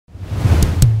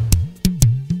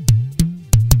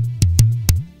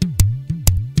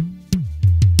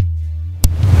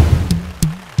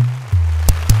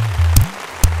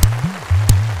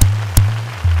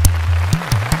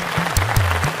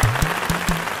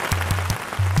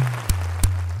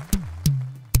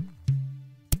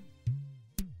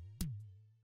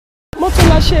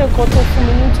ṣe nǹkan tó fún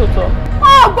mi ní tòótọ́.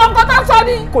 Ọgbọ́n nǹkan tó sọ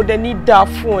ni. Kò dẹ̀ ní dáa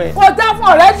fún ẹ. Kò dáa fún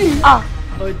ọ̀rẹ́ mi.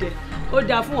 Ọ̀dẹ̀ ó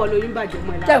dáa fún ọ lóyún bàjẹ́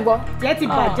mọ́ ẹ lára. Jẹ́gbọ́. Jẹ́ ti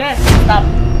bàjẹ́.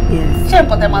 Ṣé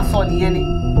nǹkan tẹ máa sọ nìyẹn ni?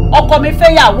 Ọkọ mi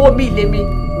fẹ́ yàwó mi ilé mi.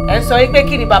 Ẹ sọ pé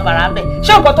kí ni bàbàrà ń bẹ̀?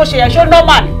 Ṣé nǹkan tó ṣe yẹn ṣó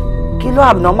normal ni? Kí ló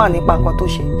abnormal nípa nǹkan tó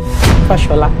ṣe?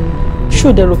 Fáṣọlá, ṣó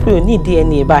dẹ̀ rò pé ò ní ìdí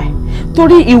ẹni ẹ̀ báyìí?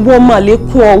 Torí ìwọ máa lè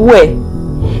kún ọwọ́ ẹ̀.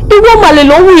 Ìwọ máa lè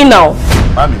lọ́wọ́ iná o.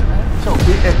 Mami, ṣé o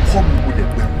pé ẹ kọ́ mi kò dẹ̀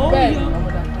pẹ́?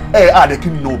 Ẹ àdẹ kí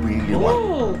ni obìnrin lè wá?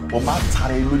 Ọ máa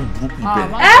tara ẹ lórí burúkú bẹ́ẹ̀.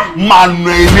 Máa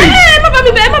nà ẹ lé. Má bá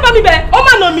mi bẹ̀, má bá mi bẹ̀, ó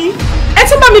máa nà mí. Ẹ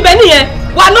ti bá mi bẹ̀ nìyẹn,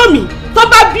 wà nà mí. Tó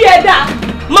bá bí ẹ dáa,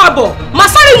 máa bọ̀. Màá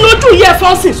sáré lójú yẹ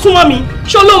fọ́nsìn súnmọ́ mi.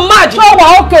 Ṣé o ló máa jù? Ṣé o wà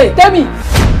ókè tẹ́mi?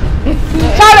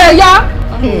 Ṣáre ẹ̀yà.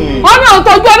 Ọ̀nà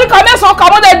òtọ́jú oníkan mẹ́sàn-án kà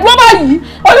wọ́n lè dúró báyìí.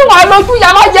 Olúwa lójú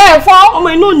ìyá máa jẹ ẹ̀fọ́. Ọmọ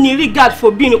inú ní regard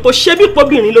fobìnrin kò ṣe bí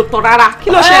pobìnrin ló tọ́ rárá. Kí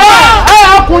ló ṣe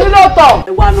ọkùnrin ló tọ̀.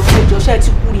 Ẹ wá lọ fẹjọ́ ṣe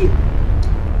ti kú rí.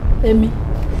 Èmi.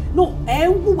 No, ẹ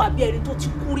ń hùwà bí ẹni tó ti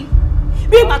kú rí.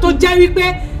 Bí ìgbà tó jẹ́ wípé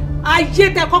ayé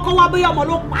tẹ kọ́kọ́ wá bóyá ọmọ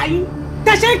ló pa yín.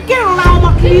 Tẹ̀sẹ̀ ń kérora ọmọ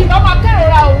kiri. Ọmọ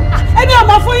kérora o. Ẹbí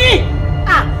ọmọ fún yín.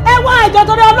 Ẹ wá ẹjọ́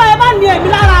torí ọlọ́ ẹ má ní èmi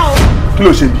lára o. Kí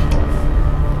ló ṣe bí?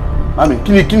 Mami,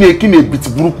 kí ni èbìtì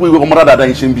burúkú ọmọ dáadáa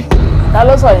yín ṣe ń bí? Ta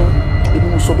ló sọ yẹn? Èmi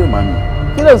mo sọ bẹ́ẹ̀ mami.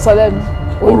 Kí ló ń sọ lẹ́nu?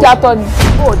 Òun játọ́ ni.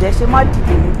 Ó dẹ̀ ṣe má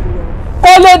dìde lẹ́kú lọ́wọ́. Kò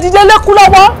lè dìde lẹ́kú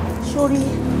lọ́wọ́. Sórí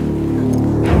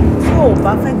tí ò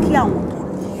bá fẹ́ kí àwọn tó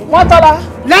wọ́n tọ́ra.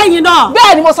 lẹ́yìn náà.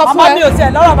 Bẹ́ẹ̀ ni mo sọ fún ẹ. ọmọ mi ò tiẹ̀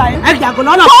lọ́rọ̀ báyìí. ẹ jàgò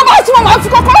lọ́nà. Kọ́kọ́ tí mo máa fi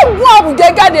kọ́kọ́ lu àwùjẹ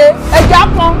jáde ẹ̀jẹ̀ á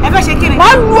pọn. ẹ fẹ́ ṣe kí ni?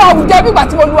 Máa lu àwùjẹ bí ìgbà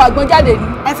tí mo lu àgbọn jáde ni.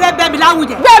 ẹ fẹ́ bẹ́ mi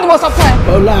láwùjẹ. Bẹ́ẹ̀ ni mo sọ fún ẹ.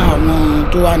 Ọlá àwọn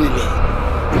tó wà nílẹ̀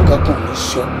nǹkan kan ní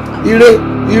sọ ire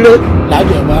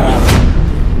lájọ bára.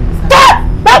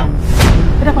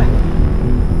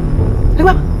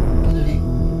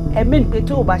 Ẹ̀mí ni pé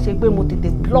tí ò bá ṣe pé mo tètè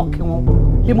blọọkì wọn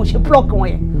bí mo ṣe blọọkì wọn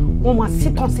yẹn wọ́n máa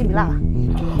síkàn sí mi lára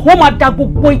wọ́n máa da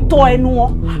gbogbo itọ́ ẹnu wọn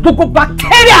gbogbo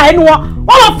bacteria ẹnu wọn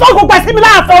wọ́n máa fọ́ gbogbo ẹ̀sìn mi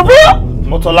lára for real.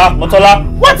 Mọ́tọ́lá.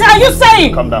 What are you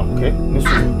saying? Calm down, okay?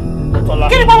 Nísòro. Mọ́tọ́lá.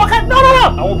 Kí ni mo wọ̀ ká? No.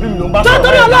 Àwọn òbí mi ló ń bá sọ̀rọ̀. Tó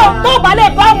torí Ọlọ́run tó bá lè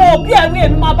bá àwọn òbí ẹ̀ wí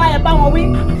èmi máa bá ẹ bá wọn wí.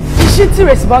 Ṣé tí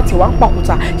ìrẹsì bá ti wá ń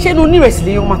pàkúta, ṣé inú onírẹsì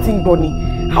lèyàn máa ti ń gbọ́ ni?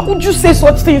 How would you say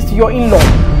such things to your in-law?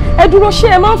 Ẹ dúró ṣé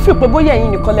ẹ máa ń fi pé bóyá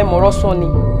ẹ̀yin nìkan lẹ mọ̀rọ̀ sọ ni?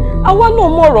 Àwa náà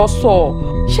mọ̀rọ̀ sọ.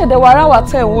 Ṣẹ̀dẹ̀ wa ara wa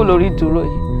tẹ̀ ń wò lórí dúró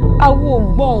yìí. Àwa ò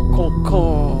gbọ́ nǹkan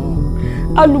kan.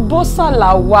 Àlùbọ́sà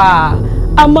là wà.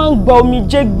 A máa ń gba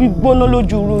omijé gbígbóná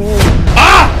lójú ru yín.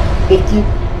 Okun.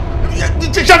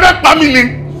 Ṣé fẹ́ pa mí ni?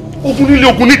 Ogun nílé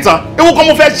ogun níta. Ewu kan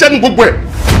mo fẹ́ ṣẹ́nu gbogbo ẹ̀.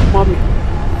 Mọ́mí,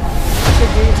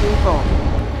 àṣejù yín ti ń pọ̀.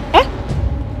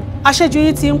 Àṣejù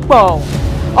yín ti ń pọ̀.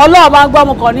 Ọlọ́run bá gbọ́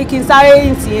mo kàn ní kí n sáré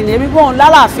yín tì í ní èmi bóun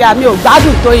lálàáfíà mi ò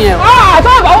gbádùn tó yẹn o.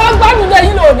 Àtọ́ ìbá wọn gbádùn lé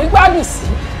yín lò ní gbádùn sí.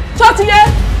 Tó ti yé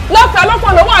lọ́fẹ̀ẹ́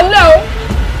lọ́pọ̀ ló wà nílẹ̀ o.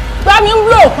 Bá mi ń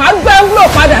lò má gbẹ́ ń lò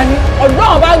padà ni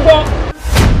Ọlọ́run bá gbọ́.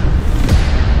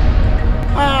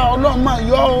 Ọlọ́run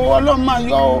máa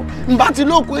yọ o n bá ti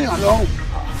lóòkù èèyàn lọ́rùn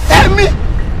ẹ̀mí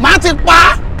máa ti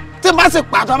pa tí n bá sì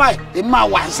pa tán báyìí èmi máa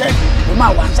wà ń sẹ́yìn èmi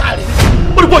máa wà ń sáré.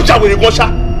 Ó ní bó ìṣàwèrè gan ṣá.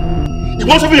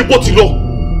 Ìwọ́n sọ fún mi pé ó ti lọ.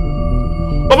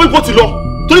 Bàbá mi pé ó ti lọ.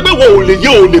 Torí pé wọ́n ò lè yé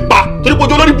ò lè pa. Torí pé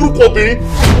ojú olórí burúkú obìnrin.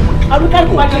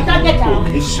 Àbíkẹ́kù wà ní tágẹ́tà.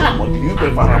 Kì í ṣe ọmọdé yìí pé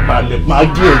farabalẹ̀ máa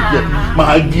gé ẹ̀jẹ̀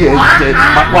máa gé ẹ̀jẹ̀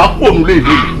wàá pònú lè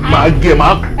lè máa gé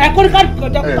máa. Ẹ kó ní ká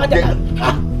kọjá kọjá.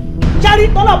 Ṣárí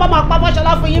tọ́lọ̀ bá máa pa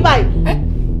Fáṣọlá fún yín báyìí.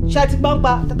 Ṣé ti gbọ́n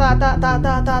pa ta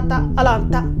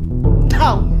aláǹtá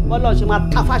táwọn bọ́lá ṣe máa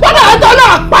ta Fáṣọlá. Bọ́lá ọjọ́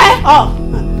náà pẹ́.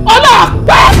 Ọlọ́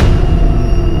pẹ́.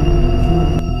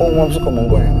 Ohun wọn sọkọ mọ ń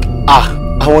gbọ́ yẹn.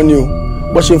 Àwọn ni o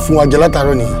bó ṣe ń fún wa jẹ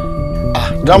látàárọ̀ nìyẹn.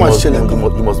 Drama ṣẹlẹ̀ nǹkan.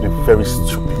 You must be very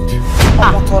stupid.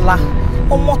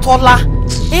 Ọmọtọ́lá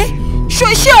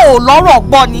ṣé ò lọ́rọ̀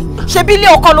gbọ́ ni ṣebí ilé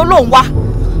ọkọ ló lóun wá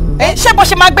ṣé bó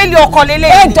ṣe máa gbé ilé ọkọ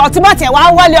lélẹ̀. Ẹjọ́ tí bá tiẹ̀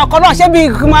wá wálé ọkọ náà ṣé bí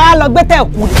máa lọ gbé tẹ̀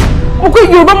kú ni. Mo pé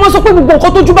Yorùbá máa ń sọ pé gbogbo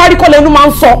nǹkan tójú bá rí kọ́ lẹ́nu máa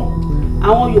ń sọ.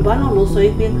 Àwọn Yorùbá náà ló sọ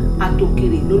pé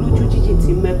àtòkèrè lolójú jíjìn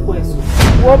ti mẹ́kọ́ ẹ̀sùn.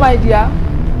 Wo my dear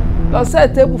lọ sẹ́ẹ̀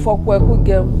tébù fọpọ̀ ẹ̀kú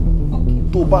gẹ̀ẹ́mù.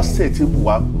 Tó bá sẹ́ẹ̀ tébù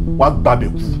wá gbàbẹ̀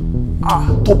kú.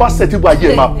 Tó bá sẹ́ẹ̀ tébù ayé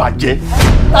ẹ̀ máa bàjẹ́.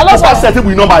 Tó bá sẹ́ẹ̀ tébù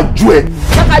iná máa jó ẹ.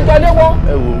 Kájọ lé wọn.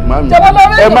 Ẹ wò mami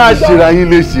ẹ má ṣera yín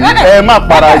léṣe ẹ má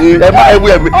para yín ẹ má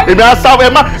èmi á sáwọ ẹ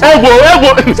má ẹ wò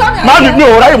mami mi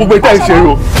ò ráyè gbogbo ìtẹ́ ìṣe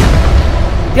o.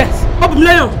 Yes, ọ̀bùn mi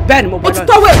lẹ́yìn bẹ́ẹ̀ ni mo bọ́ lọ́yìn. Ó ti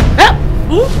tọ́wé.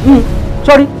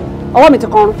 Sọ́rí ọwọ́ mi ti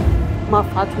kọrun máa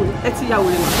fà á tu ni. Ẹ ti yà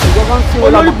wèrè mà. Ìjọba ń tún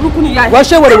olórí burúkú ni ìyá ẹ̀. Wọ́n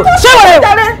ṣé wèrè wò. Kí ló ṣẹlẹ̀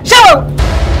gbọ̀ngàn?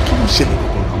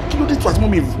 Kí ló dé tó àti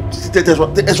mọ́mí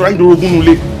ẹ̀ṣọ́ ayé ìdúró ogún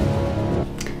nulẹ̀?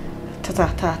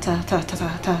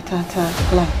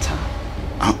 Lanta.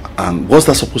 And what's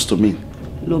that supposed to mean?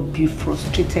 Lo be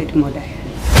frustrated mother.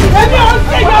 Èmi ò ń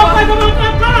ṣe ìyá ọkọ ẹ̀gbọ́n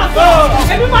máa ń kára sọ.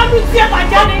 Èmi máa ń lu sí ẹ̀bà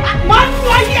jẹ́ ni. Máa ń lu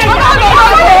ayé ẹ̀yà.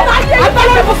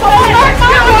 Àgbàlẹ̀ mo sọ fún yín.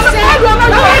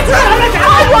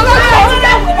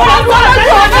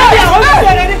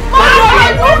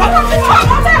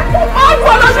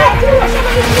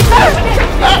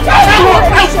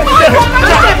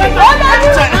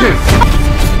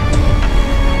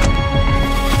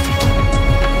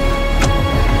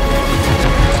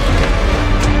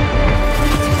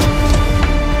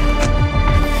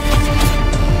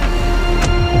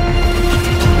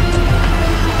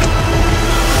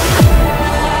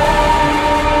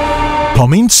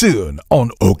 Coming soon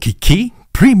on Okiki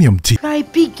Premium TV. Try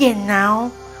bigger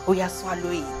now. Oh, yeah,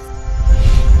 swallow it.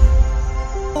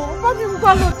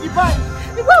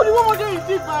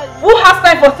 Who has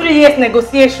time for 3 years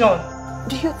negotiation?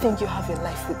 Do you think you have a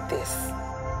life with this?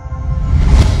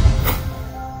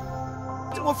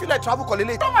 I feel like travel calling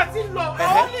late. Come and see love.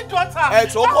 My only daughter.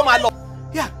 So come along.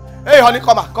 Yeah. Hey honey,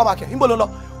 come back here. Imbo lo.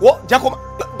 Wo, Jacob,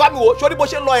 bami wo, sori bo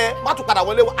se lo yen, ma tún padà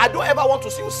wọlé. I don't ever want to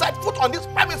see you set foot on these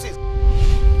premises.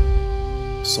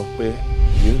 So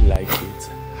you like it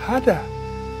harder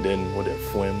than what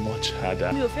if much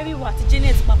harder. You very what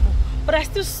Janet Papa, but I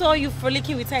still saw you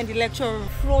frolicking with her in the lecture room.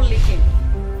 Frolicking.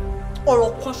 Or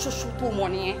a conscious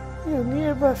money. You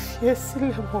never fear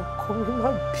silly about coming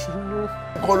up below.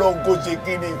 Kolon go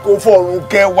jekini, go for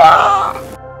ukewa.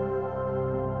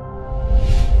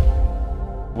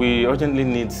 We urgently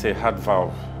need a heart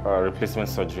valve replacement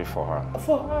surgery for her.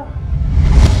 For her.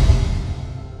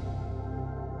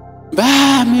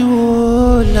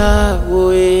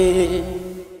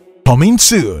 Coming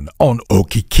soon on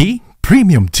Okiki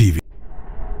Premium TV.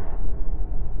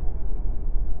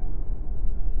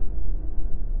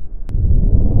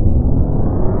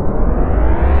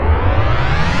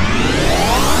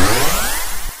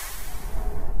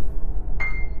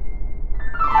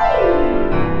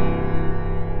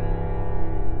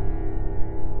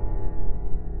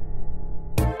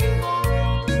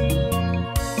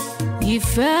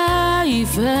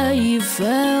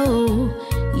 Ìfẹ́ o,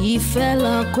 ìfẹ́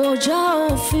là kọjá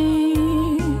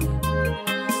òfin.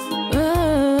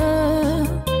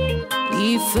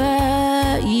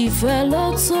 Ìfẹ́ ló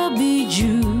tóbi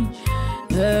jù,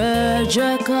 ẹ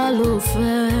jẹ́ ká ló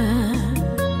fẹ́.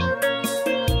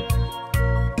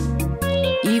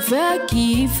 Ìfẹ́ kì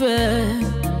í fẹ́,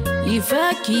 ìfẹ́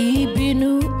kì í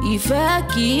bínú, ìfẹ́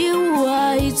kì í hùwà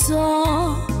ìtàn.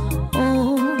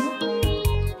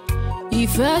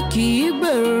 Ìfẹ́ kì í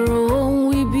gbèrò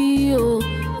ohun ibi o,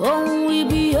 ohun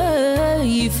ibi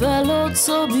ìfẹ́ ló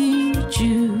tóbi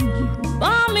jù.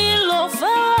 Bá mi lò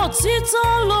fẹ́ òtítọ́,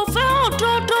 lò fẹ́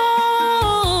òdodo,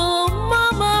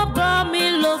 máma bá mi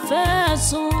lò fẹ́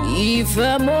ẹ̀sùn.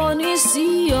 Ìfẹ́ mo ní sí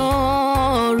ọ,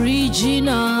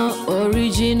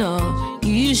 original,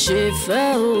 kì í ṣe fẹ́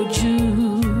ojú.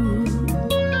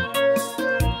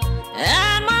 Ẹ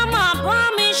má má bá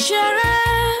mi ṣeré.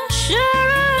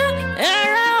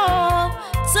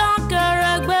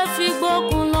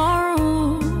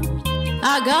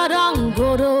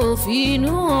 Àgádágodo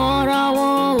fínú ọ̀ra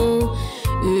wọn o.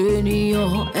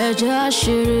 Ènìyàn ẹja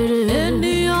ṣe rere.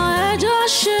 Ènìyàn ẹja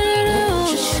ṣe rere o.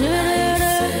 Ṣe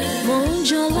rere. Mo ń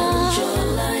jọlá.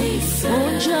 Mo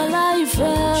ń jọlá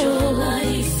ìfẹ́ o.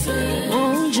 Mo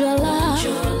ń jọlá.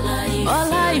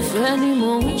 Ọlá ìfẹ́ ni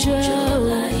mo ń jẹ o.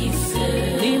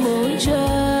 Ni mo ń jẹ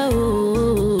o.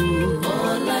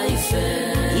 Ọlá ìfẹ́.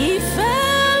 Ìfẹ́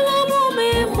ló mú mi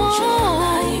mọ́.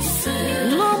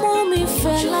 Ló mú mi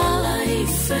fẹ́lá.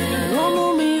 Ló mú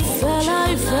mi fẹ́lá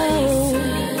ìfẹ́ o.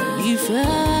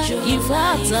 Ìfẹ́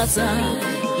àtàtà.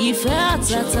 Ìfẹ́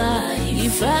àtàtà.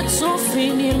 Ìfẹ́ tó fi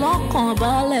ni lọ́kàn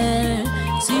balẹ̀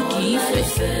tí kì í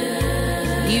fẹ́.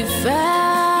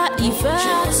 Ìfẹ́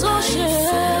tó ṣe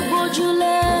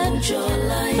gbójúlé.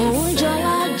 Òun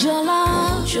jọlá.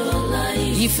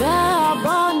 Ìfẹ́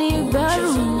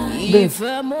abánigbẹ́rù.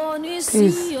 Ìfẹ́ mo ní sí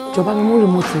ọ. Jọba mi mú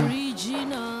remote mi.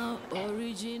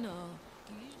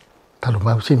 Ta ló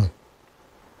máa ṣe mi?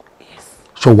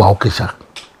 Ṣọ wà ókè ṣá.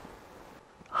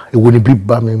 Èwo ni babe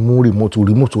bá mi mú remote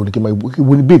oní kí n máa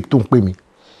èwo ni babe tó ń pè mí?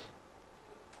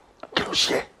 Kí ló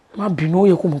ṣe? Má bínú, ó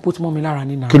yẹ kó mọ̀ pé ó ti mọ́ mi lára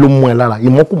nínú. Kí ló mú ẹ lára?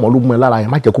 Ìmọ̀kùmọ̀ ló mú ẹ lára yẹn,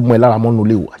 má jẹ́ kó mú ẹ lára mọ́nú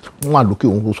ilé wa. Wọ́n wà lókè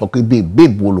òun sọ pé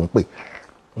babe wo ló ń pè?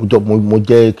 Mo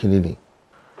jẹ́ kíni ni.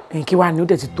 Kí wàá ní ó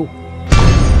dẹ̀ ti tó.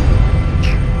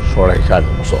 Ṣọ́ra ìṣá ni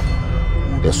mo sọ.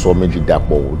 Ẹ sọ méjì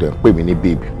dàpọ̀ ò dẹ̀ ń pè mí ní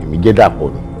babe, èmi jẹ́ dàpọ̀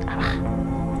ni.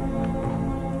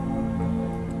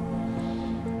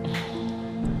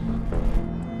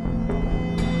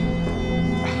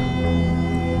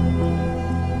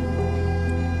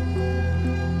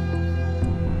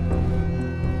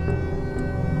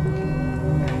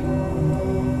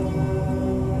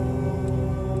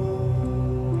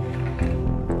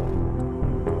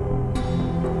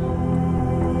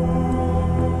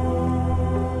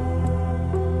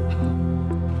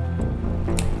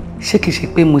 ṣé kìí ṣe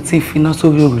pé mo ti ń finá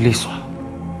sórí òrùlé sùn?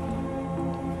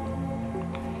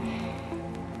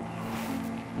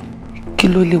 Kí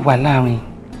ló lè wà láàrin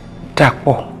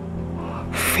Dàpọ̀,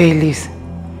 Felix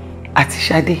àti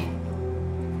Ṣadé?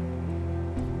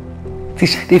 Tí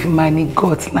Ṣadé fi máa ní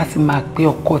gut láti máa pe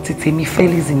ọkọ ti tèmi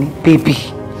Felix ní baby.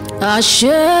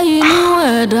 Àṣé inú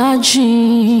ẹ̀dá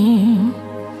jìn,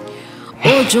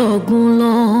 ó jọ̀gbun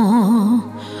lọ,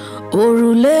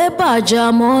 òrùlé bàjá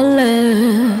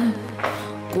mọ́lẹ̀,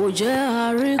 kò jẹ́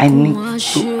àríkún àṣírí. I need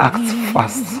to act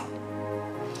fast.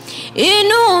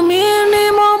 Inú mi ni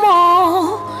mo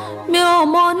mọ̀, mi ò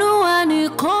mọ̀nú ẹnì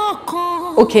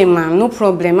kankan. Okay, ma'am, no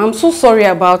problem. I'm so sorry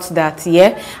about that,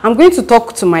 yeah? I'm going to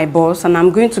talk to my boss and I'm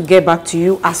going to get back to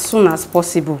you as soon as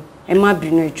possible. Emma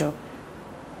Brunejo.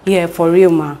 Yeah, for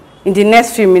real, ma'am. In the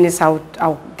next few minutes, I'll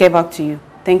get back to you.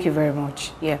 Thank you very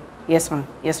much. Yeah. Yes, ma'am.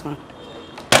 Yes, ma'am.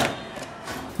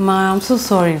 Ma, I'm so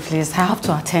sorry, please. I have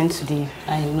to attend to the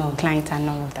client and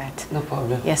all of that. No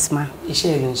problem. Yes, ma'am.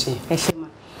 Iṣẹ́ ìlú ń ṣe. Yes, ma'am.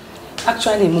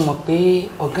 Actually, mo mọ̀ pé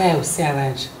ọ̀gá ẹ̀ ò sí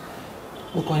around.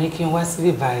 Mo kàn ní kí n wá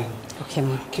síbí báyìí. Okay,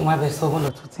 ma'am. Kí n wá bẹ̀ sọ one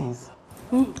or two things.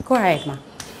 Go ahead, ma'am.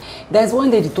 There's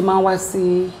one lady tó máa ń wá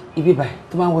sí ibi báyìí,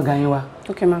 tó máa ń wọ gàyín wa.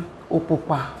 Okay, ma'am. Ó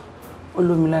pupa, ó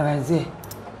lómi lára díẹ̀.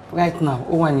 Right now,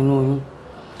 ó wà nínú oyún.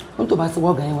 Ó ń tó bá ti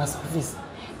wọ́ gàyín wa service.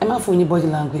 Ẹ má fún ní body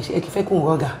language, ẹ kì í fẹ́ kó ń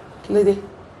rọ́gà. Kí ló dé?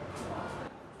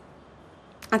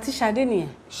 Àǹtí Ṣadé nìyẹn.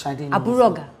 Ṣadé ni. Àbúrò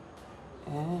ọ̀gá.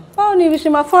 Báwo ni ibi ṣe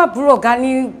máa fún àbúrò ọ̀gá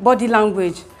ní body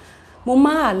language? Mo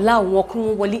máa allow wọn kí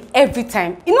wọ́n wọlé every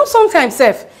time. You know, sometimes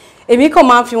sef, èmi kàn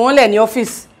máa ń fi wọ́n lẹ̀ ní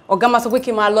ọ́fíìsì. Ọ̀gá máa sọ pé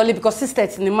kí n máa lọlé because sister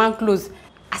ti ní man close.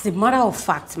 As a matter of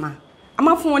fact, ma, a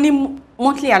máa fún wọn ní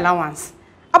monthly allowance.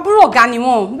 Àbúrò ọ̀gá ni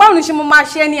wọ́n. Báwo ni ṣe mo máa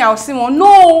ṣe anyhow sí wọn?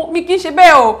 No, mi kì í ṣe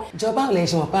bẹ́ẹ̀ o. Ìjọba ò lè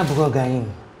ṣe mọ̀ pé àbúrò ọ̀gá yín.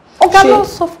 Ọ̀gá ló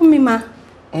sọ fún mi, ma.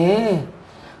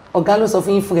 Ọ̀gá ló sọ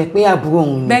fún yín fún rẹ̀ pé àbúrò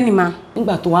òun ni. Bẹ́ẹ̀ni, ma.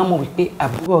 Nígbà tó wá mọ̀ wípé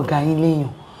àbúrò ọ̀gá yín léèyàn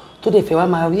tó dẹ̀ fẹ́ wá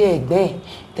máa rí ẹ̀gbẹ́ ẹ̀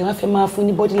tẹ́ wá fẹ́ máa fún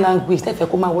ní body language tẹ́ fẹ́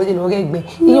kó máa wọlé lórí ẹ̀gbẹ́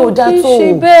ìyẹn ò dá tó. Mi kì í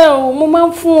ṣe bẹ́ẹ̀ o, mo máa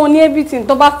ń fún wọn ní everything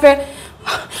tó bá fẹ́.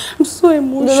 I'm so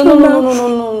emotional.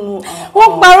 No.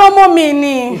 Wọ́n parọ́ mọ́ mi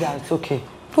ni. It's okay.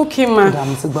 Okay, ma.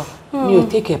 Ìdààmú ti gbọ́. Mi ò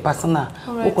take it personal.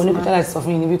 Ó kàn ní pété láti sọ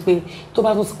fún yín ni wípé tó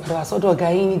bá tún ti padà wá sọ́dọ̀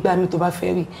ọ̀gá yín nígbà míì tó bá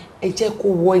fẹ́ rí ẹ jẹ́ kó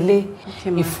wọlé.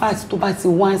 In fact tó bá ti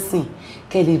wá sìn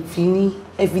kẹ́ lè fi ní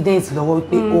evidence lọ́wọ́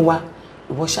wípé ó wá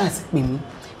ìwọ ṣáà ti pè mí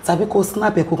tàbí kó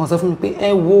snap ẹ̀ kó kàn sọ fún mi pé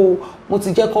ẹ wo mo ti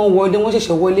jẹ́ kán wọlé wọ́n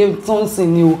ṣẹ̀ṣẹ̀ wọlé tọ́ǹsì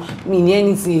ni o mi ní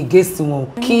anything against wọn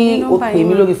kí o pè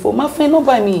mí lórí fóònù má fẹ́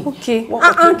nọ́mbà mi. Okay.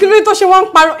 Kí ló tó ṣe wọ́n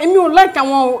ń parọ́ èmi ò like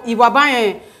àwọn ìwà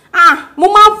báyẹn. Mo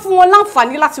máa ń fún wọn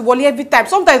láǹfààní láti wọlé every time.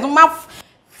 Sometimes mo máa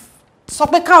sọ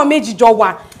pé káwọn méjì jọ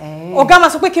wà. Ọ̀gá máa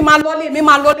sọ pé kí n máa lọlé mi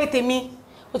máa lọlé tèmi.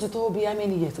 Ó ti tó bí how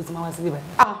many years tó ti máa wá síbí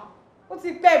báyìí? Ó ti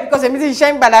pẹ́ because èmi ti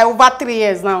ṣiṣẹ́ ń gbàdá over 3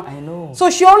 years now. I know. So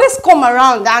she always come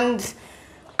around and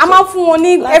a máa fún wọn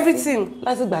ní everything.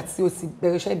 Láti ìgbà tí o ti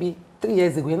bẹ̀rẹ̀ iṣẹ́ bíi 3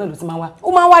 years ago yẹn náà ló ti máa wá.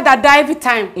 Ó máa wá dáadáa every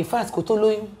time. In fact kó tó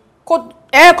lóyún.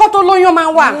 Kó tó lóyún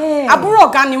máa wà. Àbúrò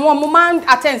ọ̀gá ni wọ́n mo máa ń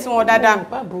attend sí wọn dáadáa.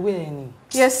 Àbúrò ẹ̀ ni.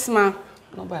 Yes, ma.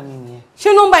 Nọ́mbà mi nìyẹn. Ṣé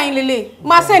nọ́mbà yín lélẹ̀?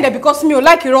 Máa send it because mi ò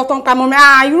like irọ́ tó ń pa mọ́ mi.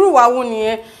 Irú ìwà wo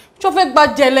nìyẹn? Ṣó fẹ́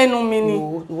gbàjẹ́ lẹ́nu mi ni?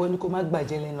 Ìwọ ni kó má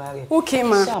gbàjẹ́ lẹ́nu ara ẹ̀. Okay,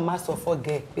 ma. Ṣáà má sọ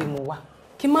fọ́gẹ̀ pé mo wá.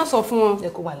 Kí má sọ fún wọn. Jẹ́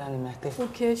kó wà láàrin mi àtẹ.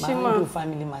 Okay, ṣé ma. Máa ń do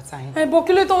family matter yẹn. Ẹ̀bọ̀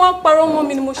kí ló tó wọ́n parọ́ mọ́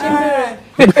mi ni mo ṣe ń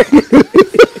bẹ̀rẹ̀.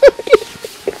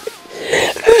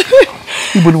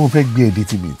 Ibo ni mo fẹ́ gbé ẹdẹ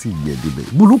tí mi ti gbé ẹdẹ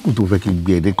bẹ́ẹ̀ ibo ló kù tó fẹ́ kí n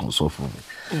gbé ẹdẹ kan sọ fún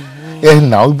mi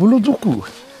nà ibo ló tún kù.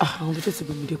 Àwọn tó ti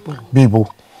gbẹmí dé pọ̀. bí ibo.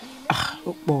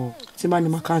 Ó pọ̀ tí máa ní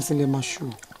máa káńsì lè máa ṣù.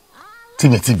 tí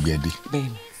mi ti gbé ẹdẹ.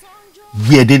 Bẹ́ẹ̀ni.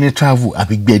 gbé ẹdẹ ní travel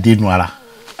àbí gbé ẹdẹ nú ara.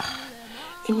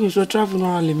 Èmi ò sọ travel nú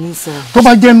ara lè mí sọ. tó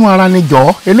bá jẹ́ nú ara ni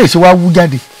jọ̀ọ́ eléyìí ṣe wá wú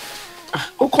jáde.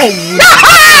 Ó kàn wú.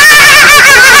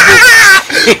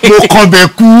 mo kàn bẹ̀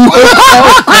kú.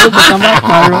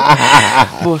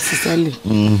 Bọ̀ sísẹ́lẹ̀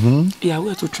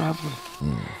ìyàwó ẹ̀ tó travel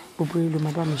gbogbo ìlú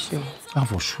máa bá mi ṣe o.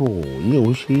 For sure yẹ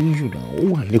o ṣe yíyù náà ó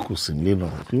wà lẹ́kọ̀ọ́ sí ilé náà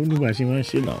tí ó ní bá a ṣe máa ń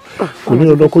ṣe náà kò ní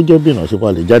ọdọ kó jẹ́ bí náà ṣe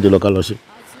pa lè jáde lọ́ka lọ ṣe.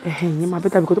 Ẹ̀yin máa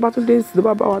bẹ́tà bíkọ́ tó bá tún dé sí ló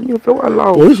bá bá wa mi ò fẹ́ wà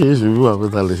láò. oríṣiríṣi bí wà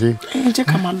bẹ́tà lè ṣe. Jẹ́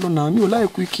ká máa lọ náà mi ò láì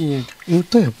kú kí yẹn. n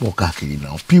tọ́ ẹ̀ pọ̀ káàkiri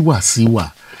náà pí wà sí wà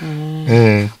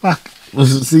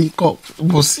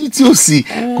kò sí tí ó sì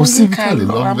kò sí bí ká lè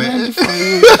lọ bẹ́ẹ̀.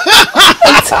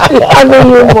 I know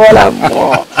you more and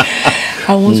more.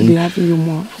 I want to be having you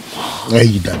more.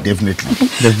 You that definitely.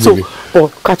 So,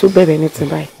 ká tó bẹ̀rẹ̀ ní ti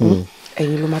báyìí.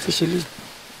 Ẹ̀yin ló máa fi ṣe lé.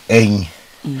 Ẹ̀yin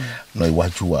lọ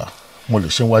iwájú wa mo lè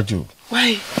ṣe iwájú.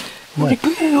 Why? Mo rí pé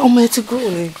ọmọ ẹ ti grow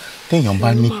ni. Téèyàn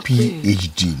bá ní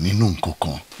PhD nínú nǹkan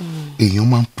kan èèyàn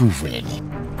máa ń prove ẹ̀ ni.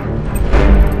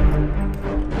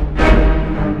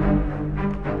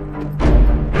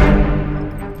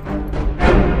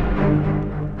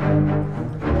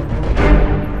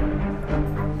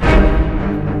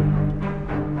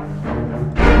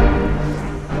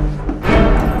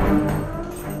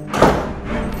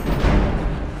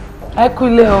 Ẹ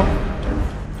kúlé o.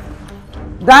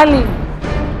 Darling.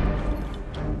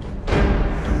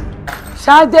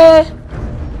 Ṣadé.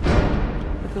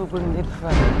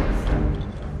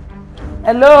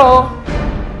 Hello.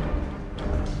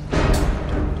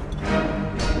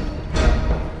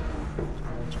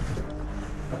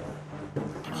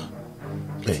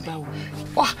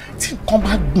 Wá tí nǹkan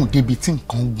bá gùn débi tí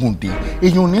nǹkan gùn dé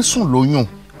èèyàn ò ní sùn lóyún.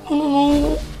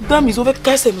 Dami so fẹ́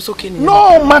kẹ́sẹ̀ mi sókè ni.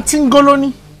 No, Martingolo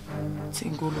ni.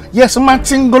 Tingolo. Yes,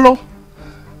 Martingolo.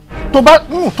 Tó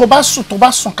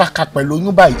bá sùn kàkà pẹ̀lú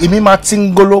oyún báyìí èmi máa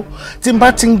Tingolo. Tí n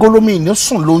bá Tingolo mi ní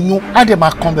sùn lóyún á dẹ̀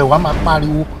máa kan bẹ̀ wá máa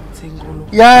pariwo. Tingolo.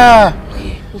 Yeah.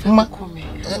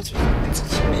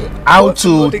 How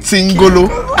to Tingolo.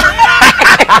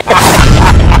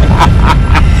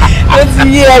 Ó ti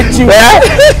yé ẹ jù.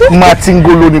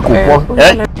 Martingolo ni kò pọ̀.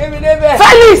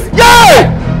 Felix!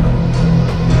 Yeah!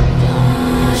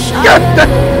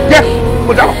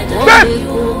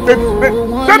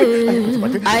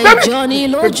 Àìjọni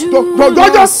lójú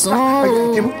sàn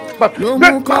ló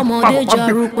mú kọ́mọdé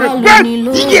jarúpá lónìí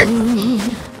lóru.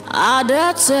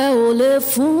 Adẹ́tẹ̀ ò lè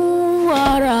fún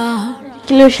wàrà.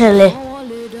 Kí ló ṣẹlẹ̀?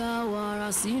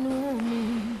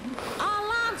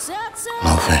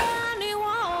 Nothing.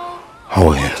 How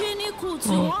are you?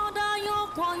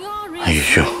 Are you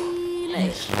sure?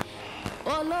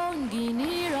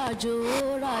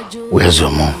 Where's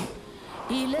your mom?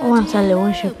 Wọ́n sálẹ̀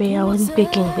wọ́n ṣe pé àwọn ní pé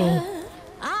kí n pè yín.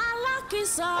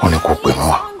 Wọ́n ní kò pè mí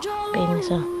wá. Bẹ́ẹ̀ni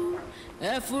sá.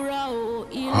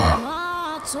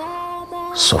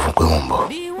 Sọ fún pé wọ́n ń bọ̀.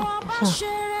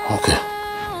 Okay.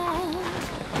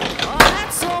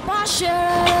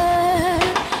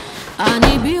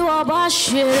 Àní bí wọ́n bá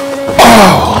ṣe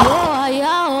yóò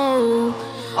àyà o.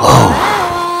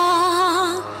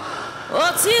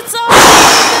 Òtítọ́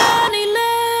ní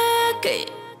lékè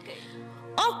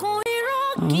ọkùnrin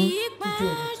rán kì í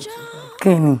pẹ́jọ́. Kí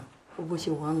ni? Bó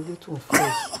ṣe wà nílé tó ń fẹ́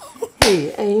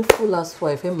ẹ̀yin full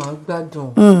housewife ẹ̀ máa ń gbádùn.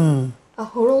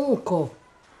 Àhọ̀rọ̀ ń kọ̀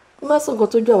ẹ má sọ nǹkan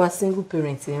tó jọ àwa single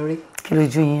parent ń rí. Kí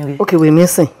lójú yín rí? Ok, wèé mi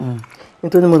sìn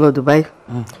nítorí mo lọ Dubai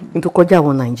nítorí kọjá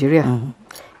àwọn Nàìjíríà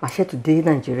màá ṣe tún dé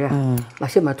Nàìjíríà màá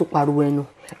ṣe máa tún pariwo ẹnu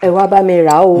ẹ wá bá mi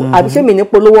rà o àbí ṣé mi ní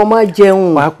polówó ọmọ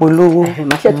jẹun wàá polówó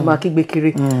màá ṣe tún máa kígbe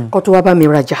kiri kó tó wá bá mi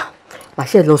rajà màá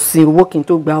ṣe lọ sin owó kí n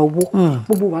tó gba owó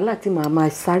gbogbo wàhálà tí màá máa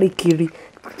sáré kiri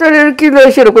torí kí ló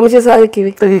ṣe rò pé mo ṣe sáré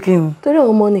kiri torí kí ni torí àwọn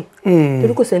ọmọ ni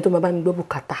torí kò sẹ́ni tó máa bá mi gbọ́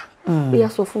bùkátà ó yá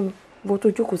sọ fún mi bó tó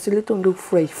jókòó sílé tó ń lo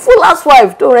fresh full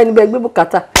housewife tó rẹ níbẹ̀ gbé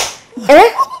bùkátà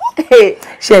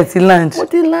ṣe ti land. mo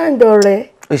ti land ọ̀rẹ́.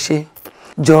 o ṣe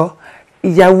jọ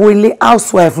ìyàwó ilé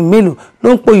housewife mélòó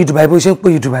ló ń pòyì Dubai bó ṣe ń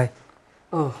pòyì Dubai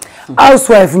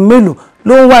housewife mélòó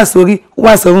ló ń wà sórí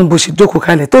bó ṣe jókòó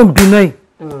kalẹ̀ tó ń bínú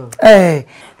ẹ̀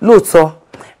lóòótọ́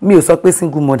mi ò sọ pé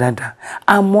single mother dà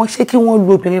àmọ́ ṣé kí wọ́n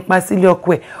lu obìnrin pa sílé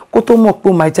ọkọ ẹ̀ kó tó mọ̀ pé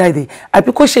ó máa jáde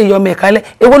àbí kó ṣe ìyọmọ ìkálẹ̀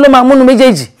èwo ló máa múnú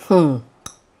méjèèjì.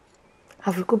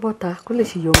 àfi kó bọ́ta kó lè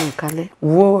ṣe ìyọmọ ìkálẹ̀.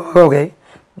 wo ọ̀rẹ́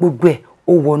gbogbo ẹ̀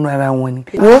ó wọnú ara wọn ni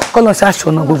wo kọ́lọ̀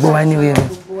ṣàṣọ̀nà gbogbo wa ní rere.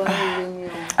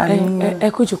 ẹ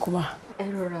kó jòkó ma. ẹ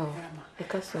rọra o ẹ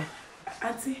ká sọ.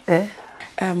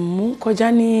 àǹtí mo ń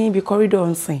kọjá níbi kọ́rídọ̀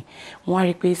ọ̀sìn mo wá rí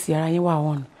i pé èsì ara yín wà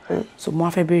wọ́n so mo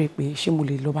wá fẹ́ béèrè pé ṣé mo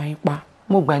lè lọ bá yín pa.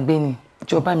 mo gbàgbé ni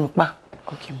jọba mi pa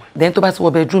then tó bá ti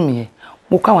wọ bedroom yẹn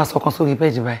mo kó àwọn aṣọ kan sórí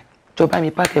bẹ́ẹ̀dì báyìí jọba mi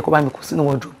pàkì ẹ̀ kó bá mi kó sínú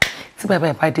wardrobe tí bàbá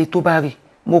ẹ̀ bá dé tó bá rí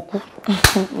mo kú.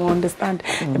 mo understand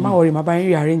ẹ má worry màá bá yín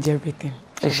rearrange everything.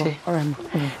 ẹ ṣe ọ̀rẹ́ mi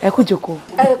ẹ kú jókòó.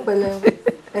 ẹ pẹ̀lẹ́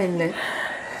ẹ ǹlẹ́.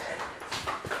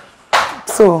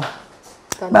 so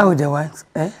báwo jẹ wá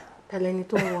ẹ. tẹlẹni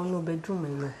tó ń wọnú bedroom ẹ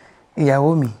lọ.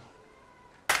 ìyàwó mi.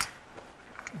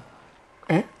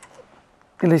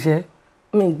 kí ló ṣe.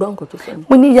 mi gbọ́ nǹkan tó sọ ni.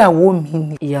 mo ní ìyàwó mi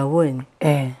ni. ìyàwó ẹ ni.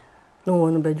 ló ń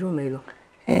wọnú bedroom ẹ lọ.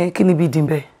 kí ni bí dín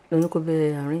bẹ́ẹ̀. lóní kò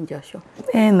bẹ arrange aṣọ.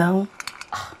 náà.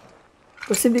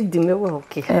 kò sí bí dín mẹ́wàá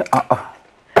òkè.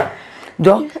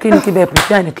 jọ kí ni kí bẹ́ẹ̀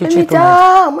prepare ní kitchen tó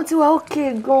máa. mo ti wá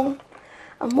òkè gan-an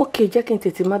àmọ́ òkè jẹ́ kí n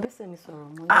tètè máa bẹ́sẹ̀ mi sọ̀rọ̀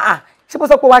mọ́. ṣé bó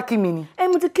sọ pé wá kí mi ni.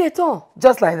 mo ti kí ẹ tán.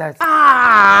 just like that.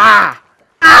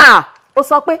 ó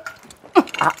sọ pé.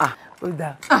 ó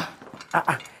dáa.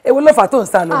 èwo ló fà tó ń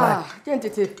sá lọ báyìí. jẹ́ n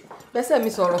tètè bẹ́sẹ̀ mi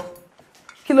sọ̀rọ̀.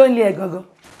 kí ló ń lé ẹ gangan.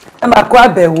 ẹ máa kó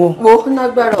àbẹ̀wò. mo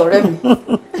lágbára ọ̀rẹ́ mi.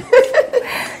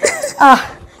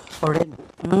 ọ̀rẹ́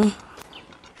mi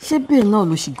ṣé bẹ́ẹ̀ náà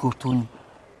ló ṣì gò tó ni.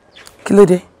 kí ló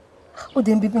dé. ó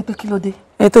dé ń bí mi pé kí ló dé.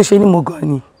 ẹ tó ṣe ni mo gan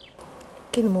ni.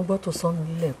 kí ni mo gbọ́ tó sọ mi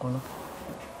nílẹ̀ kan náà.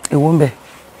 èwo ń bẹ.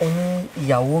 ẹni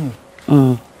ìyàwó mi.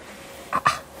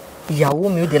 ìyàwó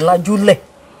mi ó dé lájúlẹ̀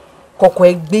kọ́kọ́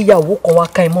ẹ gbéyàwó kan wá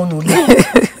ká ẹ mọ́nu ilé.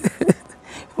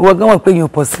 ìwọ gan mọ̀ pé yóò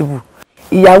possible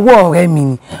ìyàwó ọ̀rẹ́ mi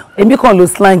ni èmi kàn ló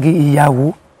slang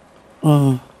ìyàwó.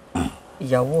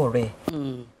 Ìyàwó ọ̀rẹ́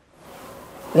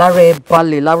lára ẹ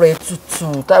balẹ̀ lára ẹ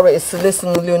tutù tára ẹ sílé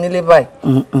sínú ilé onílé báyìí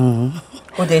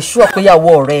ó dẹ̀ ṣú ọ̀pẹ́ ìyàwó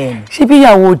ọ̀rẹ́ ẹ̀ ni. ṣé bí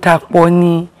ìyàwó Dàpọ̀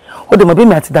ni ó dẹ̀ mọ̀ bí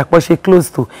mi àti Dàpọ̀ ṣe close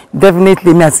to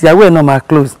definitely mi àti ìyàwó ẹ̀ náà máa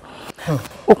close.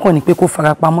 Ó kàn ní pé kó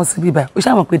fara pamọ́ sí bíbá ó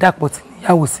ṣàmọ̀ pé Dàpọ̀ ti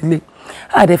níyàwó sílé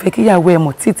àdẹ fẹ́ kí ìyàwó ẹ̀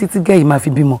mọ̀ títí tí gẹ́yì máa fi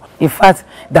bímọ in fact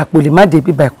Dàpọ̀ lè má dé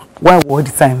bíbá wá wọ́ all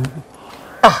the time.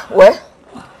 Wẹ́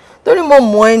torí mo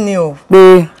mọ̀ ẹ́ ni o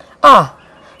pé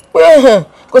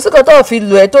kò sí kan tó fi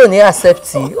lò ẹ́ tó ní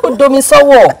accept ó domi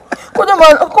sọ́wọ́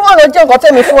kó má lọ jẹ́ nǹkan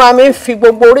tẹ̀mí fún wa mi ń fi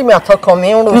gbogbo orí mi àtọkàn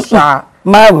mi ń rò ṣá.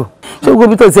 Máàrò ṣé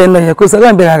gbogbo tó ti ẹ̀ lọ yẹn kó sọ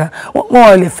lọ́n bẹ̀rẹ̀ rárá wọn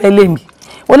ò lè fẹ́ lé mi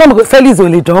wọn náà mọ̀ pé Felix ò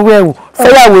lè dánwó ẹ̀wò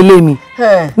fẹ́yàwó lé mi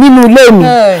nínú ilé mi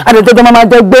àdètòjọ́ máa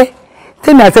jọ gbé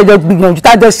tèmi àti ẹjọ́ gbìyànjú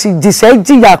tájọ́ jìṣẹ́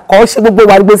jìyà kọ́ ṣe gbogbo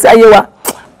wa gbèsè ayé wa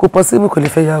kò possible kò lè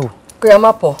fẹ́yàwó. kó yẹ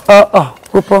má pọ̀.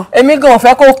 Kó pọ̀. Èmi gan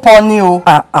fẹ́ kó pọ̀ ni o.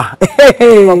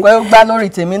 Mọ̀ pé ó gbá lórí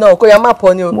tèmi náà kó yẹ má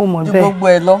pọ̀ ni o ju gbogbo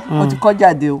ẹ lọ ó ti kọ́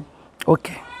jáde o.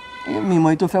 Mi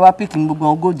mọ̀ ètò fẹ́ wá píkì gbogbo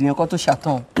àwọn góòdù yẹn kó tó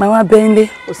ṣàtàn. Màmá bẹ́ẹ̀ ń lé.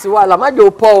 Kò sí wàhálà má jẹ́ o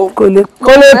pọ̀ o. Kò lè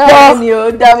pọ̀. Ni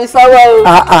o dá mi sọ́wọ́ o.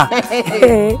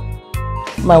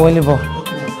 Máa wọlé bọ̀.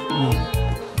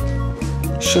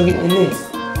 Ṣorí ilé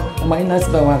ọmọ yín láti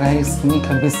bá wa ra ẹ̀sìn ní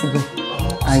ìkàgbé síbẹ̀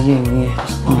ayé ìyẹn.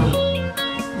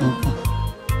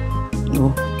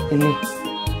 Wo ilé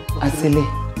àti ilé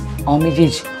àwọn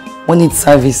méjèèjì wọ́n need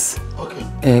service.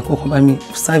 Kókó bá mi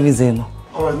service ẹ̀ nà.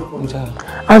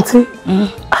 Àǹtí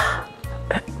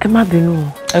ẹ má bínú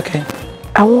o.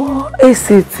 Àwọn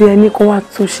AC tí ẹni kan wá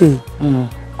tún ṣe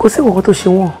kò sí nǹkan tó ṣe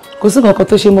wọ́n. Kò sí nǹkan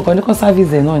tó ṣe mo kàn ní kan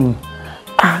service ẹ̀ náà ni.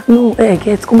 No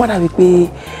get kó má dàbí pé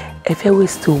ẹ fẹ́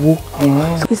waste owó.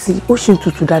 Ó ṣì ń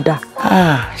tutù dáadáa.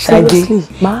 Ṣáde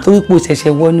torí pé o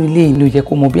ṣẹ̀ṣẹ̀ wọnú ilé ìlú yẹ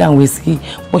kó mọ bí àwọn èsì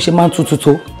wọ́n ṣe máa ń tutù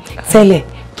tó tẹ́lẹ̀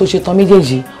tó ṣe tán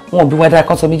méjèèjì wọn ò bí wá dára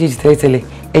kan tán méjèèjì tẹ́lẹ̀tẹ́lẹ̀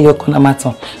ẹyọ kan náà máa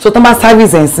tàn so tán bá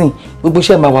service ẹ̀ ń sìn gbogbo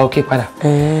iṣẹ́ máa wà òkè padà.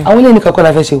 Àwọn ilé nìkan kọ́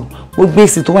la fẹ́ ṣe o gbogbo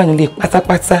èsì tó wà nílé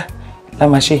pátápátá la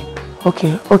máa ṣe.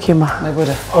 Ok ma. My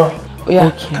brother ó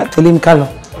yá ká tẹ̀lé mi ká lọ.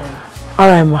 All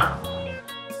right ma.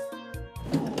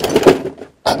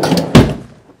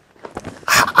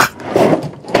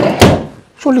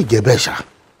 Ṣó lè jẹ́ bẹ́ẹ̀ ṣá.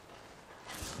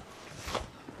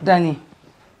 Dani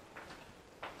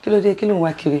kí ló dé kí ló ń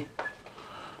wá kiri.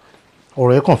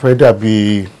 Ọ̀rọ̀ ẹ̀ kàn fẹ́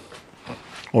dàbí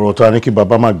ọ̀rọ̀ tó a ní kí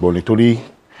bàbá má gbọ́ nítorí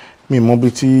mi mọ̀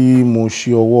bí tí mo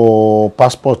ṣe ọwọ́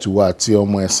passport wa àti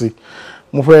ọmọ ẹ̀ sí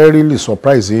mo fẹ́ really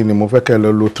surprise yìí ni mo fẹ́ kẹ́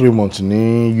lọ lo 3 months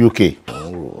ní UK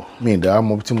mi ìdá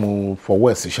mọ̀ bí tí mo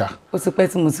fọwọ́ ẹ̀ sí ṣá. Ó ti pẹ́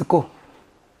tí mo ti kò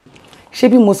ṣé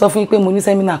bí mo sọ fún yín pé mo ní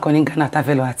sẹ́mínà kan ní Ghana tá a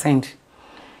fẹ́ lọ attend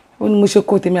ó ní mo ṣe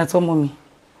kó tèmi àti ọmọ mi.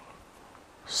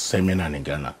 Sẹ́mínà ní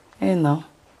Ghana. Náà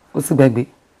ó sì gbàgbé.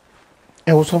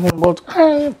 Ẹ wo sọ fún mi but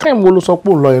time wo ló sọ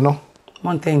pé ó lọ yẹn náà.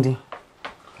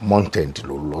 Mountain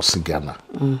ló lọ sí Ghana.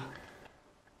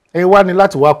 Ẹ wá ní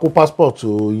láti wá kó passport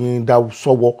yín dá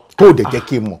sọ́wọ́ tó dẹ̀ jẹ́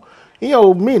kí n mọ̀ ìyẹn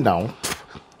ò mí náà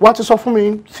wá ti sọ fún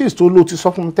mi sis tó ló ti sọ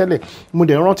fún mi tẹ́lẹ̀ mo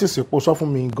dẹ̀ rántí sípò sọ fún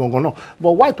mi gangan náà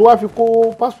but why tó wá fi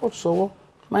kó passport sọ́wọ́.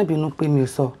 Má bínú pé mi ò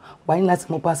sọ wà ní láti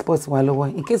mú passport wa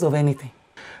lọ́wọ́ in case of anything.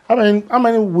 How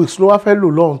many weeks ló wá fẹ́ lò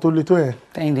lọ́run tó le tó yẹn.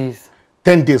 10 days.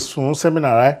 10 days fún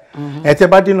seminar right. Ẹ tẹ́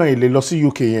bá dínà ilé lọ sí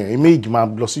UK yẹn èmi ìjì máa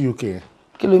lọ sí UK yẹn.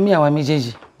 Kí ló mí àwa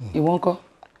méjèèjì ìwọ ńkọ́.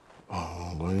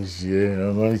 Ọgbọ́n ṣe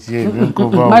èmi ń kọ́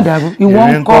bá o. Má dàrú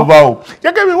ìwọ ńkọ́.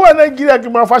 Jẹ́ kí mi wà Nàìjíríà kí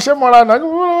n máa faṣẹ́ mọ́ra náà kí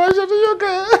n máa ṣe ní UK.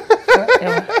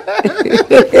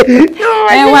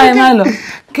 Ẹ wá ẹ má lọ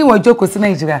kí wọ́n jókòó sí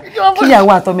Nàìjíríà kí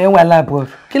ìyàwó àtọmọ ẹ wà láàbọ̀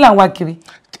kí là ń wá kiri.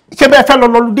 Ṣé bẹ́ẹ̀ fẹ́ lọ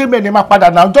lọ́lùdé mẹ́rin máa padà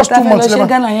náà just 2 months. Tá fẹ́ lọ ṣe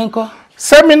Ghana yẹn ńkọ́.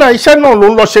 Sẹ́mínà iṣẹ́ náà ló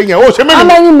ń lọ ṣe yẹn o ṣe mẹ́rin. How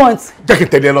many months. Jẹ́ kí n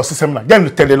tẹ̀lé lọ sí sẹ́mínà jẹ́ n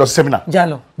tẹ̀lé lọ sí sẹ́mínà.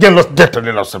 Jálọ. Jẹ́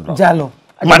tẹ̀lé lọ sí sẹ́mínà. Jálọ.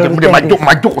 Máa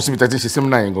jókòó síbi tẹ́tí ṣe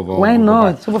sẹ́mínà yẹn gangan. Why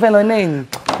not? Ṣé mo fẹ́ lọ náà ni.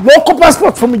 Wọ́n kó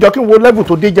passport fún mi jọ kí n wo level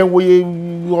tó dé jẹ́ wo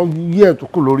yẹ tó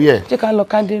kù lórí ẹ̀. Jẹ́ ká lọ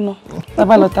kádé náà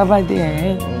tábà lọ tábà dé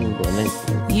ẹ̀.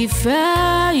 Ìfẹ́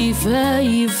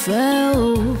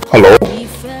o. Hello.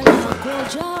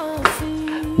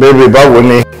 Baby báwo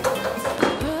ni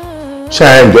ṣé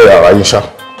ẹ ń jẹ yàrá yín ṣá.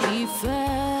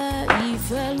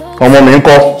 Ọmọ mi ń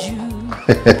kọ́.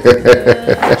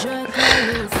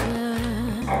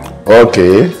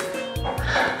 Okay.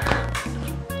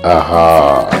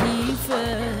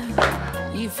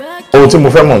 Ohun tí mo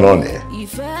fẹ́ mọ̀ náà nìyẹn.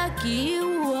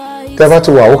 Tẹ́ bá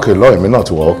ti wà òkè lọ èmi náà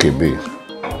ti wà òkè bí.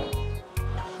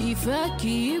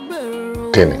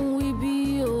 Kí ni?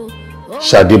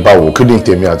 Ṣadé báwo kí ni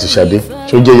tèmi àti Ṣadé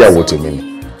ṣó jẹ́ ìyàwó tèmi ni?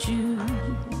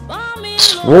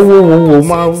 Wo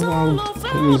máa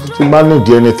tí bá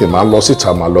nídìí anything máa lọ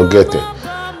síta máa lọ gẹ̀ẹ́tẹ̀.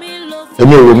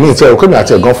 Èmi ò rò mí ìtẹ́ òkè mi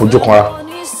àti ẹ̀gán fojú kanra.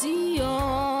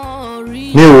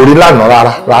 mi ò rí lánàá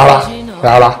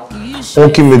rárá ó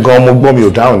kí mi gan ọmọ gbọ́n mi ò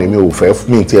dáhùn ni mi ò fẹ́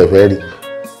mi tí ẹ fẹ́ rí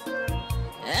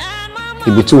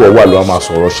ibi tí wọ́n wà ló wá máa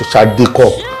sọ̀rọ̀ ṣáde kọ́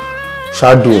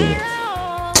ṣáàdù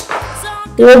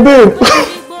mi wọ́n bèèrè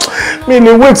mi ní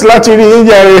wait láti rí yín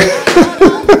jàre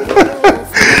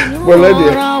bọ́lẹ́dì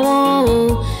ẹ̀.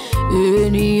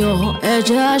 ènìyàn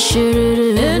ẹja ṣeré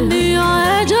ènìyàn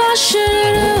ẹja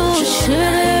ṣeré ó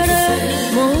ṣeré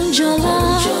mò ń jọlá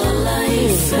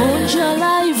ìfẹ́.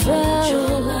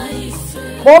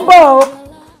 mo ń bọ̀ o.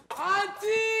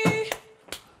 àǹtí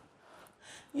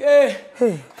yé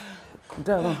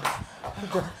dára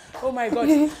oh my god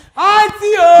àǹtí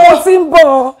o. mo ti ń bọ̀.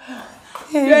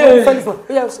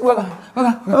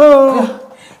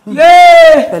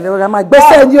 pẹ̀lẹ́ ọ̀rá máa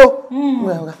gbẹ́sẹ̀ ní o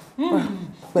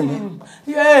pẹ̀lẹ́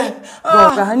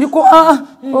ọ̀rá ní kó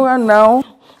ọ̀rá náà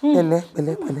pẹ̀lẹ́.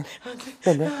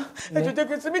 ẹjọ jẹ́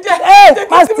kí n sinmi jẹ́.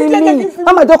 pásítì mi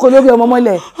má máa jókòó lórí ọmọ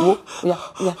mọ́lẹ̀ wo ya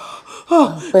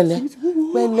pẹ̀lẹ́.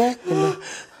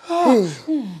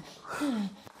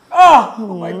 Oh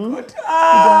my god.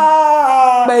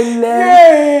 pẹ̀lẹ́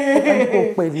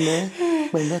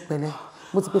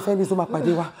mo ti pe Felix tó máa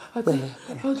pàdé wa pẹ̀lẹ́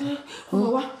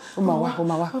ó máa wá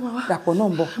dàpọ̀ náà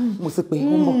ń bọ̀ mo sì pé ó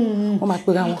ń bọ̀ wọ́n máa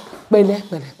pera wọn pẹ̀lẹ́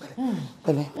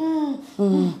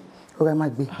ọ̀rẹ́ máa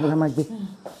gbé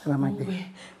mo ń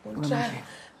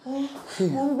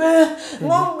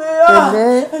gbé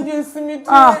ẹjẹ ìsinmi tí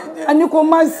a ní kó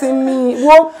má sinmi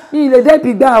wo ilẹ̀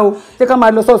dẹ́bi gbà o jẹ́ ká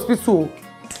máa lọ sí hospital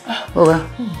o ọ̀rẹ́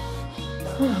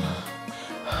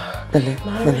pẹ̀lẹ́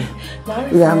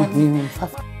ìyá mi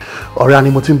fáfá. ọ̀rẹ́ ni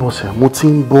mo ti ń bọ̀ sẹ́ mo ti ń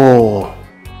bọ̀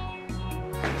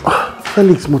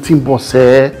Felix mo ti ń bọ̀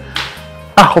sẹ́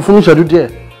ọ̀fun mi ṣẹ́dú díẹ̀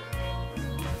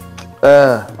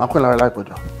máa kún ìlànà láìpẹ́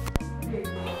jọ.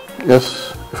 Yes,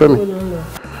 ìfẹ́ mi.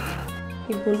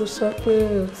 Ibo ló sọ pé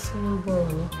o ti ń bọ̀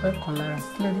ní pẹ́ kan lára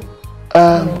kílódé?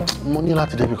 Mo ní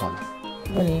láti débi kan.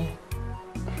 Bó ni?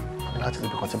 Mo ní láti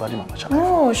débi kan tí bá dé màmá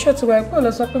ṣàlàyé. Ṣé o ti wá ipò lọ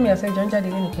sọ pé mi àti ẹjọ́ ń jáde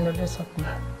lẹ́nu kí n lọ́dọ̀ sọ pé.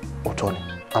 Òótọ́ ni,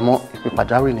 àmọ́ ìpè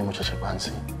pàjáwìrì ni mo ṣẹ̀ṣẹ̀ gbà ń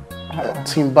sìn.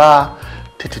 Tí n bá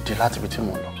tètè dé láti ibi tí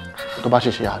mo lọ, tó bá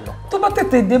ṣe á lọ. Tó bá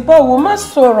tètè dé báwo, má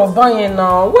sọ̀rọ̀ báyẹn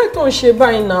náà, wọ́n tó ń ṣe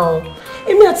báyìí náà.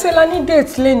 Èmi àti ẹ̀la ní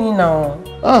déètì lẹ́ni náà.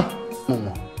 Mo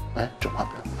mọ̀, jọ̀wọ́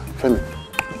bẹ̀rẹ̀ Fẹ́mi.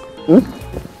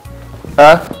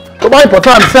 Tó bá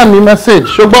important send me message,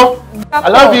 ṣùgbọ́n I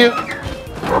love you.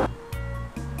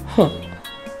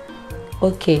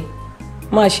 Ok,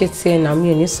 máa ṣe tiẹ̀ náà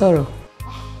mi ò ní sọ̀rọ̀.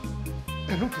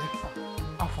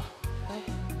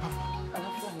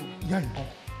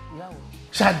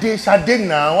 Ṣadé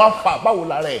náà wá fà báwo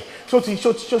lára ẹ̀ ṣó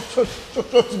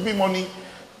ti bímọ ni.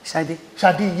 Ṣadé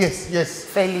yes.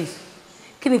 Felix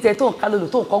kí ni tẹ tó ń kálòlò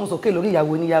tó ń kọ́ ń sókè lórí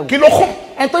ìyàwó níyàwó. Kí ló kún.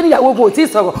 ẹni tó níyàwó kò tí ì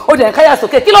sọ̀rọ̀ ó dẹ̀ káyà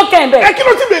sókè kí ló kẹ́ ń bẹ̀. Kí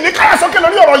ló ti bèèrè ní káyà sókè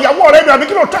lórí ọ̀rọ̀ ìyàwó ọ̀rẹ́ mi àbí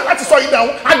kí ló tẹ́ láti sọ yìí náà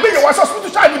agbẹ́yẹ̀wò aṣọ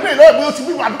hospital ṣáà ní bẹ́ẹ̀ lọ́wọ́ bí ó ti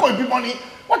bímọ àbí kò ìbímọ ni.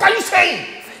 What are you saying?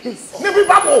 Níbi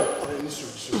bábò.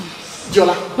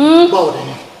 Jọlá báwo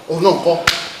ni òun náà kọ́.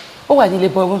 ó wà nílé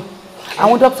bọ́ọ̀rùn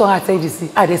àwọn dókítà àtẹ̀jì sí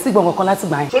àdẹ̀sígbọ̀n kankan láti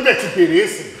gbà yẹn. Ṣó dẹ̀ ti bèrè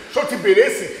èsì ṣó ti bèrè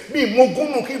èsì bí mo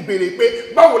gúnnù kí n bèrè pé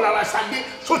báwo lára Ṣadé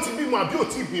ṣó ti bímọ àbí ò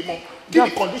tí ì bímọ kí ni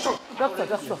condition.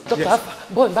 dókítà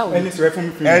bọ́ọ̀lù báwo. ẹni sọ ẹ fún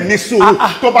mi fún mi. Ẹni sùúrù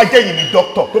tó bá jẹ́ yìí ni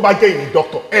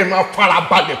dókítà ẹ máa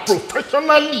farabalẹ̀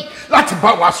professionally láti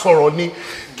bá wa sọ̀rọ̀ ni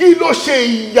kí ló ṣe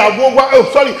ìyàwó wa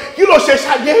kí ló ṣe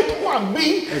Ṣadé tó wà bí.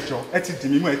 ẹ jọ ẹ ti dì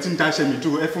mí mọ́ ẹ ti ń dáṣẹ́ mi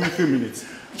dúró ẹ fún mi 3 minutes.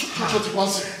 Ṣó ti gbọ́n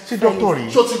sí. Ṣé dókítà rí?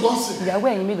 Ṣó ti gbọ́n sí. ìyàwó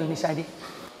ẹ̀yin mélòó ni Ṣadé.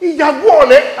 Ìyàwó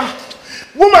ọ̀rẹ́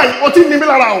woman o ti ní mi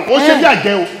lára o ṣe bí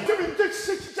àjẹ́ o. Ṣé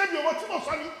bí ọmọ tí mo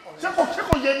sọ ni ṣé kò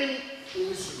yé mi ni.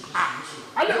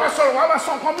 Alẹ́ máa sọ̀rọ̀ wá máa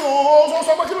sọ nǹkan mi ò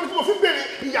sọ pé kí ló ti mo fi béèrè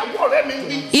ìyàwó ọ̀rẹ́ mi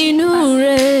bí. Inú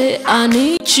rẹ̀ I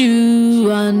need you.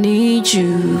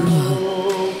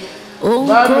 Òun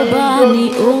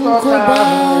kò bá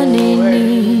ní ní.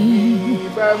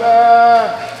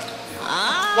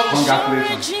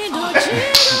 Congratulations.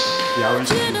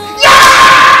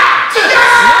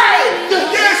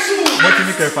 Mo ti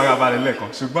ní kẹ́ farabalẹ̀ lẹ́ẹ̀kan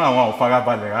ṣùgbọ́n àwọn ò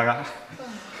farabalẹ̀ rárá.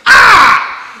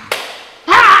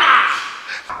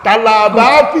 Ta la bá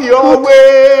fi ọ wé,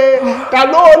 ta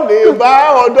ló lè bá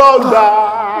ọ̀dọ́ gbà?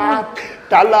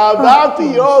 Ta la bá fi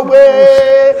ọ wé,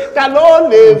 ta ló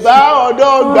lè bá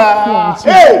ọ̀dọ́ gbà?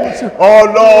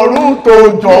 Ọlọ́run tó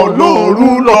jọ lóru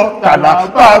lọ, ta la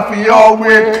bá fi ọ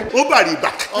wé. Ó bàrí bà.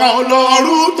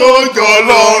 Ọlọ́run tó jọ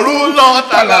lóru lọ,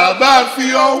 ta la bá fi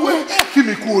ọ wé. Kí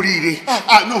mi kú oríire.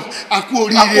 A kú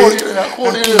oríire.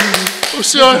 O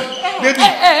ṣe ọ́. Bébí.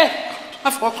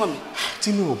 Afọkàn mi.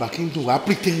 Tínú ọba kí n dùn wá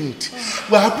pretend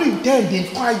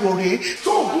nǹkan ayọ̀ rẹ̀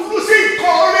tó burú sí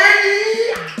nǹkan rẹ̀ ni.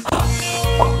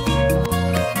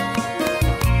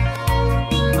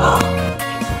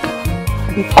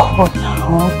 Because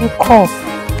now, because.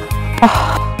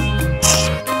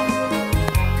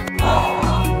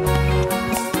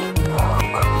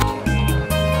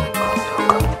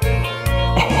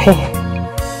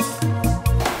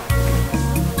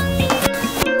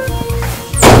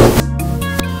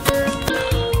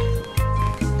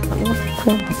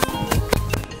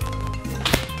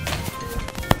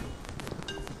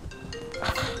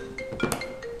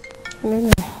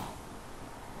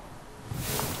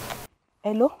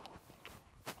 Hello?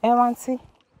 Ẹ rántí?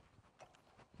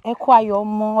 Ẹ kú ayọ̀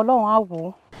ọmọ Ọlọ́run á wò.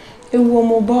 Ewu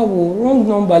ọmọ báwo, wrong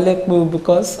number lẹ pè o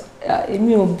because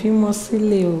èmi ò bímọ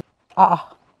sílé o.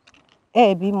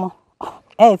 Ẹ bímọ.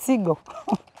 Ẹ tí gbọ́.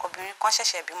 Obìnrin kan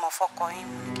ṣẹ̀ṣẹ̀ bímọ fọ́kọ yín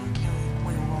mú ní kíkí o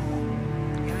ewu ọmọ.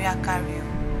 Eré akárí o.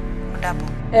 Ó dàbọ̀.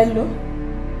 Hello?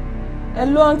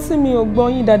 Hello àǹtí mi ò gbọ́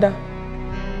yín dáadáa.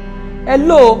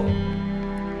 Hello?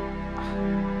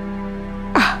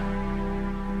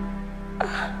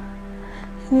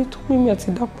 Ẹni tó mímí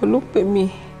àti dàpọ̀ ló pè mí.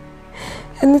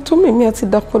 Ẹni tó mímí àti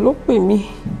dàpọ̀ ló pè mí.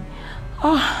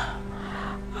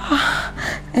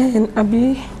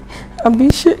 Àbí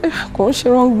ṣe kò ń ṣe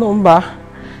wrong number.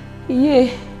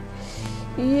 Iye.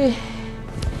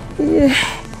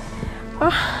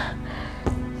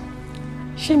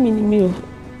 Ṣé mi ni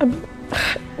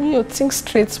mi ò think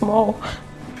straight mọ́.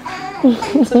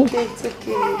 It's okay.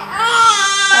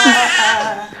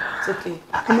 It's okay.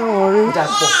 No worry.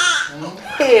 Dàpọ̀.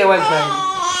 Ẹ wá gbà mí.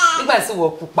 Nígbà tí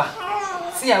wọ́n pupa,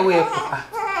 tíyàwó ẹ̀ pupa.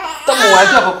 Tọ́mọ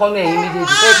wájú àkọ́kọ́ náà ẹ̀yin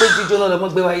méjèèjì fẹ́ pé jíjó náà lọ́mọ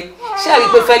gbé wáyé. Ṣé àrí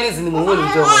pé Felix ni mò ń wò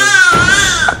lójú ọmọ yìí?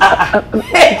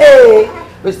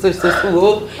 Wo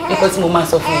nǹkan tí mo máa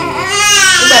sọ fún yín.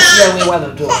 Nígbà tí ìyàwó ẹ wà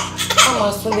lọ́dọ̀, wọ́n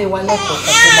máa súnlé wa lẹ́kọ̀ọ́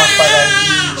kan tó máa fara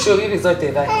yìí. Ṣé orí result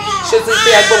ẹ̀ báyìí? Ṣé o ti pé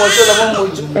agbọ́mọ tó lọ́mọ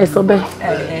mojú? Ẹ sọ bẹ́ẹ̀.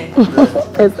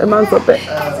 Ẹ máa ń sọ bẹ́ẹ̀.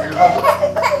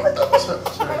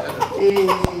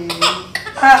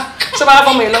 Ṣé bá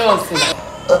fọmọ yìí lọ́yọ̀ sí i?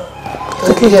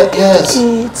 Yes.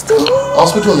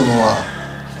 Hospital ni mo wà.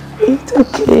 It's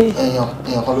okay. Èèyàn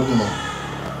kan ló bímọ.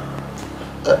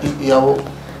 Ìyàwó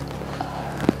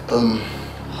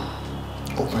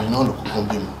obìnrin náà ló kúkú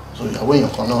bímọ. So ìyàwó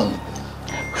èèyàn kan náà ni.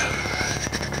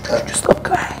 Stop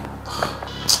crying.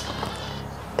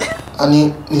 A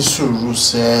ní sùúrù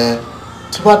sẹ́.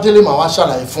 Tí bá délé màá wá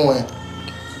ṣàlàyé fún ẹ.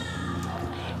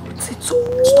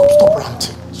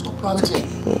 Stop ranting.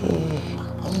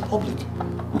 I'm in public.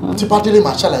 Tí bá délé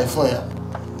màá ṣàlàyé fún ẹ.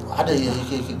 Adé yẹ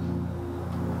kéèké.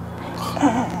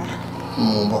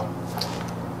 Mo ń bọ̀.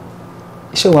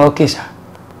 Ṣé wàá okay ṣá?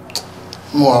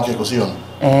 Mo wà okay kò sí ọ̀nà.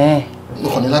 Mo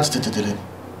kàn ní láti tètè délé.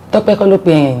 Tọ́pẹ́ kọ́ ló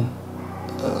pe ẹ̀yìn.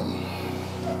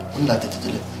 Mo ní láti tètè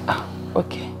délé.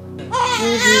 Okay.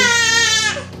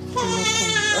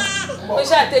 Mo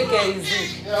ṣáà take care easy.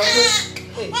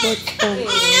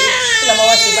 Kí la máa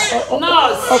wá ṣe báyìí?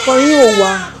 Nurse! Ọkọ yín ò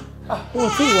wá. Wọn ò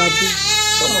tí ì wá bí.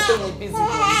 Ó mọ̀ pé mo busy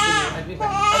gan-an ní àbí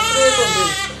báyìí. Àtúndé tó ń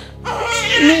bèrè.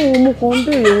 Ní mo kàn ń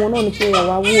béèrè wọn náà ni pé wọ́n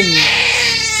wá wò mí.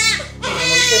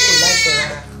 Ìmọ̀ iṣẹ́ kò láìpẹ́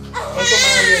rárá. Ẹ tó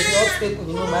máa ń rí ẹbí ọ́fíìsì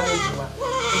nínú marriage wa.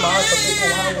 Ó máa wá sọ pé kò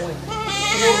wá wọ̀ ẹ̀.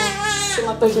 Ṣé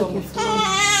máa tọ́jú ọmọ fún mi?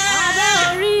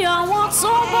 Abẹ́rí àwọn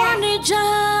tó bá ní jẹ́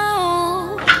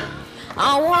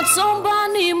àwọn tó ń bá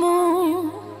ní mú.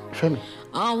 Fẹ́mi.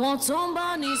 Àwọn tó ń bá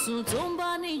ní sùn tó ń bá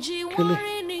ní jí wọ́n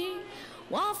rí ni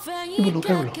wọ́n fẹ̀yìn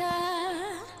kẹ̀kẹ́.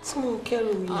 Tí mo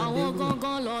kẹ́rù mi àwọn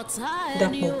gangan lọ tá ẹni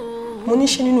Dàpọ̀, o. mo ní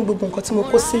ṣe nínú gbogbo nǹkan tí mo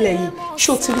kó sílẹ̀ yìí,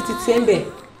 ṣé o ti rí titi ẹ̀ ń bẹ̀?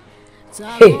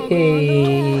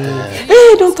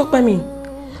 Hey, don't talk by me.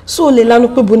 So o lè lanu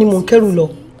pé bo ni mò ń kẹ́rù lọ.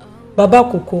 Bàbá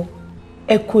àkókò,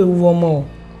 ẹ kú ewu ọmọ o.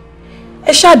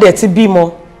 Ẹ ṣáàdẹ̀ ti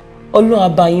bímọ, Ọlọ́run á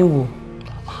bá yín wò.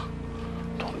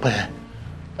 Tọ́pẹ́,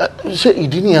 ṣé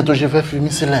ìdí nìyẹn tó ṣe fẹ́ fi mí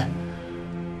sílẹ̀?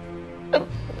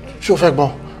 Ṣé o fẹ́ gbọ́?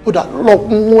 Ó dà lọ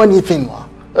mú anything wá.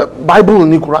 Bible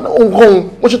ní Quran, ohunkóhun,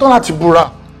 mo ṣetán láti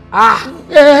búra.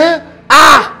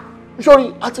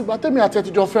 Sọ́rí, àtìgbà tẹ́mi àti ẹ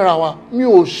ti jọ fẹ́ra wa, mi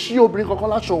ò ṣí obìnrin kankan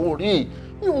láṣọ orí.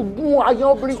 Mi ò gún aya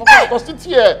obìnrin kankan yàtọ̀ sí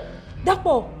tiẹ̀.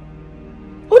 Dàpọ̀,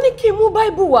 ó ní kí n mú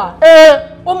Bible wá.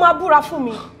 Ó máa búra fún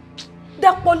mi.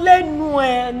 Dàpọ̀ lẹ́nu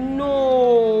ẹ̀ nù.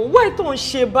 Wáyé tó ń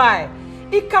ṣe báyìí.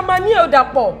 Ìkà máa ní ẹ̀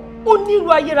Dàpọ̀, ó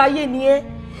nílùú ayérayé ni ẹ́.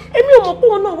 Èmi ò mọ̀ pé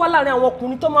wọn náà wà láàrin àwọn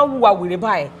ọkùnrin tó máa ń hùwà wèrè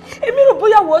báyìí. Èmi rò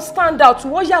bóyá wọ́n stand out,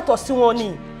 wọ́n yàtọ̀ sí wọn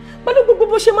ni. Pẹ̀lú gbogbo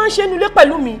bó ṣe máa ń ṣe nílé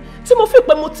pẹ̀lú mi, tí mo fi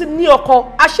pé mo ti ní ọkọ,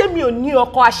 àṣé mi ò ní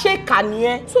ọkọ, àṣé ìkà ni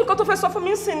ẹ́. So nǹkan tó fẹ́ sọ fún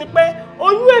mi sì ni pé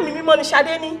oyún ẹ̀mí mímọ́ ni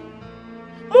Ṣadé ní.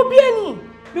 Mo bí ẹni,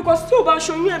 because tí o bá ń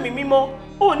ṣe oyún ẹ̀mí mímọ́,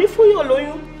 o ò ní fúnyàn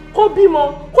lóyún, kó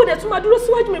bímọ, kó dẹ̀ tún máa dúró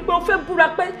síwájú mi pé o fẹ́ búra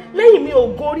pé lẹ́yìn mi ò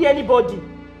gorí anybody.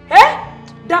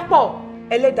 Dàpọ̀,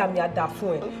 ẹlẹ́dàá mi á dà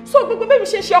fún ẹ. So gbogbo bẹ́ẹ̀ mi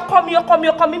ṣe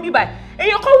ọkọ mi bíbáyìí.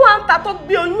 Èèyàn kan wà ń ta tó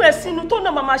gbé oyún ẹ̀ sínú tó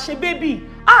náà máa ṣe bébì.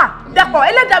 Dàpọ̀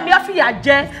ẹlẹ́dàá mi á fìyà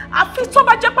jẹ àfi tó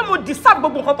bá jẹ́ pé mo deserve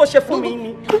gbogbo nǹkan tó ṣe fún mi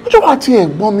ni. Ọjọ́ wa ti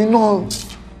ẹ̀gbọ́n mi náà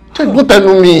ṣe gbọ́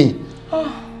tẹnu mi.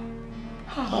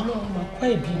 Ọlọ́run máa kọ́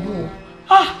ìbínú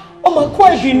o. Ó máa kọ́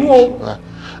ìbínú o.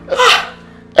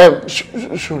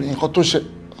 Ṣòrí nǹkan tó ṣe.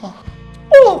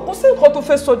 Kò sí nǹkan tó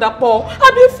fẹ́ sọ Dàpọ̀.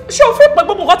 Àbí ṣé o fẹ́ pé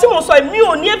gbogbo nǹkan tí mo sọ èmi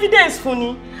ò ní evidence fún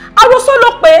ni? Àròsọ ló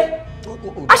pé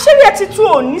àṣírí ẹ ti tú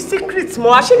ò ní secret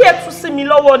mọ́, àṣírí ẹ tú sí mi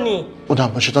lọ́wọ́ ni. Ó dà,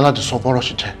 mo ṣetán láti sọ bọ́rọ̀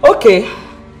ṣe jẹ́. Okay.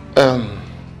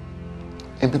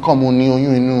 Èmi kọ́ mo ní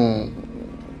oyún inú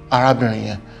arábìnrin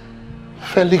yẹn.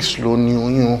 Felix ló ní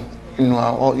oyún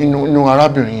inú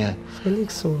arábìnrin yẹn.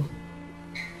 Felix o.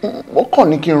 Ó kàn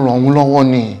ní kí n ràn òun lọ́wọ́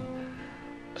ni.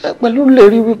 Pẹ̀lú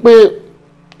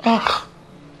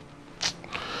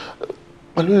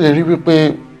lè rí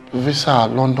wípé visa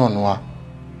London wa.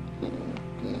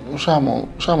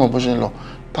 Ṣáàmọ̀ bó ṣe ń lọ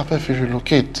tá fẹ́ fi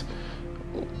relocate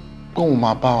kóun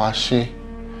máa bá wa ṣe.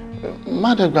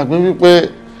 Má dẹ̀ gbàgbé wípé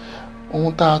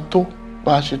ohun tá a tó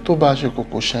bá a ṣe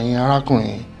kòkò ṣẹ̀yìn arákùnrin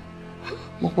yìí.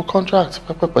 Gbogbo contract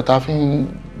pẹ́pẹ́pẹ́ tá a fi ń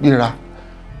gbéra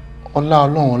ọlá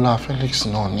Ọlọ́run ọlá Felix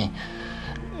náà ni.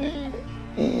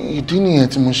 Ìdí nìyẹn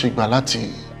tí mo ṣe gbà láti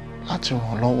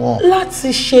ràn lọ́wọ́. Láti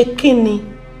ṣe kí ni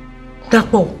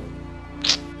Dàpọ̀?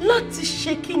 Láti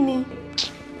ṣe kí ni?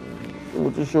 Mo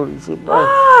ti ṣorí sí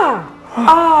báyìí.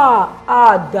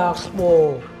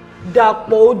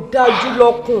 Dàpọ̀ ó dájú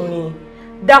lọ́kùnrin.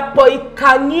 Dàpọ̀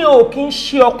ìkà ni ò kí ń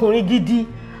ṣe ọkùnrin gidi.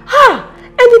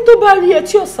 Ẹni tó bá rí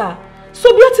etí ọ̀sà so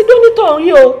bí ó ti dó nítọ̀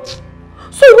rí o.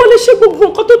 So ìwọ lè ṣe gbogbo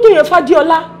nǹkan tó yẹn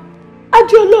f'Adéọlá.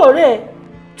 Adéọlá ọ̀rẹ́ ẹ̀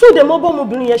tó dẹ̀ mọ́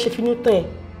bọ́mọbìnrin yẹn ṣe finú tán ẹ̀.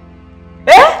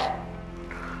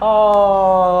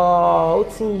 Ó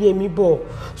ti ń yé mi bọ̀.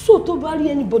 So tó bá rí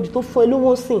anybody tó fún ẹ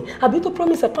lówó sìn àbí tó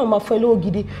promise ẹ pé àwọn máa fún ẹ lówó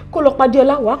gidi kó lọ pa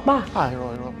Adéọlá wàá pa.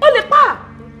 Ó lè pa.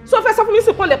 So fẹ́ sọ fún mi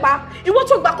sì kó lè pa. Ìwọ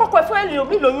tó gbà kọ́kọ́ ẹ fún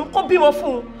ẹlòmíì lóyún kó bímọ fún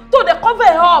un tó dẹ̀ cover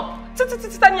ẹ up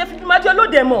títí tani yẹn fi bí máa jẹ́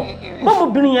olóde mọ̀.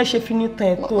 Bọ́mọbìnrin yẹn ṣe fi ní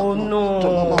tẹ̀ tó no.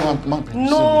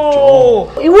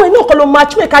 Ìwọ iná kan ló máa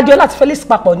tún ẹ̀ka Adéọlá àti Felix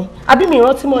papọ̀ ni àbí mi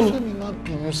ìrántí mọ́ ni.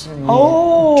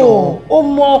 Ó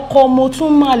mọ ọkọ mo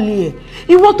tún máa lè ẹ̀.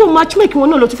 Ìwọ tó matchmake wọn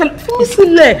náà ló tún fẹ́ fi mí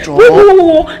sílẹ̀.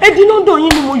 Wo ẹdín lọ́dọ̀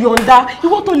yín ni mo yọ̀ǹda.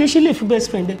 Ìwọ tó lè ṣe lè fi best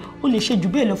friend ẹ ó lè ṣe jù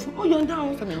bẹ́ẹ̀ lọ fún ó yọ̀ǹda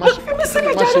o. Fi mí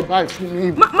sílẹ̀ jẹ́.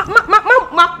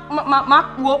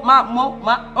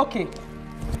 Okay.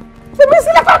 Fi mí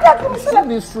sílẹ̀ padà fi mí sílẹ̀.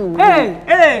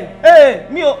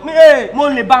 Mo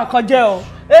lè bà nǹkan jẹ́ o.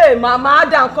 Màmá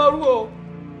dà nǹkan rú o.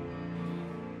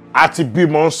 A ti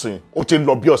bímọ ńsìn ó ti ń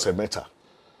lọ bí ọ̀sẹ̀ mẹ́ta.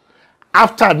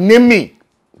 After naming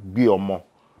bí ọmọ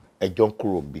ẹjọ́ ń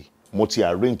kúrò bí mo ti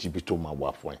arrange ibi tó máa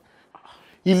wà fún ẹ.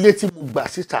 Ilé tí mo gbà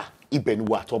síta ibẹ̀ ni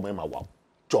wà àtọmọ ẹ máa wà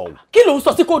jọ. Kí ló ń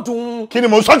sọ sí kò dùn? Kí ni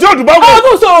mo sọ tí ó dùn bá wọ?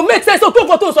 Ọdún sọ make sense tó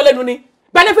nǹkan tó ń sọ lẹ́nu ni.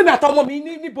 Gbalẹ́ fún mi àtọmọ mi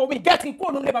níbo mi gẹ́tì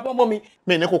kúrò nílé bàbá ọmọ mi.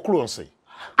 Mi ní kó kúrò ńsìn.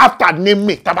 After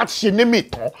naming tàbá ti ṣe naming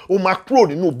tán ó máa kúrò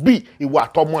nínú bí ìwà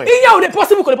àtọmọ ẹ. Ìyá ò lè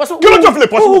possible kò lè possible. Kí ló jọ fi lè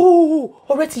possible?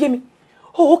 Ọ̀rẹ́ ti yé mi.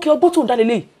 Okay, ọgbọ́n tó ń dálé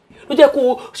léyìí. Ló jẹ́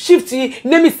kó shift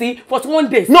name sí 41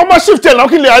 days. No more shift ẹ̀ náà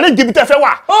kí lè arrange ibi tẹ́ fẹ́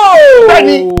wà.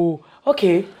 Bẹ́ẹ̀ni.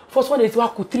 Okay, 41 days wá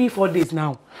kù 3-4 days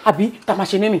now. Àbí tá máa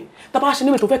ṣe name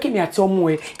tó fẹ́ kémi àti ọmọ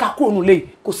ẹ̀ ká kúrò nílé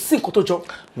kò sí nǹkan tó jọ.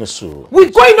 We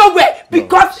going nowhere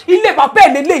because ilé bàbá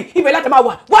ẹ̀ lélẹ̀ ibẹ̀ láti máa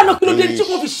wà. Wá náà kí ló dé tí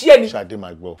wọ́n fi ṣí ẹni. Ṣadé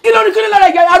máa gbọ́. Kí ló ní lára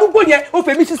ìyá arúgbó yẹn o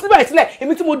fèmí sí sílẹ̀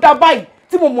èmi tí mo dá báyìí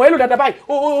tí mo mọ̀ ẹ́ lò dáadáa báyìí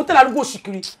o tẹ́lẹ̀ arúgbó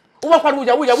òṣìkiri. Ó wá pariwo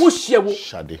ìyàwó òṣì ẹ̀ wo.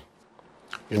 Ṣadé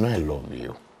inú ẹ̀ lọ mi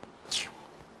o.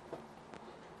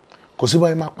 Kò sí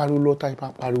báyìí máa pariwo lọ táyì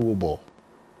máa pariwo bọ̀.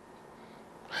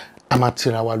 A máa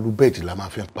tira wa lu bẹ́ẹ̀dì la máa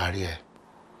fi parí ẹ̀.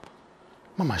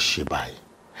 Má máa ṣe báyìí.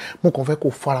 Mo kàn fẹ́ kó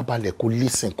farabalẹ̀ kó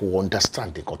listen kó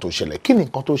understand nǹkan tó ṣẹlẹ̀. Kí ni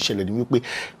nǹkan tó ṣẹlẹ̀ ni wípé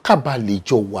ká bá lè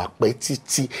jọ wà pẹ́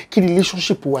títí kí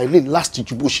relationship wa ilé last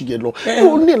ju bó ṣe yẹ lọ.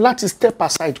 Ó ní láti step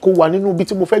aside kó wà nínú ibi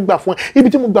tí mo fẹ́ gbà fún ẹ. Ibi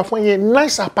tí mo gbà fún ẹ yẹn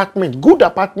nice apartment, good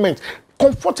apartment,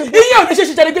 comfortable. Iye ò ní ṣe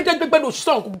ṣiṣẹ́ gbẹgbẹgbẹ ló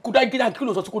sọ kúdà gíga kí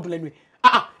ló sọ tí kò dùn lẹ́nu ẹ̀.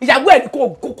 Ìyàwó ẹ̀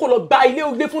kò lọ gba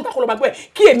ilé fún takò lọ máa gbé ẹ̀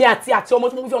kí èmi àti ọmọ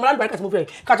tí mo fi ọmọ alálùbáríkà tí mo fi ẹ̀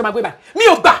kájọ máa gbé báyìí. Mi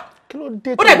ò gbà. Ó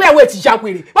dẹ̀ gbé ìyàwó ẹ̀ ti já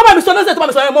wèrè. Bàbá mi sọ lọ́sẹ̀ tó bá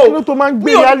mi sọ ẹ̀ mọ́ o. Kí ló tó máa ń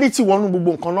gbé reality wọnú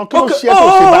gbogbo nǹkan náà? Kí ló ṣe é tó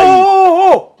ṣe báyìí?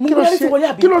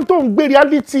 Kí ló tó ń gbé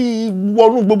reality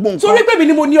wọnú gbogbo nǹkan? Torí pé mi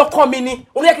ni mo ní ọkọ mi ni,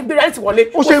 orí ẹ̀ kí n gbé reality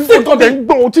wọlé. Ó ṣe ń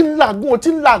gbọ́n, ó ti ń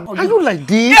làágùn. Are you like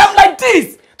this? I'm like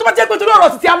this. Tó bá jẹ́ pé torí ọ̀rọ̀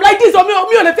títí I'm like this mi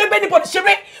ò lè fẹ́ bẹ́ẹ̀ níbọ̀dì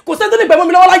ṣeré kò sẹ́ni tó lè gbẹ̀mọ́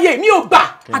mi lọ́wọ́ láyé mi ò gbà.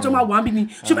 Àjọ máa wà á bí ni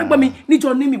ṣé fẹ́ gbọ́ mi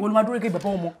níjọ ní mi ìwọ ló máa dúró gẹ́gẹ́ bàbá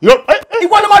ọmọ.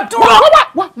 Ìwọ ló máa dúró.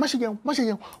 Wá má ṣe jẹun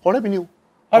ọ̀rẹ́ mi ni o.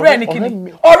 Ọ̀rẹ́ ni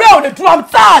kíni ọ̀rẹ́ ò lè dúró I'm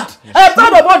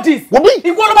tired of all this.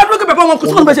 Ìwọ ló máa dúró gẹ́gẹ́ bàbá ọmọ kò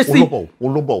sí kò bẹ́ẹ̀ ṣe sí.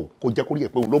 Olóbọ̀ kò jẹ́ kó rí ẹ̀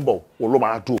pé olóbọ̀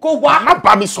máa dúró. Kò wá má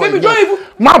bá mi sọ ìyẹn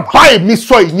má bá èmi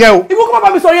sọ ìyẹn o. Ìwọ kò má bá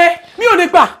mi sọ yẹn mi ò lè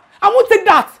gbà. I won't take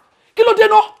that. Kí ló dé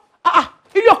náà?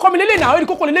 Ilé ọkọ mi lélẹ̀ náà, ẹni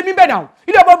kókó lélẹ̀ mi bẹ́ẹ̀ náà.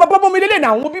 Ilé ọmọ mi lélẹ̀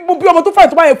náà, mo bí ọmọ tó fẹ́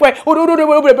tó bá yẹ fún ẹ.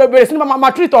 Bẹ̀rẹ̀ sí ni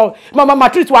máa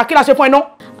treat wa kí la ṣe fún ẹ náà.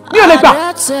 Mi ò lè gbà.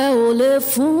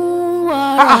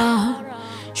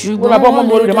 Ṣùgbọ́n bàbá ọmọ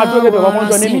mi olùdè máa dúró bẹ̀rẹ̀ ọmọ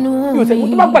ọjọ́ ní mi. Mi ò tẹ̀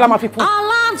tó bá gbàlá máa fi fún.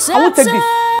 I won't take this.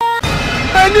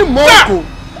 Ẹni mọ́kò,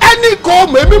 ẹni kò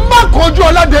mọ̀ èmi má kojú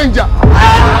Ọládẹ́njà.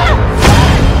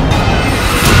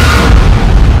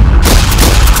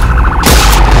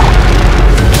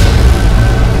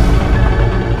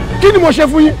 Kí ni mo ṣe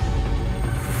fún yín?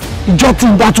 Ìjọ tí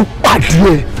n bá tún pàdé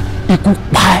ẹ, ikú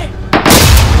pa ẹ.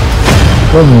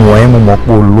 Wọ́n mọ̀ ẹ́ mo mọ̀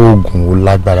pé olóògùn ò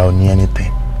lágbára ò ní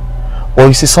anything. Well,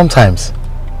 you see, sometimes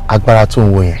agbára tó ń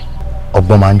wo yẹn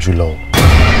ọgbọ́n máa ń jù lọ.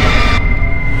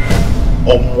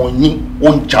 Ọmọ yín ó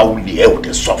ń ja olè ẹ ò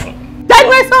dé sọ fún.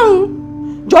 Dẹ́gbẹ́ sọ̀hún,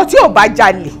 jọ tí ò bá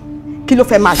jalè, kí ló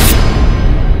fẹ́ máa ṣe?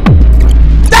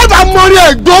 Dẹ́gbà mọ́rí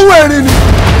ẹ̀ gbówó erin ni.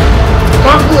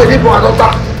 Wọ́n kú èdè bọ̀ àlọ́gbà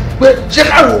pé ṣé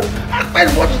káwọ́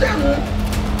apẹ́ni wọ́n ti dáhùn.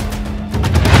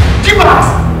 Jíbàs!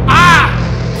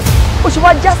 Ó ṣe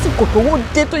wá jásìkò tó wó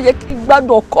dé tó yẹ kí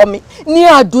gbádùn ọkọ mi ní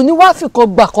àdùn ní wàá fìkan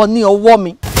gbà kan ní ọwọ́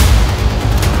mi.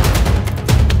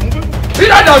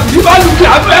 Ìdájọ́ ti bá lù kí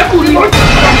abẹ́ kù ní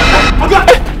lọ́jọ́.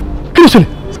 Kí ló ṣẹlẹ̀?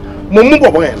 Mo mú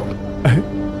bọ̀bọ̀ yẹn lọ.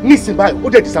 Nísìnyí báyìí ó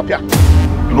dẹ̀ disappear.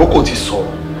 Ìrókò ti sọ̀rọ̀,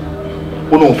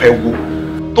 ó náà fẹ́ wo.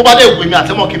 Tó bá dẹ̀ wé mi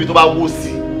àtẹ́mọ̀ kíbi tó bá wó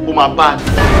sí, ó máa bá a ní.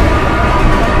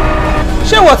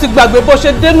 Ṣé ìwọ ti gbàgbé bó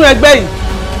ṣe dénú ẹgbẹ́ yìí?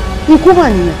 Ikú mà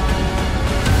nìyẹn.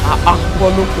 Bọ́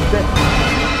ló kò bẹ́ẹ̀.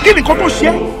 Kí ni nǹkan tó ṣe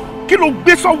é? Kí ló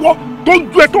gbé sọ́wọ́ tó ń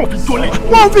ju ẹ tó fi jolè?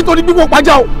 Wọ́n ń fi torí bí wọ́n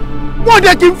pajá o. Wọ́n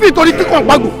dẹ̀ kí n fi torí kíkàn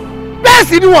pàgbò. Bẹ́ẹ̀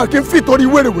sì ni wọ́n kì í fi torí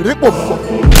wèrèwèrè pò púpọ̀.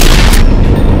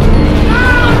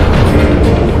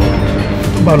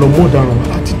 Tó bá lọ mú ọ̀daràn wá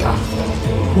láti dá.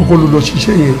 Wọ́n kọ́ ló lọ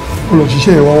ṣiṣẹ́ yẹn. Wọ́n lọ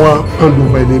ṣiṣẹ́ yẹn wọ́n wá hand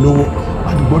over ẹni lówó.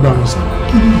 Àdúgbò dànù sá.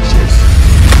 Kí ni ìṣe sí?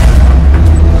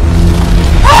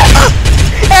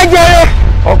 Ẹ jẹrẹ.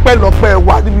 Ọpẹ́lọpẹ́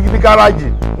wà níbi ní gáràjì.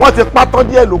 Wọ́n ti pátán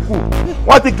díẹ̀ ló kù.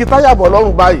 Wọ́n ti kí táyà bọ̀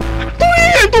lọ́rùn báyìí. Torí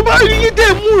èyí tó bá rí yín dé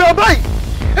múra báyìí.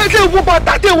 Ẹ tẹ́ wo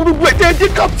bàtà tẹ́ wo gbogbo ẹ̀ tẹ́ dé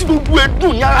kápítì gbogbo ẹ̀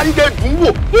dùn ní ara yín dùn wò.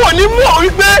 Wọ́n ní mú ọ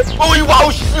wípé ìwà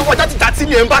òṣìṣẹ́ wọn jáde jáde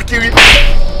ní ẹ̀ ń bá kiri.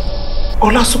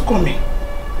 Ọlásùnkànmí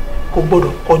kò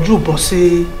gbọdọ̀ kọjú ìbọn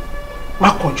sí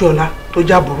Mákànjúọlá tó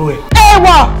jábùrú ẹ̀.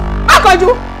 Ẹ̀wọ̀ Mákànjú.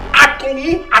 Àtòun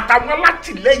àtàwọn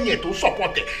alátìlẹ́yìn ẹ̀ tó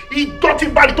sọ̀pọ̀tẹ̀ ìjọ tí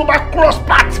bá rí tó bá cross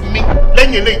path mi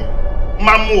lẹ́yìn eléyìí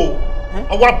máa mú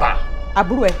o ọwọ́ àbá.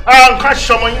 Àbúrò ẹ̀. Nǹkan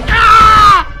ṣọmọ yín.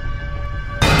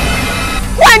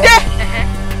 Wẹ́ndé!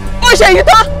 Ó ṣe yìí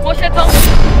tán. Mo ṣe tán.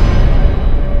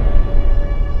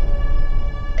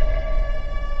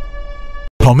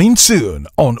 Coming soon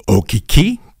on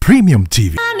Okiki Premium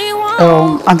TV.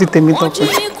 Àǹtí tèmi tọ́pẹ́,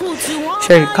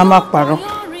 ṣẹ̀rí ká má parọ́.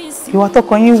 Ìwà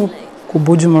tọkọ yín wù kò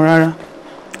bójúmu rárá.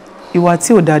 Ìwà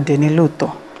tí ò dáa dẹ̀ ní lóòótọ́.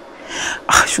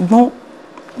 Ṣùgbọ́n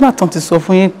nígbà tán ti sọ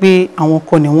fún yín pé àwọn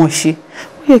ọkọ ni wọ́n ṣe,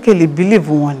 ó yẹ kẹ́ lè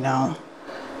bílíìfù wọn náà.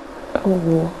 Ẹ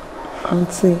wo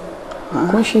àǹtí,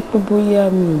 kò ṣe pé bóyá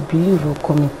mi ò bílíìfù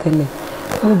ọkọ mi tẹ́lẹ̀.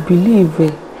 Mo bílíìfù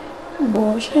ẹ̀.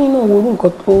 Bọ̀ ṣẹ́yìn náà wo orú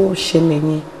nǹkan tó ṣẹlẹ̀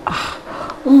yẹn.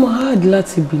 Ó máa hard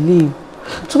láti bílíìfù.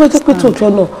 Tó bá jẹ́ pé tòótọ́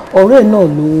náà ọ̀rẹ́ náà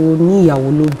ló ní ìyàwó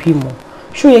ló bímọ.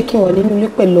 Ṣó yẹ kí n wà nínú ilé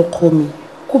pẹ̀lú ọkọ mi?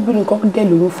 Kóbìnrin kan dẹ̀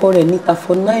lóyún fọ́rẹ̀ níta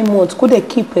for 9 months kó dẹ̀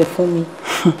keep ẹ̀ fún mi.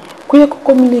 Kó yẹ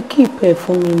kọ́kọ́ mi lè keep ẹ̀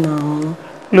fún mi náà.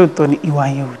 Lóòótọ́ ni ìwà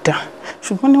yẹn ò dáa.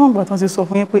 Ṣùgbọ́n níwọ̀n ìgbà tán ti sọ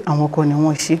fún yín pé àwọn ọkọ ni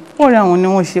wọ́n ṣe. Ọ̀rẹ́ àwọn ni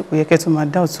wọ́n ṣe, kò yẹ kẹ́ tún máa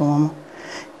dá òtún wọn mọ́.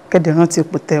 Kẹ́dẹ̀ rántí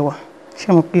ipò tẹ́wà.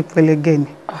 Ṣé mo pé ìpẹlẹgẹ́ ni?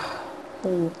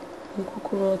 Mo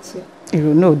kúkú rántí.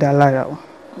 Ìrònú ò dáa lára o.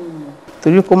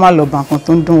 Torí kó má lọ bà nǹkan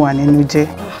tó ń dùn wá nínú jẹ́.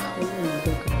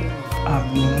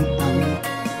 Àmín.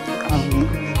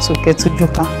 So kẹ́ tún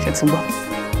jókà, ṣe ti gbọ́.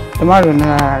 Ẹ má ronú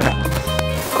rárá.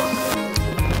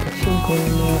 Ṣùgbọ́n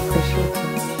ni mo fẹ́ ṣe tí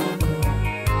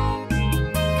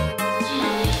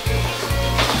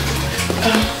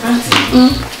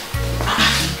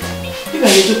Bíbá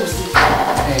yẹn jókòó sí.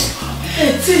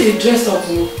 Ẹ tí ì dress up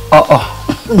ni.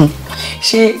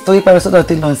 ṣé torí parí sọ́dọ̀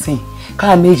télọ̀ sí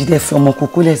káà méjì dẹ̀ fi ọmọ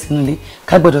kúkú lẹ̀ sínú ilé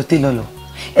ká gbọ́dọ̀ télọ̀ lọ.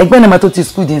 Ẹgbẹ́ náà máa tó ti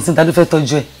skul dẹ̀ sí ta ló fẹ́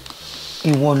tọ́jú ẹ̀.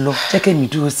 Ìwọ lọ jẹ́ kẹ́mi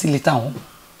dúró sílé táwọn.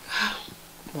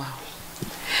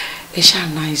 Ẹ ṣáà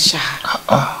nice ṣá.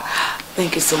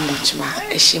 Thank you so much ma.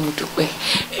 Ẹ ṣé mo dúpẹ́.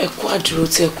 Ẹ kú àdúró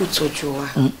tí ẹ kú tọ́jú wa.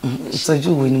 Ìtọ́jú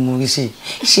wo ni mo rí ṣe?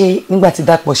 Ṣé nígbà tí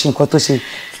Dàpọ̀ ṣe nǹkan tó ṣe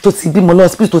tó ti bímọ lọ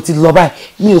hospital tó ti lọ báyìí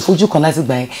mi ò fojú kan láti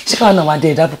gbà yẹn. Ṣé káwọn náà wá dé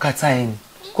ẹ̀dá bùkátà ẹ̀ ni?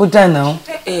 Kó dànà.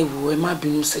 Ẹ wò ẹ má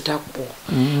bínú sí Dàpọ̀.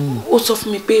 Ó sọ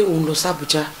fún mi pé òun lọ sí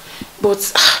Abuja but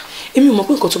èmi ò mọ̀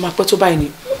pé nǹkan tó máa pẹ́ tó báyìí ni.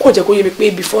 Ó kàn jẹ́ kó yé mi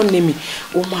pé before name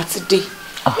òun máa ti dé.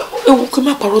 Ewu kí n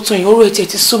má parọ́ tán yìí ọ̀rọ̀ ẹ̀ tiẹ̀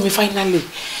ti sú mi finally.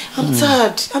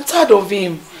 I'm tired of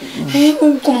him.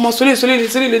 Come on, sorry,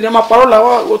 I'm a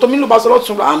parola.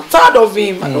 I'm tired of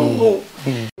him. I don't know.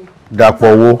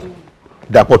 Dàpọ̀ wo?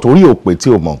 Dàpọ̀ torí òpè tí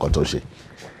o mọ nǹkan tó ṣe.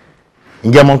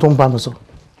 Ǹjẹ́ ọmọ tó ń bá mi sọ?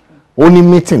 Ó ní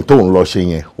meeting tó ń lọ ṣe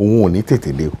yẹn, òun ò ní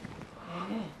tètè dé o.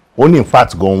 Ó ní in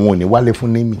fact gan òun ò ní wálé fún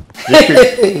Némi.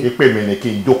 Ìpè mi ni kí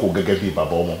n jókòó gẹ́gẹ́ bí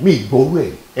bàbá ọmọ. Mi ìgboro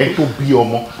ẹ̀ ẹni tó bí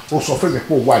ọmọ ó sọ fún mi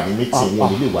pé ó wà ní meeting wọn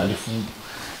ò lè wálé fún.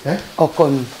 Ọkọ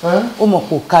mi, ó mọ̀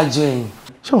kó kájọ ẹ̀yìn.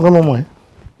 Ṣé nǹkan mọ́mọ́ ẹ?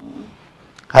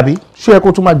 Àbí ṣé ẹ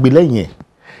kó tún máa gbé lẹ́yìn ẹ̀?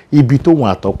 Ibi tó wọn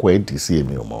àtọkọ ẹ̀ dì sí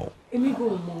èmi ò mọ̀ o.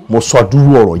 Mo sọ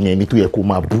dúró ọ̀rọ̀ yẹn ní tó yẹ kó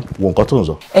máa bú wo nǹkan tó ń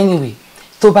sọ. Anyway,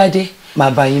 tó bá dé, màá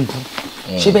bá yín bú.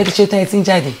 Ṣé bẹ́ẹ̀ ti ṣe tán ẹ ti ń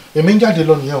jáde? Èmi ń jáde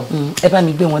lọ nìyẹn o. Ẹ bá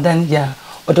mi gbé wọn dání ya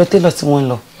ọ̀dọ̀ télọ̀ tí wọ́n ń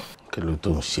lọ. Kí ló tó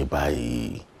ń ṣe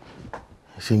báyìí?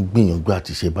 Ṣé ń gbìyànjú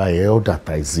àti ṣe báyìí ẹ ọ̀dà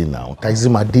Taizi náà. Taizi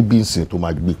máa dé bí nsìn tó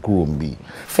máa gbé kúrò ń bí.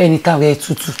 Fẹ́ni táwọn ẹ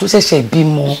tutù tó ṣẹ̀ṣẹ̀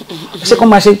bímọ. Ṣé kó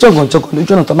máa ṣe jọ̀gànjọ̀gàn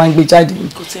lójú ọ̀nà tó máa ń gbé jáde?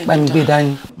 Bá mi gbé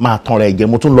dání. Máa tan ra ẹ̀jẹ̀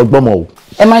mo tún lọ gbọ́mọ o.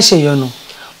 Ẹ má ṣe ìyọnu.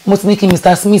 Mo ti ní kí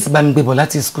Mr. Smith bá mi gbé bọ̀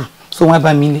láti school so wọ́n á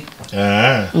bá mi lé.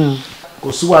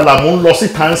 Kò sí wàhálà mo ń lọ sí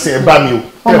táǹsì ẹ bá mi o.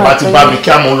 Tẹ́ ẹ bá ti bá mi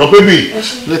kí a mọ̀ lọ bébì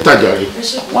létà jàre.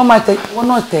 Wọ́n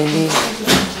náà tẹ̀lé.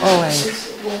 All right.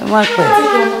 Ẹ má pẹ́.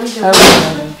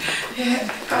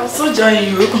 I'll so join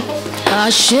you.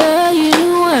 Àṣé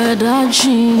inú ẹ̀dá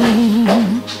jìn,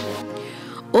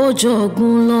 ó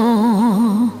jọ̀gbun lọ,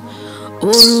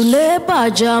 òrùlé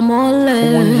bàjá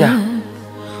mọ́lẹ̀,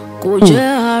 kò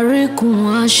jẹ́ àríkùn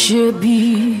àṣebí.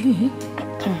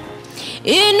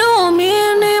 Inú mi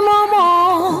ni mo mọ̀,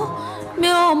 mi ò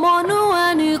mọ̀nú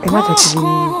ẹnì kankan.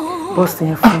 Bọ́sì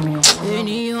yẹn fún mi o.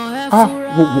 Ènìyàn ẹ fura.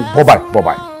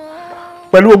 Bọ́bà.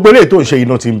 Pẹ̀lú gbogbo eléyìí tó ń ṣe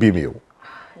iná tí ń bí mi o.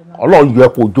 Ọlọ́run yọ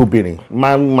ẹ́ kó jóbìnrin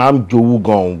máa ń jowú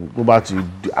gan-an bó bá ti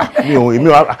èmi ó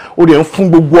lè ń fún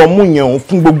gbogbo ọmú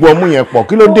yẹn pọ̀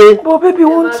kí ló dé. Bó bébí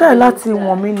wọ́n ń try láti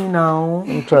wọ̀n mí ni nà ó.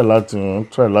 ń try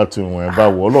láti wọ̀n ẹ̀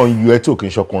báwo Ọlọ́run yọ ẹ́ tí ò kì í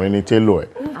ṣọkùnrin ní télò ẹ̀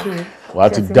wàá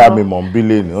ti dá mi mọ̀ ń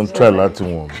bílẹ̀ ni ó ń try láti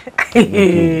wọ̀n mi.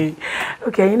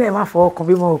 Ok ẹ̀yin náà má fọwọ́ kan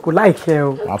bí mo kò láìkẹ́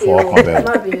o. má fọwọ́ kan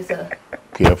bẹ́ẹ̀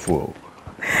careful.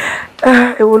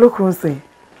 Èwo ló kún sí.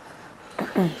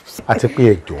 Àti pé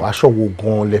ẹjọ́ aṣọ wo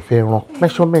gan-an lẹ fẹ́ rán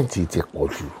measurement ti pọ̀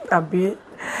jù. Àbí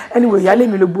anyway ìyáálé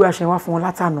mi ló gbé aṣọ wá fún wọn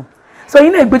látànà so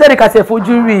yín náà gbé jáde ká tiẹ̀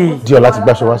fojú rí i. Díọ̀lá ti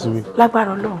gbàṣọ wá síbí.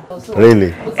 Lágbára Ọlọ́run.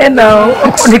 Really? Ẹ nà ó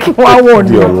ní kí wọ́n á wọ̀ ni.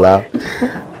 Díọ̀lá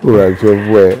ó rà jọ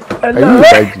bú ẹ ayé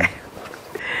ìdájì.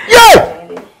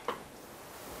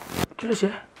 Kí ló ṣe?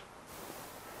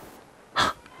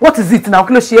 What is it now?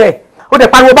 Kí ló ṣe ẹ? Ó dẹ̀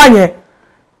pariwo báyẹn.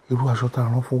 Irú aṣọ tá a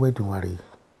rán fún wedding wa rèé.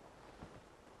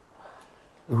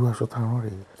 Irú aṣọ tá a rán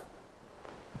rèé.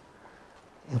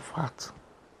 In fact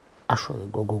aṣọ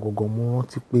yìí gọgọgọgọ mo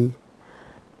rántí pé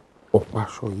ọ̀pọ̀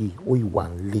aṣọ yìí ó ìwà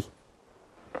ń lé.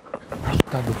 Aṣọ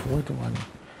tá a lò fún wedding wa ni.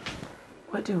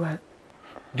 Wedding wa.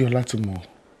 Díọ̀lá ti mọ̀.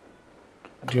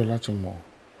 Díọ̀lá ti mọ̀.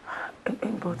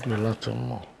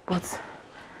 But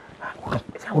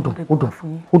hold on.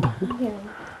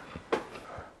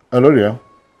 Hello there.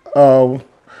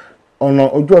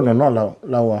 Ojú ọ̀nà náà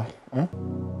la wà.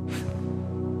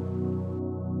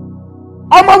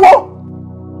 Ọmọ wo?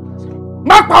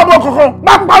 Má pa ọmọ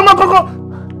kankan.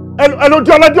 Hello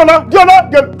Díọ̀lá.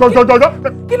 Jọjọ.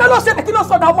 Kí ló ṣẹlẹ̀? Kí ló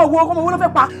sọ̀dọ̀ ọmọ wo ló fẹ́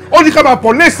pa? Ó ní ká máa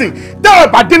pọ̀ lẹ́sìn. Dáhùn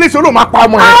ìbàdí ní sọ́lọ́ máa pa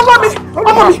ọmọ yẹn.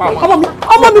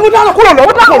 Ọmọ mi mo dáná kúrò lọ.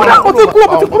 Mo ti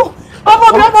kúrò. Ọmọ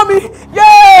mi.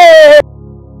 Yéé.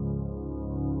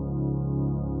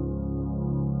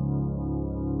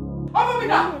 Ọmọ mi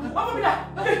dà.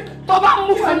 Tó bá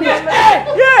mú fún mi.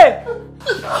 Yéé.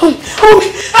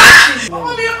 Ọmọ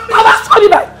mi. Ọmọ sọ́ni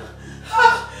báyìí.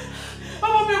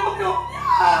 Ọmọ mi.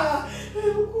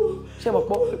 Ṣé mo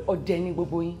pọ̀ ọ̀dẹ̀ ni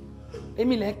gbogbo yín?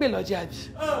 Èmi lẹ ń pè lọ́jọ́ àbí?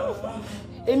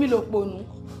 Èmi ló ponú.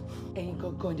 Ẹ̀yin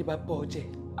gangan ni bàbá ọ̀jẹ̀.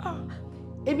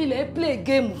 Èmi lẹ ń play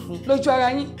game fún lójú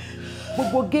ara yín.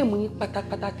 Gbogbo game yín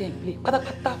pátápátá tẹ̀ ń play.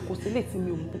 Pátápátá kò sí lè tí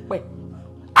mi ò mú pẹ́.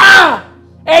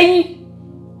 Ẹ̀yin!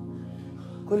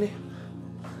 Kólé.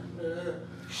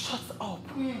 Shut up.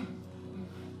 Kí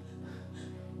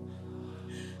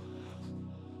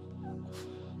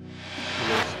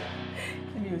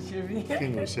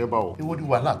ni o ṣe báwo? Ìwọ ni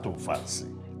wàhálà tó fà sí.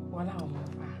 Wàhálà ọmọ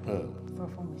fà. Sọ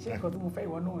fún mi, ṣé nǹkan tó mo fẹ́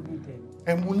ìwọ náà ní ìdẹ̀?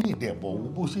 Ẹ mú ní ìdẹ̀bọ̀ wo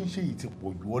bó ṣe ń ṣe yìí ti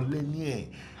pọ̀ jù ọ́ lẹ́ni ẹ̀.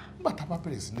 Nígbà tá a bá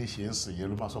bẹ̀rẹ̀ sí ní ṣe ń sìn yẹn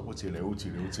ló máa sọ pé ó ti rẹ̀.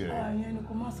 Ìyẹn ni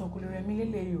kò má sọ kò lè rẹ̀ mí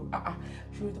lélẹ̀ yìí o.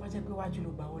 Ṣé tó bá jẹ́ pé wájú ló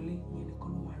gbà wọlé, ìyẹn nìkan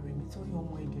ló máa rẹ̀ mí torí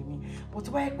ọmọ ẹ̀dẹ̀ mi. Bó tó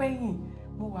bá yẹ pé yìn,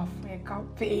 mo wà fún ẹ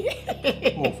kápé.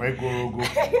 Mo fẹ́ gorogo.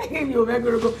 Mi ò fẹ́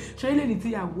gorogo. Ṣé ilé ní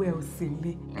tíyàwó ẹ̀ ò sí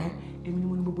nílé? Èmi ni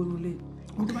mo ní gbogbo nílé.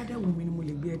 Mo tó bá dẹ̀ wù mí ni mo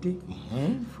lè gbé ẹ dé.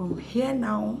 From here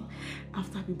now,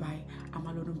 after we buy, I'm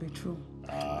alone in bedroom.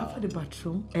 After the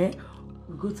bathroom, we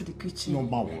go to the kitchen. No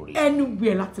ma worry.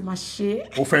 Anywhere láti máa ṣe.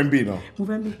 O fẹ́ ń bì náà. Mo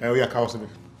fẹ́ ń bì. Ó yá káwọ́ síbi.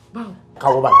 Báwo?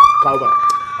 Káwọ́ báyìí.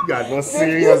 You are not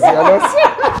serious. You are not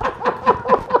serious.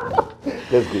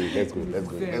 Let's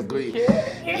go. Yeah.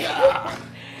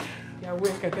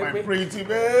 My pretty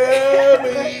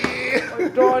baby. Oh,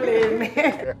 darling.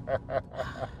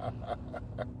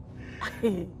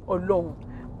 Ọlọ́run,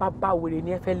 bàbá wèrè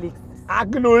ni Felix.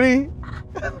 Akinola.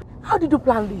 How did you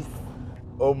plan this?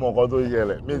 Ó mọ nǹkan tó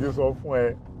ṣẹlẹ̀. Mi ti sọ fún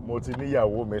ẹ, mo ti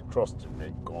níyàwó mi trust me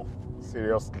gan.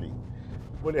 Seriously.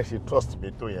 Bó lè ṣe trust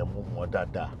me tó yẹn mo mọ̀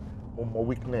dáadáa. Mo mọ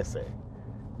weakness ẹ.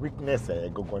 Weakness ẹ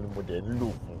gangan ni mo dẹ̀ ń lò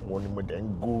fún wọn ni mo dẹ̀ ń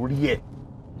gorí ẹ̀.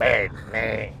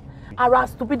 Bẹ́ẹ̀ni. Ara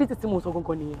stupidity tí mo sọ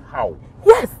gangan nìyẹn. How?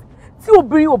 Yes, tí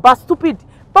obìnrin ò bá stupid,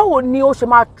 báwo ni ó ṣe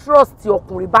máa trust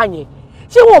ọkùnrin báyẹn?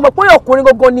 Ṣé wọn ò mọ̀ pé ọkùnrin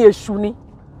gangan ni èṣù ni?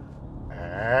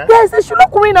 Yes, èṣù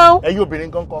lọkùnrin náà. Ẹ̀yin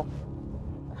obìnrin gangan.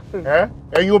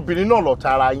 Ẹ̀yin obìnrin náà lọ̀tá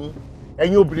ara yín.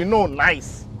 Ẹ̀yin obìnrin náà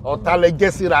nice. Ọ̀tá lẹ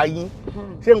jẹ́ síra yín.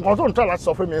 Ṣé nǹkan tó ń tọ́ láti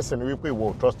sọ fún mi ń sìn ni wípé ìwọ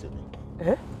ò trust mi?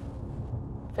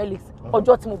 Felix,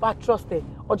 ọjọ́ tí mo bá trust ẹ,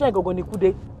 ọjọ́ yẹn gangan ni kú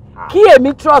dé. Kí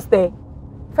èmi trust ẹ.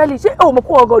 Felix, ṣé o mọ̀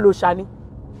kó ọgọ́ lò ṣá ni?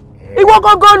 Ìwọ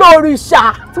gángan ló rí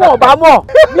ṣá tí wọ́n bá mọ̀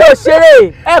bí o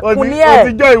ṣeré ẹkùn ní ẹ̀. O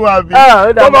ti jẹ́ ìwà mi.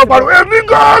 Tó bá pariwo, èmi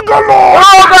gángan lọ. Ó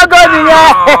gángan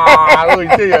nìyẹn. O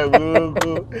ṣe yẹ̀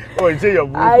burúkú. O ṣe yẹ̀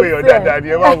burúkú èèyàn dáadáa ni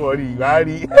ẹ má wọrí ìwà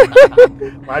rí.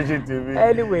 Má ṣe tèmi.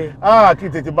 Anyway. Kí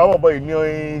tètè bá wọ̀ bọ́ ìní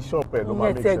ṣọ́ọ̀pù ẹ̀ ló máa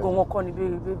make sense. Ìyẹn tí ẹ̀gbọ́n wọn kọ́ ni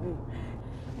bébí.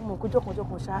 Mo kó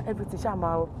jọ̀kanjọ̀kan ṣá everything ṣá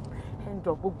máa end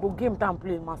up gbogbo game tá à ń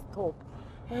play máa stop.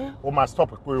 O máa stop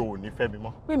pé o ò ní fẹ́ mi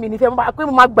mọ́. Pé mi ní fẹ́ mọ́ pé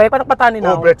mo máa gbà ẹ́ pátápátá ni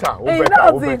náà. O better.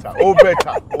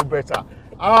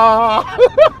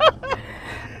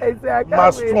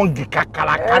 Máa strong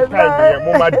kàkàràkàtà ènìyàn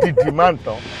mo máa di demand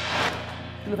tán.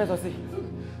 Kí ló fẹ́ sọ sí?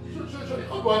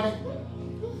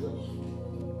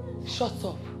 Shut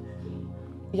up.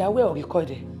 Ìyàwó ẹ̀ ò record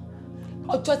ẹ̀.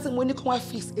 Ọjọ́ tí mo ní kí wọ́n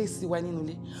fix AC wa nínú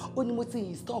ilé, ó ní mo ti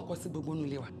install nǹkan sí gbogbo inú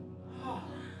ilé wa.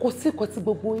 Kò sí nǹkan tí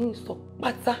gbogbo yín sọ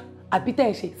pátá. Àbí tẹ́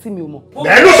ẹ̀ ṣe tí mi ò mọ̀.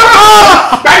 Lẹ́nu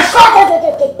sáà! Bẹ́ẹ̀ sá kó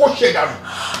ṣe dànù.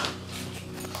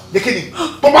 Lékìní,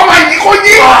 tó bá máa yí kó yí.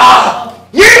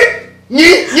 Yí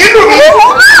lù mí. Ẹ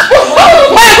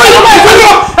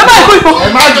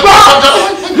máa gbọ́.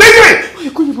 Lékìní,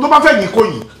 tó bá fẹ́ yí kó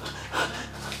yí.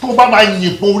 Tó bá máa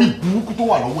yìnbọn orí burúkú tó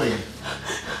wà lọ́wọ́ ẹ̀.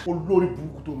 Olórí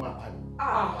burúkú tó máa pa ni.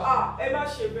 Ẹ má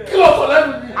ṣe bẹ́ẹ̀. Kí ló sọ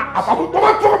lẹ́nu yìí? Àpapọ̀ tó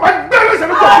máa gbé lẹ́sẹ̀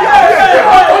lójú ọ̀bí.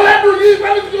 Ọ̀tọ̀ lẹ́nu yìí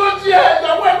fẹ́ẹ́ kí ló jí ẹ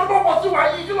ìyàwó ẹ̀ lọ́dọ̀ pọ̀ sí wa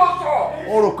yìí kí ló sọ.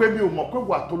 O rò pé mi ò mọ̀ pé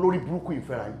wà tó lórí burúkú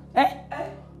ìfẹ́ra yìí.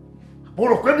 O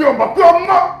rò pé mi ò mọ̀ pé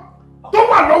ọmọ tó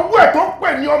wà lọ́wọ́ ẹ̀ tó ń pè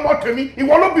ní ọmọ tèmi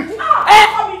ìwọ ló bí fún.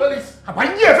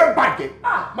 Àbáyé ẹ fẹ́ bàjẹ́.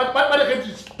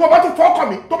 Tó bá tún fọ́kàn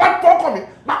mi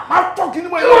máa tọ́ kí ni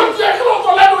mo yẹ. Kí ló ń ṣe kí ló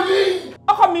sọ lẹ́nu yìí?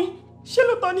 Ọkọ mi, ṣé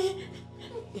ló tọ́ ni?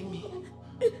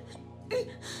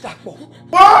 Dàpọ̀.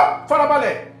 Wọ́n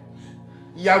farabalẹ̀.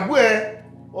 Ìyàwó ẹ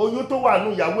oyún tó wà nù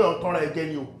ìyàwó ẹ ọ̀tọ́ra ẹ jẹ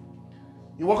ni o.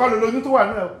 Ìwọ kọ́ ló lóyún tó wà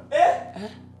nù ẹ o.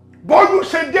 Bọ́yún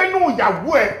ṣe dénú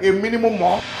ìyàwó ẹ èmi ni mo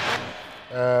mọ̀.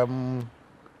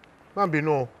 Má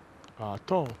bínú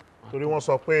àtọ̀ torí wọ́n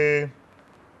sọ pé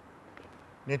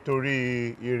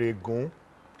nítorí ìrègùn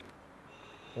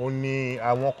ó ní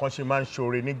àwọn kan ṣe máa ń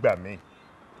ṣoore nígbà míì.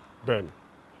 Bẹ́ẹ̀ni.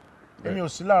 Èmi ò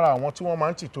sí lára àwọn tí wọ́n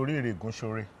máa ń tì torí ìrègùn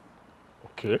ṣoore.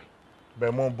 Okay.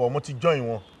 Bẹ́ẹ̀ mo ti join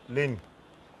wọn lẹ́nu.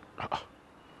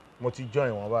 Mo ti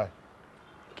join wọn báyìí.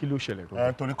 Kí ló ṣẹlẹ̀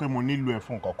gan-an? Torí pé mo nílò ẹ̀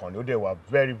fún nǹkan kan ni ó dẹ̀ wà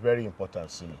very very important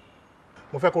sí mi.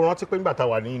 Mo fẹ́ kó rántí pé nígbà tá a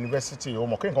wà ní yunifásitì o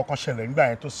mọ̀ pé nǹkan kan ṣẹlẹ̀ nígbà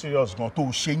yẹn tó serious gan tó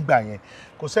ṣe nígbà yẹn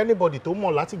kò sí anybody tó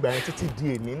mọ̀ láti ìgbà yẹn títí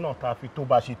di èní náà tá a fi tó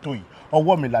bá ṣe tó yìí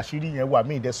ọwọ́ mi làṣírí yẹn wà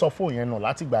mí ìdẹ sọ́fò yẹn náà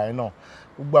láti ìgbà yẹn náà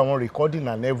gbogbo àwọn recording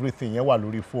and everything yẹn wà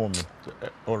lórí fóònù mi.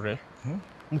 Ọ̀rẹ́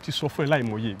mo ti sọ fún ẹ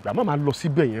láìmọye ìgbà má máa lọ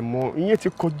síbẹ̀ yẹn mọ́ ìyẹn ti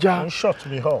kọjá. ń short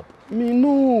me up. mi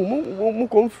mo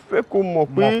kàn fẹ́ kó mọ̀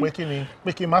pé. mọ̀ pé kí ni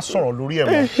pé kí n má sọ̀rọ̀ lórí ẹ̀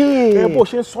mọ́. bó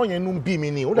ṣe ń sọ yẹn nú bí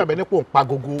mi ni ó dàbẹ̀ nípò ń pa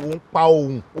agogo ó ń pa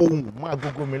ohùn mọ́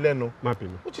agogo mi lẹ́nu. má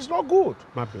bínú. which is not good.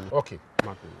 má bínú. okay.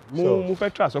 má bínú. mo fẹ́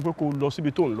tra sọ pé kó lọ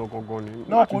síbi tó ń lọ gangan ni.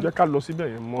 láti jẹ́ ká lọ síbẹ̀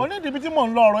yẹn mọ́. kò ní ibi tí mò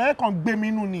ń lọ ọ̀rọ̀ yẹn kàn gbé mi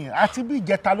inú ni àti bí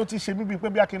ìjẹta ló ti ṣe mí bíi pé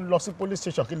bí a kì í lọ sí police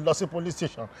station kí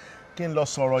n lọ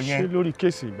sọ̀rọ̀ yẹn. ṣé lórí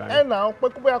kéèsì ìgbà yẹn. ẹ nà pé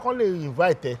kó bóyá kán lè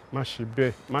invite ẹ. má ṣe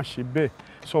bẹ́ẹ̀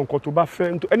sọ nǹkan tó bá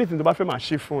fẹ́ anything tó bá fẹ́ máa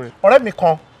ṣe fún ẹ. ọ̀rẹ́ mi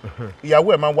kan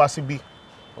ìyàwó ẹ̀ máa ń wá síbí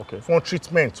fún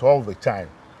treatment all the time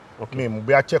mi mú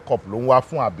bóyá check up ló ń wá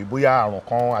fún àbí bóyá àrùn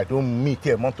kan àdó mi tí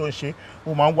ẹ̀ mọ́ tó ń ṣe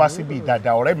ó máa ń wá síbí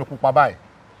dáadáa ọ̀rẹ́ mi pupa báyìí.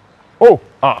 mo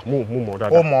mọ̀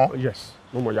dáadáa. ó mọ̀ yes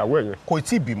mo mọ̀ ìyàwó ẹ̀ yẹn. kò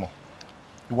tí ì bímọ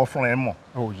ìwọ fúnra ẹ mọ̀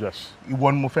oh yes.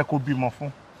 ìwọ ni mo fẹ́ kó bímọ fún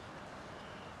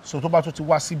so tó bá tún ti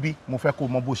wá síbí mo fẹ́ kó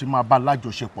mọ bó ṣe máa bá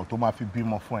lájọṣepọ̀ tó máa fi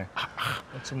bímọ fún ẹ.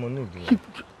 wọ́n ti mọ ní ìdí.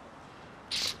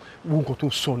 wo nǹkan tó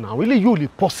sọ náà àwọn eléyìí ò lè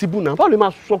possible náà báwo lè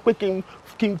máa sọ pé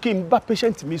kí n bá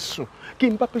patient mi sùn kí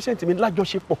n bá patient mi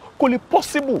lájọṣepọ̀ kò lè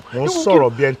possible. mo ń sọ̀rọ̀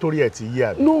bí ẹni torí ẹ̀ ti yé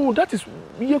àbí. no that is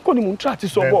iye kọ́ ni mo ń try àti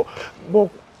sọ but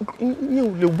iye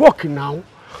ò lè work now.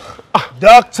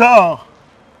 doctor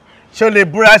ṣé o lè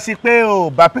búra sí pé o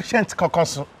bá patient kankan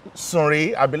sùn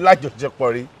rí àbí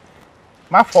lájọṣepọ̀ rí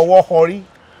má fọwọ́ họ rí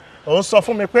ò ń sọ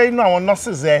fún mi pé inú àwọn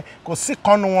nurses ẹ kò sí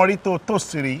kánú wọn rí tó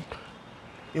sì rí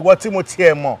ìwọ tí mo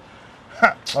tiẹ̀ mọ̀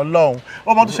Ọlọ́run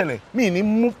ọmọ tó ṣẹlẹ̀ mi ní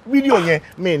mú fídíò yẹn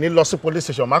mi ní lọ sí police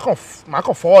station má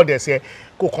kàn forward ẹ̀ sí ẹ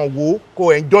kó kàn wò ó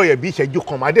kó enjoy ẹ̀ bí ìṣẹ́jú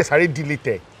kan má dẹ̀ sáré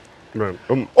delete ẹ̀.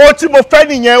 ó tí mo fẹ́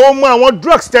nìyẹn ó mọ àwọn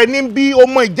drugs tẹ ní bí ó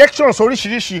mọ injections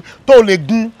oríṣiríṣi tó lè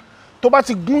gún tó bá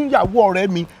ti gún ìyàwó ọ̀rẹ́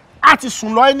mi á ti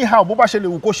sùn lọ anyhow bó bá ṣe lè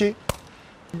wù kó ṣe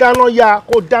dáná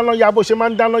ya bó ṣe máa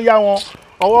ń dáná ya wọn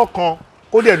ọwọ́ kan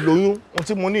kó dẹ̀ lóyún ohun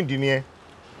tí mo ní ìdí nìyẹn.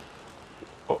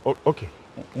 ok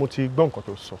mo ti gbọ́ nǹkan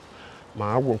tó sọ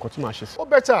màá wo nǹkan tí màá ṣe sí. ó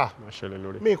bẹ́tà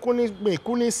lórí. mi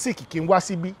kú ní sick kí n wá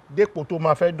síbí dépò tó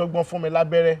máa fẹ́ dọ́gbọ́n fún mi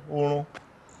lábẹ́rẹ́ oorun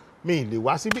mi lè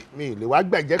wá síbí mi lè wá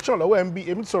gba injection lọ́wọ́ ẹ̀ ń bí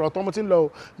èmi ti sọ̀rọ̀ tán mo ti ń lọ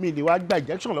o mi lè wá gba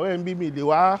injection lọ́wọ́ ẹ̀ ń bí mi lè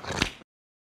wá.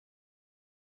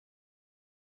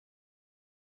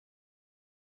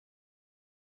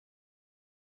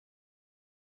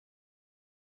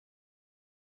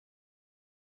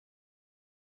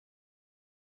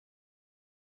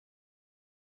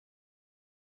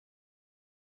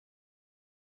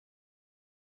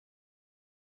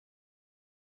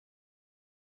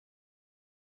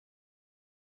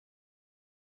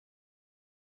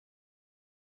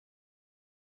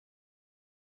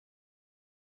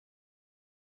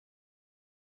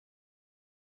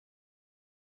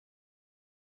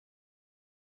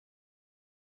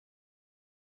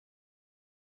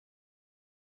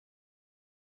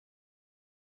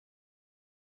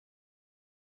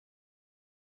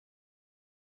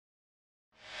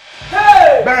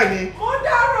 Bẹ́ẹ̀ni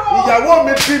ìyàwó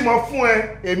mi bímọ fún ẹ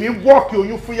èmi wọ́ọ̀kì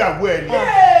oyún fún ìyàwó ẹ ni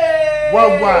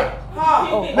wọ́n wà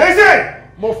lẹ́sẹ̀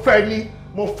mo fẹ́ ni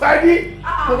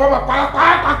kò bá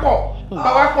papọ̀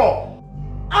bàbá pọ̀.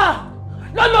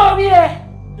 lọ́nà orí ẹ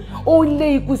ó ń lé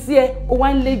ikú sí ẹ ó wá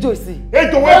ń lé jò sí.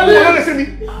 ejò wọ́n kú lọ́lẹ̀ sí mi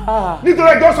nítorí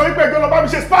ẹjọ́ sọ wípé ẹjọ́ lọ bá mi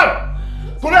ṣe spam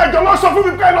torí ẹjọ́ lọ sọ fún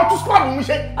mi pé ẹ lọ tún spam mi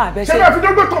ṣe ṣé bẹ́ẹ̀ fi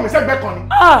dógbò tàn mí sẹ́gbẹ́ kan ni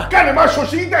kẹ́ni máa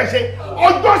ṣòṣì yín tẹ̀ ṣe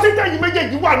ọjọ́ sí tẹ̀yìn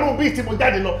méjèèjì wà ní òbí tí mo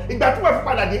jáde lọ ìgbà tí wọ́n fi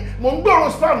padà dé mò ń gbòòrò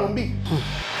spam ń bì.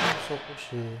 sọ pé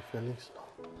ṣe Felix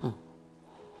náà.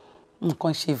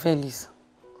 nǹkan ṣe Felix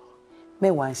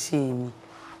mẹ́wàá ń ṣe èmi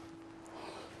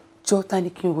jọ ta ni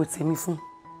kí n ro tèmi fún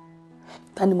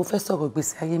ta ni mo fẹ́ sọ̀rọ̀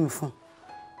gbèsè ayé mi fún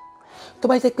tó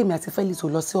bá jẹ́ pé mi àti Felix ò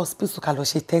lọ sí hospital ká lọ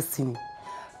ṣe test ni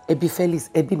ẹbí Felix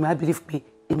ẹbí mi á believe pé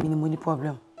èmi ni mo ní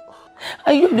problem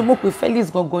ayé ni mo pè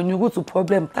Felix gangan ni root to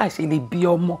problem tá a ṣe lè bí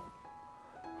ọmọ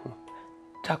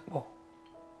Dàpọ̀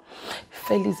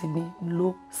Felix ní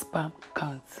low sperm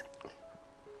count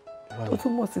tó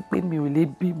túmọ̀ sí pé mi ò lè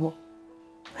bímọ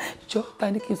jọ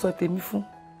ta ni kí n sọ tèmi fún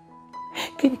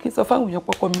kí ni kí n sọ fáwọn èèyàn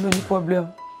pọkọ mi ló ní problem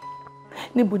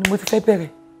níbo ni mo ti fẹ́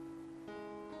bẹ̀rẹ̀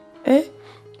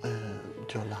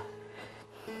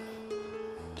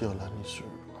Diola ní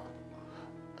sùúrù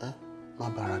má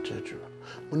bàrà jẹ́ jù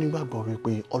mo nígbàgbọ́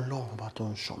wípé Ọlọ́run bá tó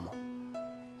ń ṣọmọ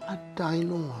á dá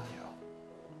inú ayọ̀.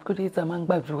 kó dé tá a máa ń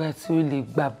gbàdúrà tí ó lè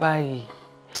gbà báyìí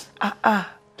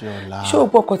Diola ṣé o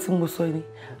gbọ́ ọkọ tí mo sọ ni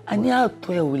a ní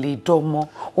àtọ̀ ẹ̀ ò lè dọ́mọ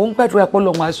òun gbàdúrà pé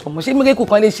Ọlọ́run á ṣọmọ ṣé mẹ́kẹ́kù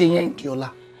kan lè ṣe yẹn. Diola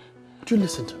do you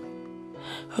listen to me.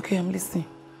 Okay, I'm listening.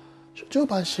 tí ó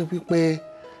bá ṣe wípé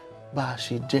bá a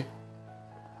ṣe jẹ́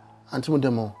àǹtí mo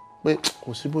dẹ̀ mọ̀ pé kò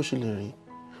sí bó ṣe lè rí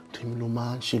tèmi ló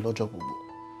máa ń ṣe lọ́jọ́ gbogbo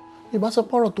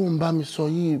ìbásọpọ̀rọ̀ tó ń bá mi sọ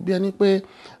yìí bí ẹni pé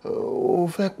o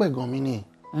fẹ́ pẹ̀gàn mi ni.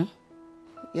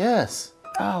 Yes.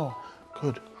 How?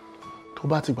 Good. Tó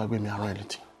bá ti gbàgbé mi àrùn ẹ̀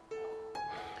létí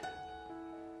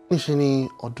níṣẹ́ ni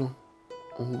ọdún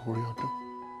òun gorí ọdún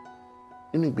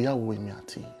nínú ìgbéyàwó èmi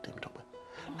àti Tèmítọ́pẹ́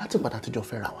láti padà tíjọ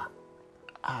fẹ́ra wa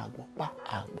àgbọ̀n pa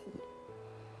àgbọ̀n.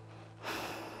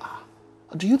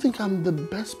 Do you think I'm the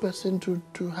best person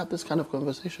to have this kind of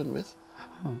conversation with?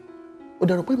 Ó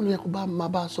dẹ̀rọ pé mi ló yẹ kó bá máa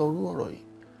bá sọ̀rọ̀ ọ̀rọ̀ yìí.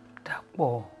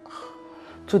 Dàpọ̀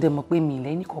tó dẹ̀ mọ̀ pé mi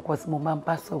ilẹ̀ ní kọ̀ọ̀kan tí mo máa ń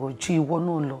bá sọ̀rọ̀ ju ìwọ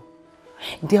náà lọ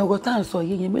ǹdẹ ọ̀rọ̀ tá à ń sọ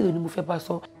yẹn mélòó ni mo fẹ́ bá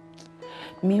sọ.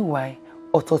 Meanwhile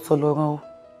ọ̀tọ̀ọ̀tọ̀ lọ́rọ̀ o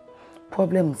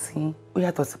problem tí ó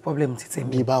yàtọ̀ sí problem ti tèmi.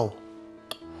 Bí báwo?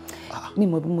 mi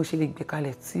mọ̀ bí mo ṣe lè gbé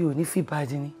kalẹ̀ tí ò ní fi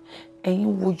bàjẹ́ ni ẹ̀yin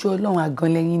wojú Ọlọ́run àgàn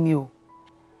lẹ́yìn ni o.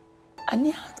 A ní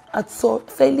àtọ̀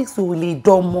Felix ò lè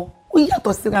dọ́mọ ó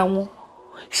yàtọ̀ síra wọn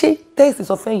ṣé tẹ́sí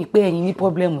sọ fẹ́yìn pé ẹ̀yin ní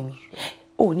problem ni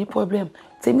ò ní problem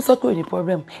tèmi sọ pé ò ní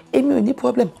problem èmi ò ní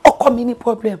problem ọkọ mi ní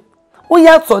problem ó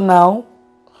yàtọ̀ náà.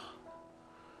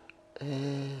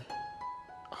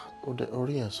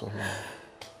 Orí ẹ̀ sọ náà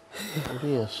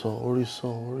orí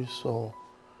sọ.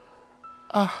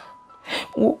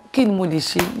 Kí ni mo lè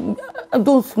ṣe? I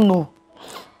don't know.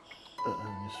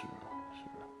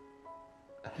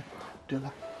 Diola,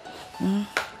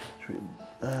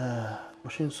 bó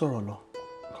ṣe ń sọ̀rọ̀ lọ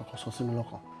kankan sọ sí mi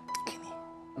lọ́kàn. Kí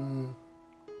ni?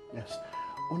 Yes,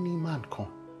 ó ní man kan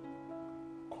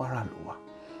Kwara ló wà.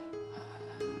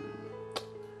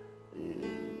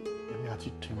 Èmi àti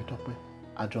Tèmítọ́pẹ́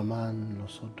àjọ máa ń lọ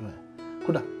sọ́dọ̀ ẹ̀.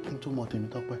 Kódà kí n tó mọ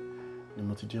Tèmítọ́pẹ́ ni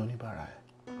mo ti di oníbàárà ẹ̀.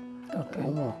 Ó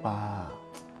mọ̀ pa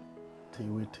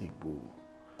tewé tegbò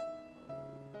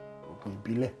oògùn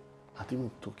ìbílẹ̀ àti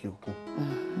tòkè òkun.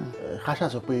 Ká ṣáà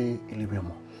sọ pé ilé rẹ̀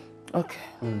mọ̀.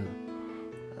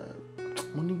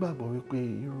 Mo nígbàgbọ́ wípé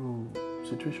irú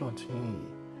situation tí yìí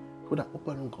kódà ó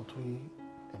pẹ̀lú nǹkan tó yí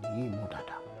ẹni yìí mú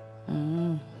dáadáa.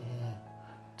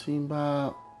 Tí n bá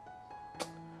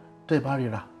tẹ́ ẹ bá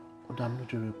ríra ó dá mi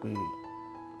lójú wípé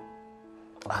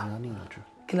ọ̀rọ̀ yẹn níyànjú.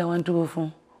 Kí la wá ń dúró fún?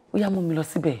 Ó yá mú mi lọ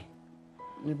síbẹ̀.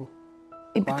 Níbo?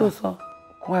 Ibi tó sọ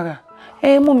Kwara.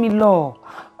 Mú mi lọ.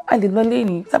 A lè lọ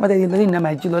lẹ́yìn sábàtà lè lọ lẹ́yìn náà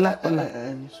máa jí lọ lápọ̀lá.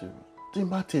 Ẹni sọ̀rọ̀ tí n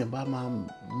bá tiẹ̀ bá máa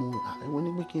mú àwọn ní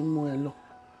pé kí n mú ẹ lọ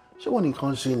ṣé wọ́n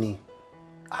nìkan ṣe ni?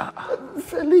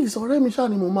 Felix ọ̀rẹ́ mi ṣáà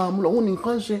ni mo máa mú lọ wọ́n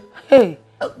nìkan ṣe.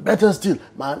 Better still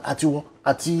àtiwọ́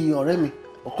àti ọ̀rẹ́ mi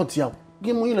ọkọ tíyàwó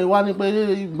kí mú ilẹ̀ wá ní pé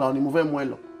ìgbà ni mo fẹ́ mú ẹ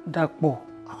lọ. Dàpọ̀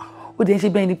ó dẹ̀ ṣe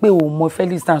bẹ́ẹ̀ ni pé o mọ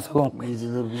Felix tàn sọ̀rọ̀ pé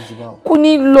kò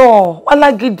ní lọ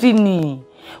alágídí ni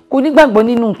kò ní gbàgbọ́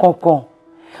nínú nǹkan kan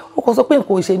ó kàn sọ pé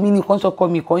nǹkan ò ṣe mí nìkan ṣọkọ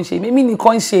mi kan ṣe mí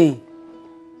nìkan ṣe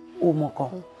ó mọ̀ kan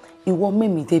ìwọ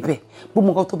mẹ́mí débẹ̀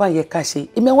gbogbo nǹkan tó bá yẹ ká ṣe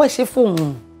èmi àwọn ṣe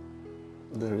fóun.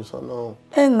 Bẹ̀rẹ̀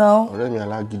sọ́nà náà ọ̀rẹ́ mi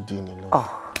alágídí ni lọ.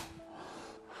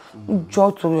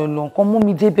 Jọ́ torí ọ̀nà nǹkan mú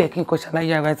mi débẹ̀ kí n kọ́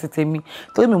ṣàlàyé ara ti tèmi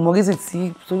torí mi mọ rísì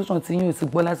tí solution tí yín ò ti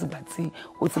gbọ́ látìgbà tí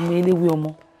o ti mú eléwé ọmọ.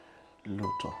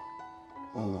 Lóòótọ́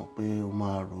wọ́n mọ̀ pé o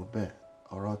máa rò bẹ́ẹ̀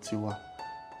ọ̀rọ̀ tiwa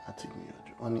àti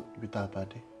gbìyànjú wọ́n ní ibi tá a bá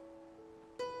dé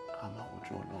ká máa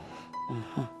wojú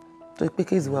Ọlọ́run. Tó pé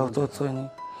kéèzì wa ọ̀tọ̀ọ̀tọ̀ ni.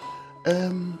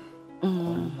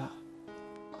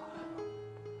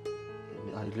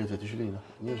 Ilé ìtẹ̀jú sílẹ̀ iná.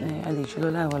 A lè ṣe lọ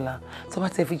láàrọ̀lá tó bá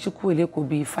tẹ̀ fi chukwu èlékò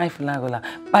bíi 5 láàrọ̀lá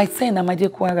by 10 a máa dé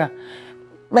Kwara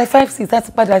by 5 6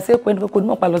 láti padà sí Èkó ẹni pé kò ní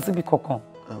mọ̀ pa lọ síbi kankan.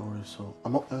 Orí sọ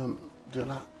àmọ́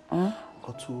Diola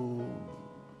nǹkan tó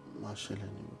máa ṣẹlẹ̀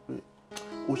ni wípé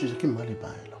ó ṣeéṣe kí n má lè bá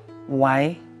ẹ lọ.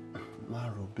 Why? Má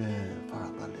rò bẹ́ẹ̀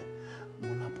farabalẹ̀ mo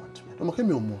ní appointment ọmọ kí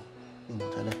mi ò mọ̀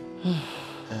tẹ́lẹ̀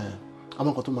àmọ́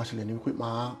nǹkan tó máa ṣẹlẹ̀ ni wípé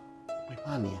máa pè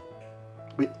má nìyẹn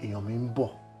pé èèyàn mi ń bọ̀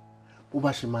bó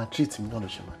bá ṣe máa treat mi náà ló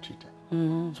ṣe máa treat ẹ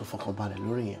so fọkàn balẹ̀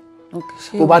lórí yẹn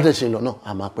bó bá dẹ̀ ṣe lọ náà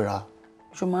a máa pera.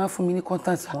 ṣo máa fún mi ní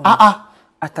contact wọn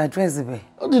àtàdírẹ́sì bẹ̀.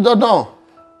 ó di dandan.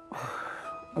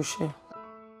 ó ṣe.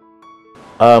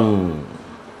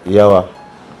 ìyá wa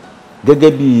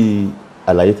gẹ́gẹ́ bí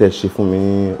àlàyé tẹ́ ṣe fún mi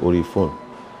ní orí fóònù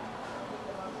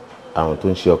àrùn tó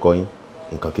ń ṣe ọkọ yín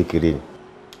nǹkan kékeré ni.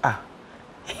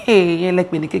 yẹn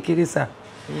lẹ́pẹ̀ ní kékeré sà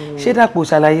ṣé Dàpọ̀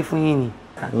ṣàlàyé fún yín ni.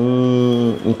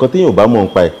 Nǹkan téèyàn ò bá mọ̀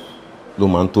nípa ẹ̀ ló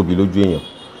máa ń tóbi lójú èèyàn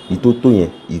èyí tó tó yẹn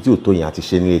èyí tí ò tó yẹn àti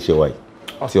ṣe nílé iṣẹ́ wa yìí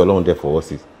tí Ọlọ́run dẹ̀ fọwọ́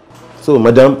sí. So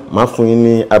madam máa fún yín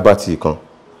ní abati kan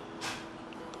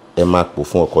ẹ máa pò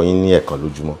fún ọkọ yín ní ẹ̀ẹ̀kan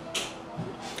lójúmọ́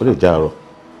ó lè jẹ́ àárọ̀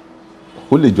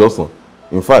ó lè jẹ́ ọ̀sán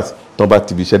in fact tán bá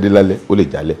ti ibi iṣẹ́ dé lálẹ́ ó lè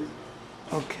jálẹ̀.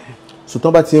 So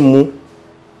tán bá ti ń mú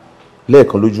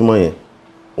lẹ́ẹ̀kan lójúmọ́ yẹn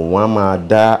òun á máa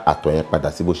dá àtọ̀ yẹn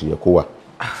padà sí bó ṣe yẹ kó wà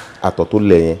àtọ̀ tó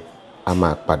lẹ̀ yẹn a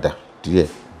máa padà díẹ̀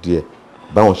díẹ̀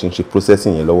báwọn ṣe ń ṣe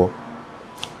processing yẹn lọ́wọ́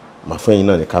màá fẹ́ yín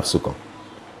náà ní capsule kan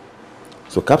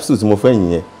so capsule tí mo fẹ́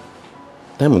yín yẹn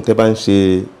táìmù tẹ́ bá ń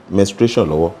ṣe menstruation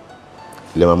lọ́wọ́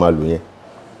ilẹ̀ máa lò yẹn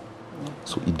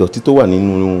so ìdọ̀tí tó wà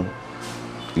nínú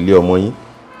ilé ọmọ yín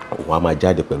òun á máa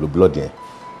jáde pẹ̀lú blood yẹn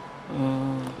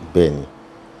bẹ́ẹ̀ ni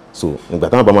so nígbà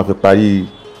táwọn bá máa fi parí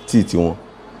tíì tiwọn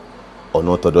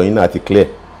ọ̀nà tọ̀dọ̀ yín náà ti clear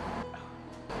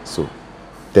so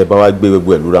tẹ́ bá wá gbé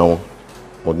gbogbo ẹ̀ lura wọn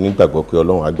mo nígbàgbọ́ pé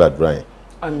Ọlọ́run á gbàdúrà yẹn.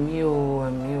 àmì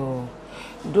o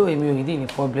dó èmi ò rí ní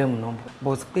pọ́blẹ́mù náà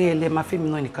but pé ẹlẹ́ máa fẹ́mi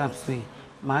náà ní capsule yìí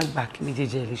máa gbà kí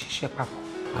méjèèjì ẹ̀ lè ṣiṣẹ́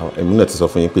papọ̀. èmi náà ti sọ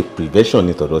fún yín pé prevention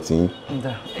ní tọ̀dọ̀ tí yín.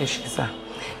 ẹ ṣe sá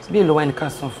bí èlò wa ní ká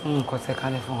san fún nǹkan tẹ́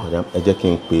kálẹ̀ fún wa. ẹ jẹ́ kí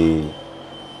n pe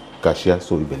cashier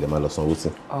sórí ìbẹ̀lẹ̀ máa lọ sanwó sí.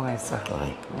 all right sir.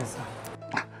 Yes, sir.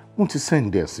 mo ti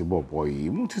send ẹ̀ sí bọ̀bọ̀ yìí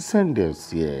mo ti send ẹ̀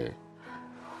sí ẹ̀.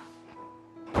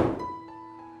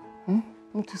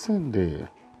 mo ti send ẹ̀.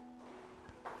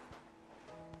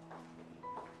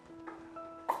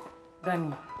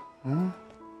 Dani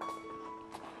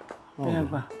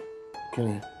Bẹ́ẹ̀gbà. Kí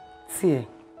ni? Tí ẹ̀.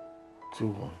 Tí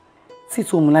wọ́n. Tí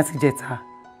tó mu láti jẹta.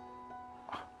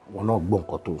 Wọ́n náà gbọ́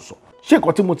nǹkan tó sọ. Ṣé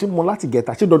nǹkan tí mo ti mu láti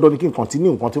gẹta ṣé dandan ni kí n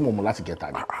continue nǹkan tí mo mu láti gẹta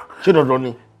ni? Ṣé dandan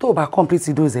ni? Tó o bá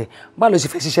complete dose ẹ̀, báwo ló ṣe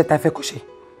fẹ́ ṣiṣẹ́ ta fẹ́ kó ṣe?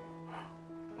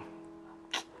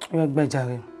 Yọ gbẹ́jà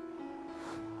rẹ̀.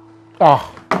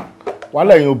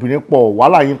 Wàhálà yín obìnrin pọ̀,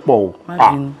 wàhálà yín pọ̀ o. Má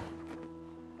bínú.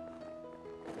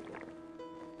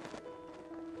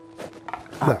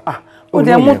 Ó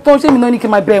dẹ̀ mú tán ṣé mi náà ní kí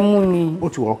n máa bẹ́ẹ̀ mú ni. Ó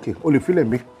ti wà okay, o lè fílẹ̀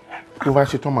mi. Tó bá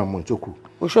ṣe tán máa mú ìjókòó.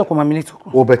 O ṣe ọ̀pọ̀ màmí ní tó kù.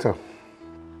 Ó better.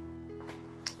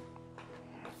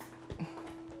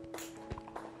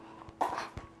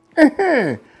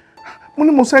 Mo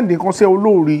ní mo sẹ́ndì nǹkan sí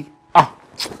olóore.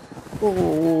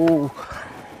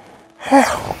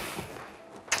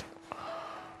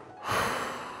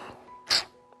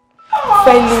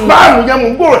 Fẹ́lí. Báàmù yẹn mò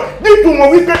ń gbọ́ rẹ̀ nítorí mo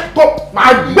wí pé kọ́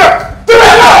máa gbẹ̀.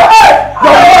 Tílẹ̀ náà!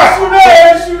 Yọ̀wọ́! Ṣúré!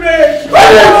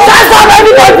 Shut up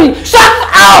everybody! Shut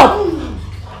up!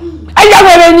 Ẹyẹ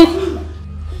wẹ̀rẹ̀ ni.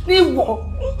 Ní ìwọ,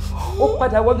 ó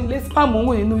padà wọlé ilé spam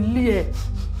òun nínú ilé ẹ̀.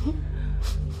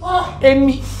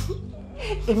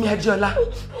 Èmi Ajíọlá.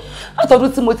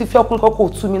 Àtọ́dún tí mo ti fi ọkùnrin kọ́kọ́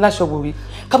tú mi láṣọ wòrí,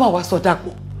 ká máa wá sọ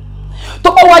Dàpọ̀.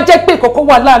 Tó bá wá jẹ́ pé ìkọ̀kọ̀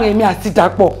wà láàrin èmi àti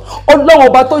Dàpọ̀, Ọlọ́run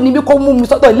ọba tó ní mí kó mú mi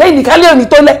sọ́dọ̀ lẹ́yìn nìkálẹ̀ òní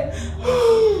tó lẹ̀.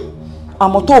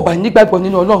 Àmọ́ tó o bá nígbàgbọ́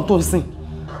nínú Ọlọ́run tó ń sìn.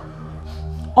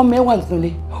 Ọmọ ẹ wà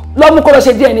nílé. Lọ́mú kó lọ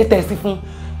ṣe DNA test fún.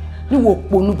 Níwò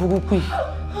ponú burúkú yìí.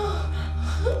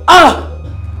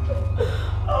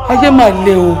 Ayé máa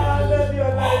le o.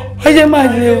 Ayé máa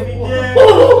le o.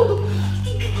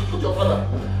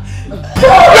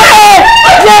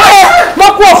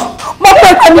 Mọ́kù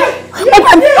ẹ̀ka mi.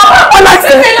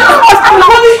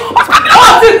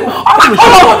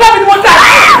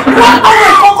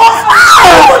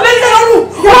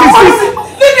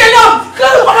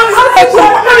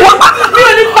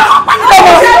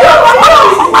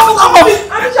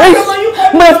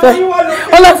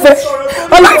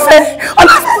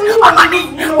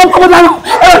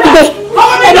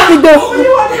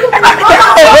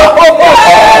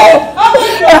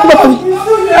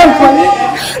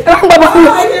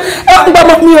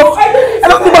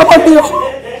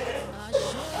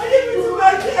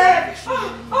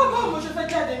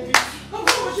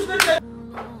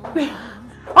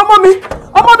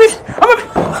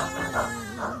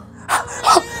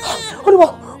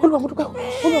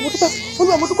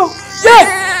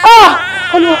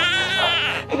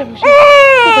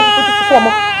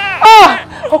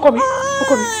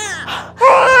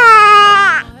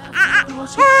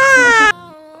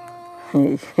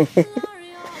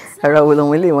 Ara wo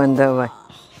lòun lè wá ń dá báyìí.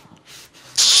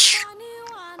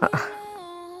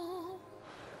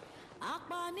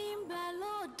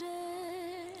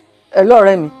 Ẹ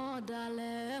lọ́ọ̀rẹ́ mi.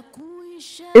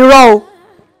 Irọ́ o.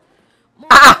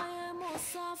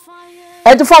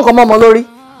 Ẹ ti fọ́ nǹkan mọ́ ọmọ lórí.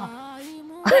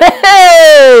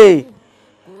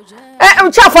 Ẹ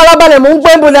ṣe àfarabalẹ̀ mò ń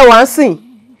gbọ́ níbo lẹ wà ń sìn.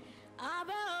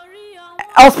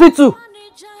 Hospital.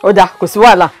 Ó dáa, kò sí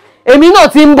wàhálà. Èmi náà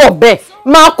ti ń bọ̀ bẹ́ẹ̀.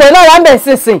 Máa kọ̀ ẹ́ lára ń bẹ̀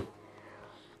sísìn.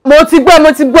 Mo ti gbọ́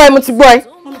ẹ.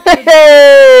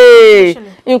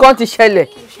 Nǹkan ti ṣẹlẹ̀.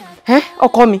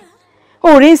 Ọkọ mi.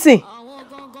 Ó rí sìn.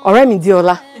 Ọ̀rẹ́ mi di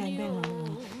ọlá.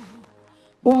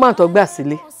 Ó máa tọ́ gbà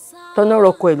sílé. Tọ́nà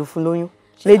rọkọ ẹ̀ ló fún lóyún.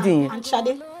 Lédì yẹn.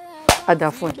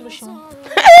 Adà fún ẹ.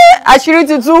 Àṣírí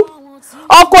ti tú.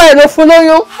 Ọkọ ẹ̀ ló fún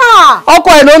lóyún. Ọkọ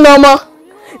ẹ̀ ló na ọmọ.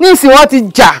 Ní ìsìn wọ́n ti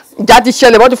ìjà ti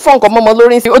ṣẹlẹ̀, wọ́n ti fọ́ nǹkan mọ́mọ́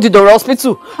lórí ìsìn, ó ti dọ̀rọ̀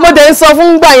hospital. Mo dẹ̀ ń sọ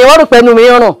fún gbà yẹn, wọ́n rò pẹ̀lú mi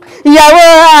ràn. Ìyàwó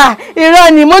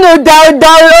irọ́ ni mo ní ó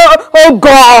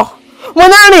gọ̀. Mo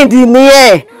náà rìn dì ní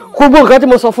ẹ̀. Gbogbo nǹkan tí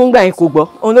mo sọ fún gbà yẹn kò gbọ́.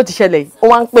 Òun ló ti ṣẹlẹ̀ yìí, ó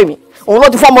wá ń pè mí. Òun ló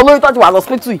ti fọ́ ọmọ lórí tó ti wà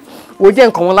hospital yìí. Wò ó jẹ́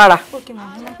nǹkan wọn lára.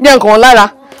 Jẹ́ nǹkan wọn lára.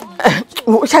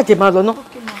 Ó ṣàjẹ́ máa lọ ná.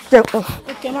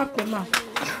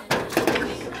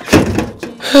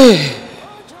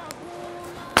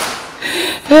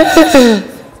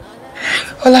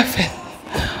 Olaife.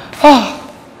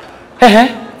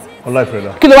 Olaife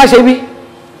la. Kí ló wá ṣe bí?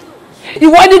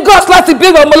 Ìwọ ní gọ́ọ̀sì láti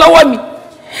béèrè ọmọ lọ́wọ́ mi.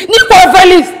 Nípa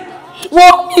Felix,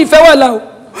 wọ́n ìfẹ́ wà láò.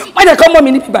 Má jẹ́ ká mọ́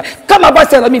mi ní bíbá. Ká máa bá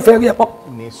ṣẹlẹ̀ mi ìfẹ́ rí ẹ̀pọ̀.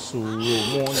 Ní sùúrù,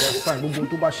 mo understand gbogbo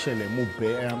tó bá ṣẹlẹ̀ mo bẹ̀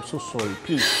ẹ́, I am so sorry,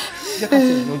 please. Jẹ́ ká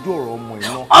ṣe yanjú ọ̀rọ̀ ọmọ ẹ̀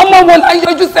náà. Ọmọ wo la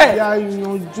yanjú sẹ́? Ya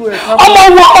yanjú ẹ̀ ká. Ọmọ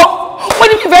wo? Mo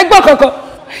ní ìfẹ́ gbọ́ kankan.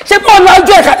 Ṣé kí wọ́n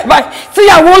lọ́jọ́ ẹ̀ka ẹ̀ báyìí?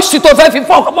 Tíyàwó oṣù tó fẹ́ fi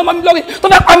fọ́ ọkọ̀ mọ́ mi lórí tó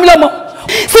fẹ́ pa mí lọ́mọ.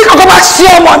 Sí kankan bá ṣe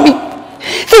ọmọ mi.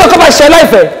 Sí kankan bá ṣe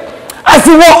Ọláìfẹ́.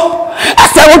 Àtiwọ́,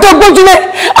 àtẹ̀wọ́ tó gbójúlé,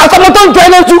 àtọmọ tó ń jọ ẹ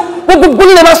lójú, gbogbo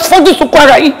nílẹ̀ máa fojú sunkún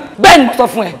ara yìí. Bẹ́ẹ̀ ni mo sọ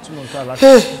fún ẹ.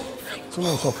 tí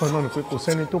mo sọ fún ẹ náà ni pé kò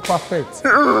sẹ́ni tó perfect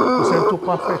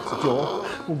jọ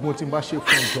gbogbo tí n bá ṣe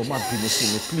fún ọjọ́ má bínú sí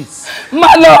mi please. má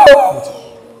lọ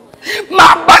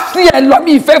máa bá sí ẹ lọ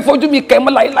mi ìfẹ́ fojú mi kẹ́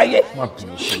mọ́ láyéláyé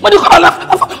mo ní kọ́ ọ̀la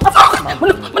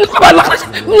mo ní kọ́ ọ̀la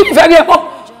mi ìfẹ́ rí ẹ mọ́.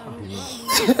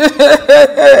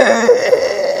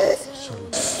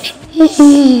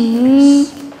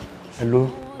 Hello,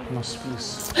 nurse, please.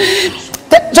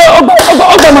 Ṣé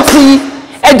ọgbà máa fi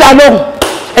ẹja lóhùn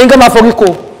ẹ̀yin kan máa forí ko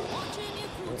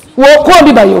wo kúrò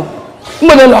bí báyìí o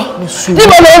níbo ló lọ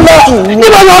níbo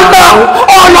ló lọ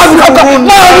ọ̀nà ìkọ̀kọ̀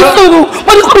máa rí sùúrù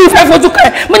mo ní kó mi fẹ́ fojú kẹ́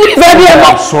mo ní ìfẹ́ rí ẹ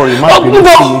mọ́. Sorry, má bínú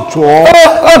sí mi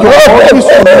jọ̀ọ́.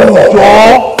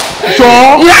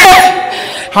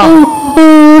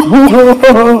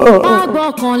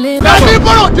 Lẹ́ni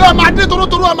bọ́rọ̀ jẹ́ ọmọ adé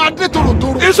torotoro ọmọ adé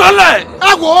torotoro. Ìsọ̀lẹ̀.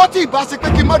 Ẹ wo ó tí ì bá ṣe pé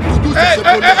kí n má dojú ṣe ṣe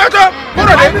bọ́lẹ̀. Ẹ jọ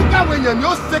bọ́rọ̀ dé. Àbí káwọn èèyàn ni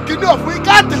ó ṣe kíní ọ̀fun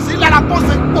ká tẹ̀sí lára pọ̀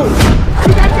ṣe pò.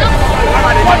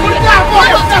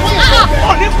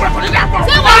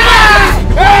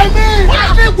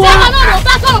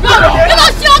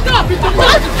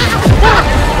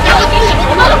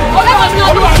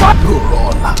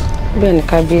 Bẹ́ẹ̀ ni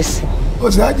kábíyèsí. Ó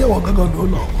sì á jẹ́wọ́ gángan ló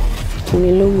lọ. Mi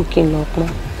ló wù kí n lọ pọ́n.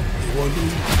 Ìwọ ló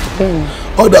wù. Bẹ́ẹ̀ni.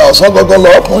 Ọ̀dà ọ̀sán gángan lọ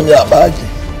ọkùnrin ní àbájì.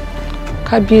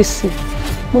 Kábíyèsí,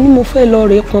 mo ní mo fẹ́ lọ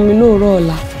rèé pọn mi lóòrọ̀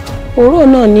ọ̀la. Òórọ̀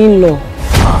náà ní ń lọ.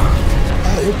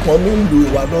 Àìpọn ní ìlú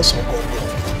ìwà lọ́sàn gángan.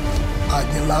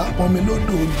 Àjìnlá pọn mi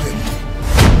lódò gbẹ̀mí.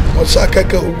 Mo sá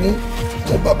kẹ́kẹ́ ogún,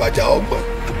 mo bàbàjá ọgbọ̀n.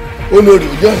 Olórí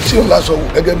òjò ń sí òun láṣọ wò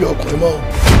gẹ́gẹ́ bí ọkùnrin mọ́.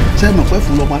 Ṣé ẹ mọ̀ pé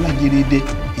fún lọ́mọ alágere dé?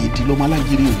 Èdè lọ́mọ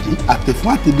alágiri òjé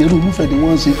àtẹ̀fún àtẹ̀dẹ̀rú olúfẹ́ ni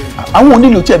wọ́n ń ṣe àwọn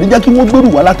onílò tí ẹ̀mí jẹ́ kí wọ́n gbèrú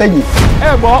wá látẹ̀yìn.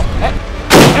 Ẹ gbọ́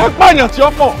ẹ pààyàn tí ó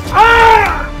pọ̀.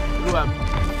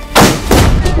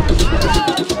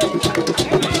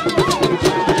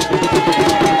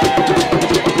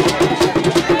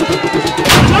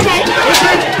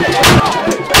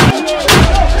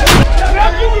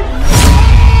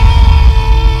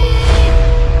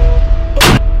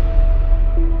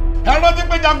 Ẹ rántí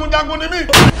pé jagunjagun ni mí.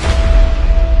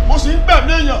 Mo sì ń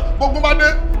gbẹ̀mí èèyàn gbogbo bá dé.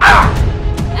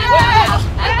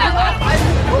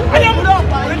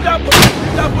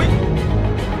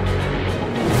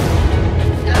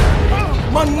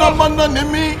 Mọ̀nàmọ́ná ni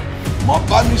mí. Mo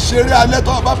bá mi ṣeré alẹ́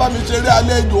tó bá mi ṣeré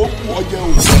alẹ́ yóò kú ọjẹ́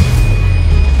o.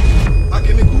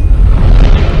 Akíníkù.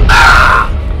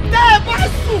 Tẹ́ ẹ bá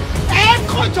sùn, ẹ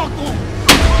kọ̀jọ̀gbọ̀n.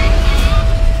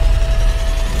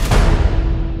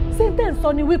 Ṣé tẹ́ ń sọ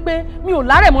ni wípé mi ò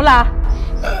lárẹ̀ mọ́lá?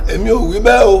 Èmi ò wí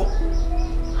bẹ́ẹ̀ o.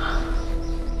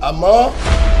 Àmọ́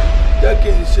jẹ́ kí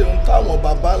n ṣe ohun táwọn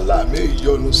baba ńlá mi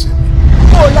yọ́nú sí mi.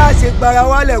 Kó láṣẹ gbara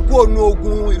wálẹ̀ kó nu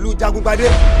ogun ìlú Jagungbadé.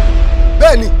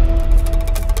 Bẹ́ẹ̀ ni.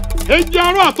 Èjì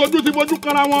arọ́ àtọ́jú ti fojú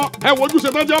kanra wọn ẹ wojú ṣe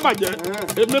tọ́jú ọ̀bàjẹ́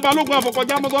èmi balógun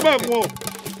àfọkọjá mọ́sọ bẹ́ẹ̀ fún ọ.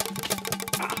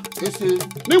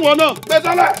 Níwọ̀n náà.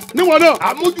 Gbẹ́sẹ̀lẹ̀. Níwọ̀n náà.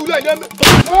 Àmójúlẹ̀ yẹn mi.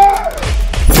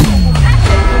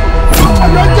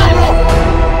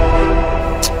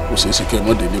 Kò ṣeé ṣe kẹ́ ẹ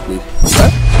mọ́ délé pé.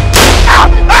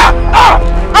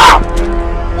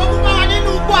 Ogun bá wa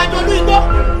nínú igbó àjọlú igbó.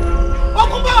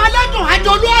 Ogun bá wa lẹ́dùn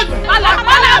àjọlú ọ̀dùn.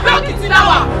 Àlàkálà ẹgbẹ́ òkìtì la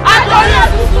wà. Àjọlú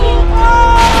ẹ̀tùtù.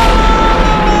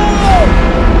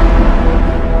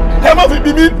 Ẹ má fi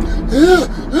bí mi.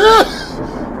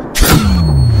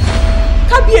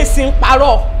 Kábíyèsí ń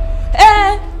parọ́ ẹ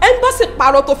ń bá sì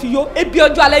parọ́ tó fi yó ebi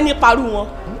ọjọ́ alẹ́ ní parú wọn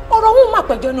ọ̀rọ̀ wọn má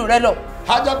pẹ̀jọ́ nù rẹ lọ.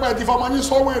 Ajẹ́pẹ́ ti fọmọ yín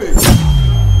sọ́wèrè.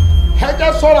 Ẹ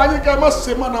jẹ́ sọ́ra yín kẹ́ ẹ má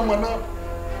ṣe mọ̀nàmọ́ná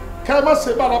kẹ́ ẹ má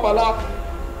ṣe bàlàbàlà.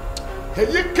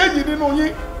 Èyíkéyìí nínú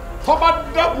yín tó bá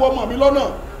dábò ọmọ mi lọ́nà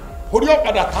orí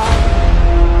ọ̀padà ta.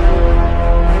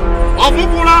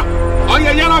 Ọ̀fúnfúnra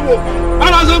ọ̀yẹ̀ yẹra wò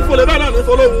bára ṣe ń fòlè bẹ́ẹ̀ náà ní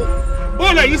fọlọ́wọ́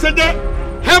bóòlù ẹ̀yìn ṣe jẹ́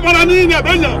ẹ bọ́ra ní yín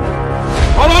ẹ̀bẹ̀yàn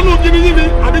ọ̀rọ̀ nù kí ni yín ni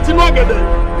àbí tinú ọ̀gẹ̀dẹ̀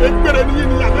ẹgbẹ̀rẹ̀ ní yín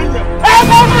ni ẹ̀bẹ̀yàn. Ẹ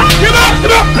bọ́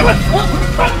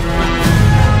ma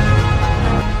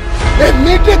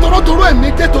Èmi dé torotoro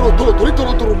èmi dé torotoro torí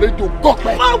torotoro lè jò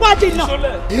gọ́pẹ́. Wọ́n wá jìnnà,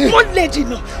 wọ́n lè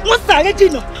jìnnà, wọ́n sáré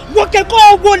jìnnà, wọ́n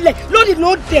kẹ́kọ̀ọ́ wọlé lónìí ló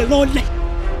dẹ̀ràn lẹ̀.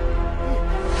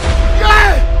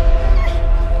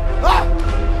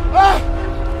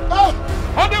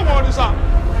 Ó dé wọ̀ ọ̀dùnsà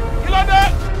kí ló dé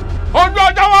ojú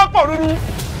ọjọ́ wọn pọ̀ rúru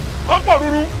wọ́n pọ̀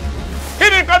rúru kí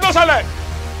ni nǹkan tó ṣẹlẹ̀.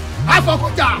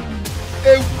 Afọkọjà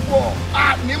èèwọ̀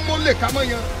àní mo lè ká mọ́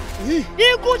yan.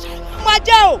 Ikú máa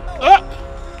jẹ́ o.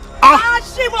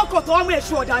 Aṣímọ̀kọ̀tọ̀ ọmọ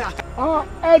èṣù ọ̀daràn.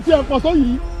 Ẹ ti ẹ̀pọ̀ tó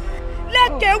yìí.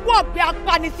 Lẹ́kẹ̀ẹ́ wọ̀ bí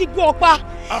apanisígbó ọ̀pá.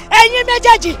 Ẹ̀yin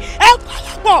méjèèjì ẹ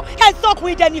pàlápọ̀ ẹ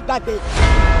sọkùnrin dẹni gbàgbé.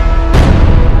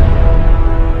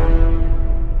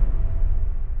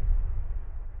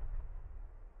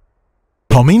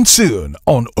 Coming soon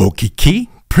on Okiki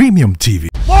Premium TV.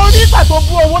 Mo rí nígbà tó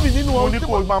bú owó mi nínú ohun tí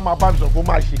mo ní kó máa bá mi sọ kó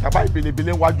máa ṣe kàbá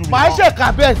ìbelebele wájú mi. màá ṣe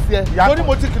kà bẹ́ẹ̀ sí ẹ torí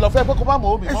mo ti kìlọ̀ fẹ́ pé kó má mọ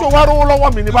omi. èso wá rówó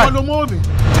lọ́wọ́ mi ní báyìí. ìwọ ló mọ omi.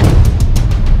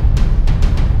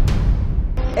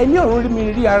 ẹni ọ̀run rí mi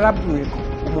rí arábìnrin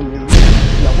kan ọmọ mi rí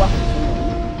ìyàwó àkókò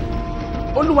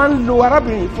Olúwa ń lo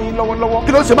arábìnrin fún yín lọ́wọ́lọ́wọ́.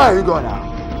 kí ló ṣe máa rí gan-an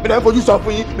mi dẹ̀ ń fojú sọ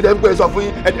fún yín mi dẹ̀ ń gbé sọ fún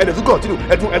yín ẹ̀dẹ̀ tún kọ̀tínú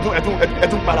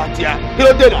ẹ̀tún padà tíya kí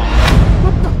ló dé náà.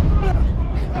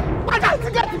 padà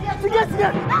tíkẹ́ẹ̀tì.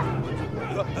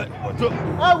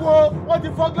 ẹ wo wọ́n ti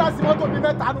fọ́ gíláàsì mọ́tò mi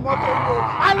mẹ́ta nu mọ́tò mi o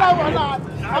aláwọ̀ náà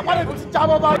àpárẹ̀ tó ti já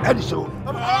bọ́ bá.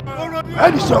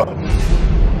 ẹnì sọ.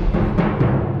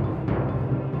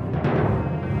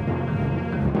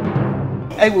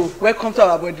 Hey, welcome to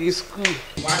our body school.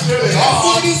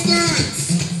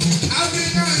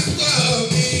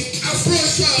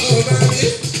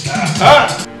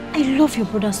 I love your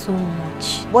brother so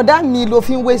much. Bọ̀dá mi ló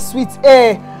fi ń wé sweet.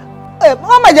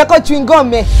 Wọ́n máa jẹ́ kó chewing gum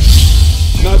mẹ́.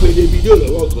 Máa pè ní fídíò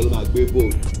lọ́wọ́ kan ló máa gbé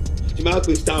bóòlù. Tí máa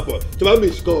pè Stanford, tí máa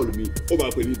miss call mi, ó máa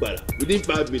pè mí padà within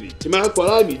 5 minutes. Tí máa kọ́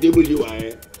láàmì dé bó ṣe wà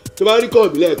ẹ́. Tí máa rí call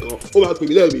mi lẹ́ẹ̀kan, ó máa pè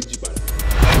mí lẹ́ẹ̀mejì padà.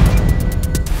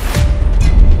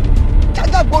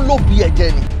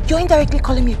 You're indirectly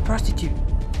calling me a prostitute.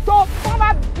 tó wọ́n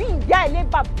bá bí ìyá ilé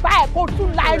bàbá ẹ̀ kó tún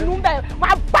la ẹnu bẹ̀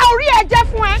máa bá orí ẹ jẹ́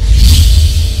fún ẹ.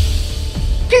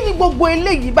 Kí ni gbogbo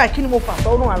eléyìí báyìí kí ni mo fà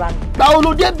sọ́rùn ara mi? Báwo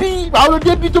ló dé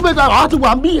bí tó bẹ́ẹ̀ sọ àwọn àti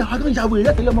wà ń bí àwọn tó ń ṣàwé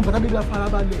rẹ̀ tẹ́lẹ̀ ọmọ bàtà bíbí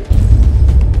afárábalẹ̀.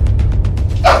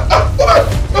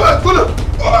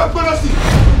 Gbọ́dọ̀ sí.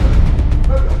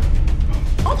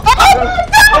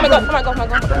 Oh my god,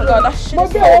 that shit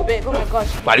is so big. Oh my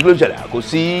gosh. Pàdé ló ń ṣẹlẹ̀ kò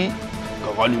sí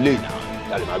kankan ní ilé ìná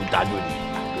láti máa fi tajú ni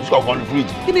kò sí kankan ní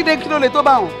fíríjì. Kí ni dé kí ló lè tó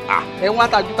bá wọn? Ẹ wá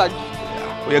tajútajú.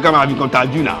 Ó yẹ ká máa fi kan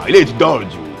tajú náà ilé ti dọ̀rọ̀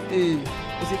jù.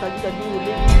 Kò sí tajútajú ní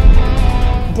ilé.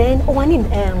 Then wọ́n ní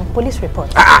police report.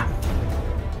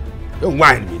 Yóò wá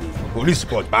ẹ̀mí ni police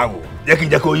report báwo jẹ́ kí n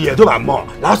jẹ́ kó yẹ tó bá mọ̀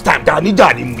last time tá a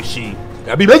níjà ni mo ṣe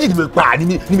àbí méjì ni mo pa ni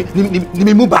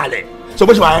mi mú balẹ̀ so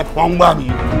bó ṣe wà wọ́n ń wá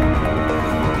mi.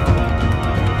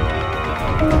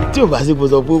 Tí o bá sí kó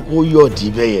sọ pé kó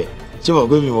yọ̀dí bẹ́ẹ̀ yẹ ṣé mo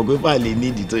pé mi mọ̀ pé fàlẹ́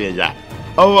nídìí tó yẹ ṣá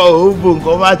ọmọ òun bò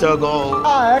nǹkan má jọ gan o.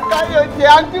 Ẹ̀ka yóò jẹ́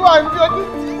àǹtíwá ní ojú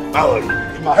tí. Báwo ni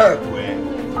ìmọ̀ ẹ̀kú ẹ̀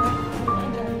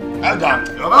ẹ̀dà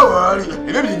ọba wọ̀ rí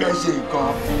èmi mi bẹ́ẹ̀ ṣe nǹkan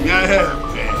ìyẹn ẹ̀kú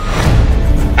ẹ̀.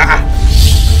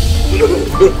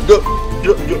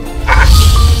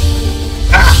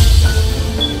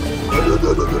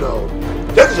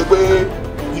 Jẹ́ kí n ṣe pé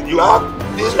you have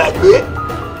this like me.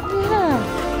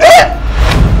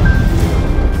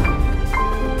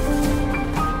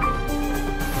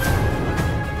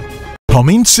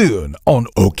 Coming soon on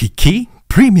Okiki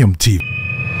Premium TV.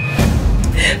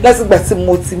 Lásìgbà tí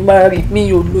mo ti máa rí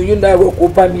mi ò lóyún láàárọ̀ kó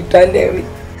bá mi dálẹ̀ rí.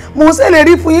 Mo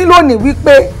ṣèlérí fún yín lónìí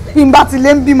wípé bí n bá ti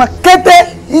lè ń bímọ kété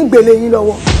ń gbèlè yín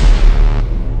lọ́wọ́.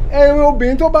 Ẹ̀rín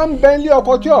obìnrin tó bá ń bẹ ilé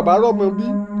ọkọ tí ó bá rọ́mọ bí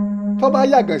tó bá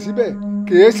yàgàn síbẹ̀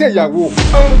kìí ṣèyàwó.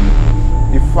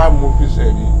 Ifá mo fi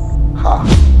sẹ́ni.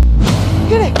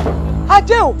 Kíni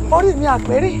ajé ò orí mi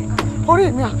àpérí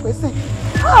orí mi àpésìn.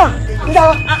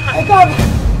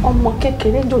 Ọmọ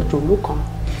kékeré jòjòló kan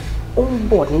ó ń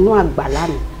bọ̀ nínú àgbàlá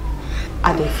mi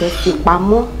a dẹ̀ fẹ́ fi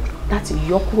pamọ́ láti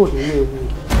yọ kúrò nínú ewu.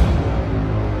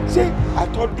 Ṣé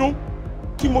àtọ́dún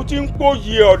tí mo ti ń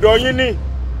pòyì ọ̀dọ̀ yín ni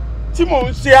tí mò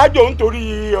ń ṣe àjò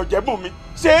nítorí ọ̀jẹ̀bùn mi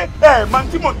ṣé ẹ máa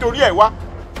tí mò ń torí ẹ̀ wá.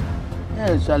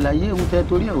 Ẹ ṣàlàyé ohun tẹ́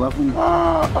torí ẹ̀ wá fún mi.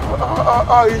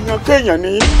 Èèyàn kéèyàn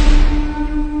ni.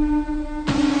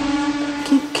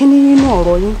 Kíní nínú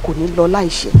ọ̀rọ̀ yín kò ní lọ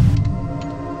láìṣẹ.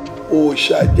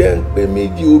 Òòṣà jẹ́ ń pé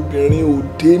méjì obìnrin ò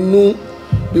dénú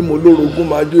bí mo lórogún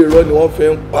máa jó irọ́ ni wọ́n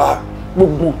fẹ́ ń pa.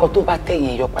 Gbogbo nǹkan tó bá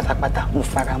tẹ̀yìn yọ pátápátá mo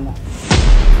fara mọ́.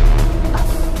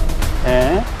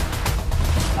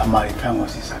 America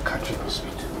was a psychiatric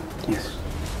hospital. Yes.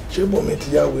 Ṣé bọ̀mí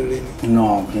ti yá wèrè ni?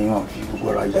 No, kí wọ́n fi gbogbo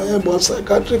ara yá. Bọ̀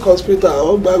psychiatric hospital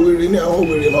àwọn gba wèrè ní àwọn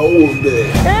wèrè máa ń wò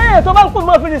bẹ́ẹ̀. Tó bá kún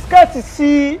máa fi ní skẹ́ẹ̀tì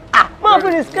sí máa fi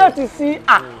ní skẹ́ẹ̀tì sí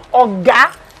ọ̀gá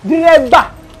dírẹ́bà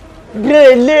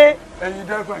gbélé. Ẹ̀yin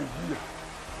dẹ́fà ìjìyà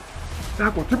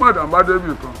ṣàkó tí màdàm bá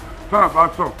débi kan fáà bá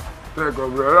sọ tẹ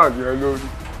gọ̀bùrẹ́ ràjẹ́ lórí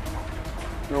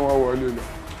ni wọ́n wọlé lọ.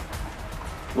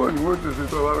 Bọ́ọ̀lù wọ́n ti ṣe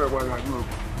tó bá fẹ́ padà ní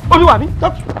òkú. Olúwa mi.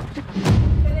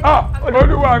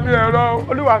 Olúwa mi ẹ̀rọ.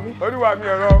 Olúwa mi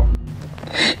ẹ̀rọ.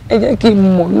 Ẹ jẹ́ kí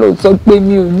n mọ̀ lóòótọ́ pé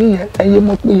mi ò ní ìyá táyé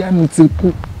mọ́ pé ìyá mi ti kú.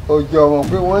 Ọjọ́ wọn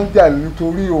pé wọ́n ń jà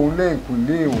nítorí òun lẹ́yìn kò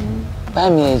lé òun. Bá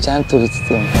mi ẹ̀já ń torí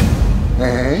títí wọn.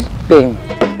 Bẹ́ẹ̀ ni.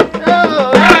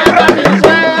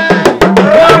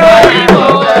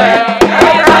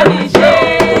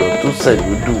 Ọ̀rọ̀ tó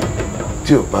sẹ̀lódù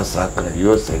tí ò bá sàkàn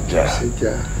yóò ṣẹ̀já.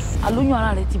 Àlóyún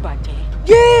ara rẹ̀ ti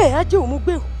bàjẹ́. Ajé òun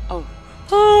gbé o.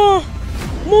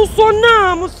 Mo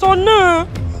sọ náà.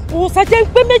 Òòsà jẹ́ ń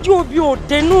pé méjì òbí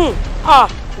òde nù.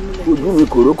 Ojú mi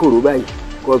kòrókòró báyìí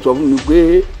kò sọ fún mi pé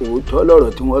òótọ́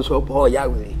lọ̀rọ̀ tí wọ́n sọ pọ̀ ọ̀yá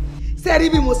wèrè. Ṣé rí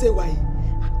bí mo ṣe wà yìí?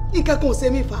 Nǹkan kan ò ṣe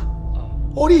mí fa.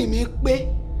 Orí mi pé,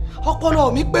 ọpọlọ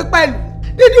mi pé pẹ̀lú.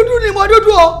 Dídúdú ni mo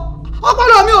dúdú o.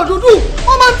 Ọpọlọ mi ò dúdú.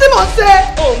 Mo máa tí mò ń ṣe.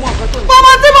 Mo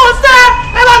máa tí mò ń ṣe.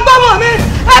 Ẹ bá gbọ́mọ̀ mi.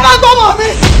 Ẹ bá gbọ́mọ̀ mi.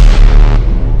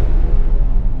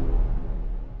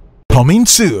 Coming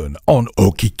soon on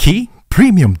Okiki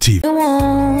Premium TV.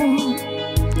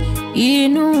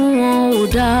 Inú wọn ò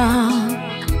dáa,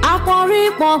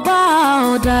 àpọ̀rípọ̀ bá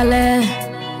ọ̀dàlẹ̀,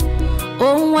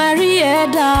 ohun ẹ̀rí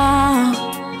ẹ̀dá,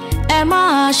 ẹ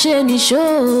máa ṣe nìṣó,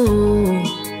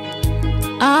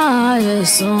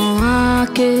 àìsàn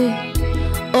àáké,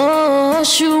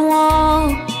 oṣù wọn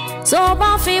tó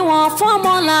bá fi wọn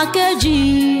fọ́mọlàkejì,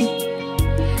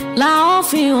 làwọn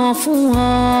fi hàn fún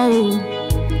wọn o,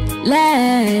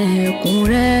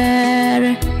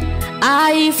 lẹ́ẹ̀kúnrẹ́rẹ́.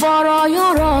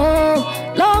 Àìfọ̀rọ̀yọ̀rọ̀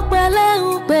ló pẹ̀lẹ́ ń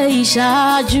pe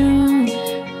ìṣáájú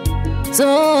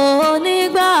tó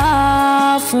nígbà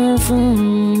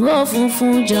funfun ó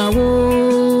funfun jáwó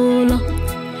lọ.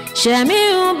 Ṣẹ̀mí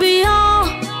ń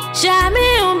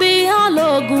bí ọ́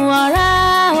lóògùn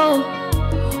ọ̀rẹ́ o.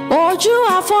 Ojú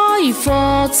afọ́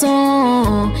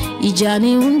ìfọ̀tàn ìjà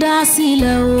ni ń dá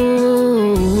sílẹ̀ o.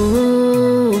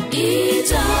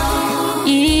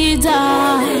 Ìdá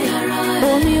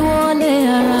omi wọlé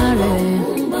ara rẹ̀,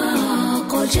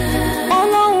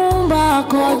 Ọlọ́run bá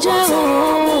kọjá o,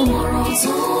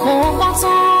 mo bá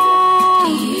tán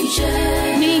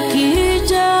ní kì í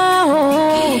jẹ́ o,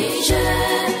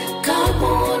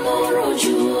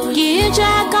 kì í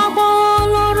jẹ́ kápọ̀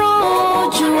lóró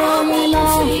ju omi lọ,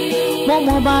 mo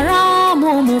mọ̀ bàrà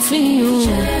mo mọ̀ fi o,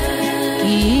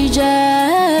 kì í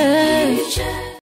jẹ́.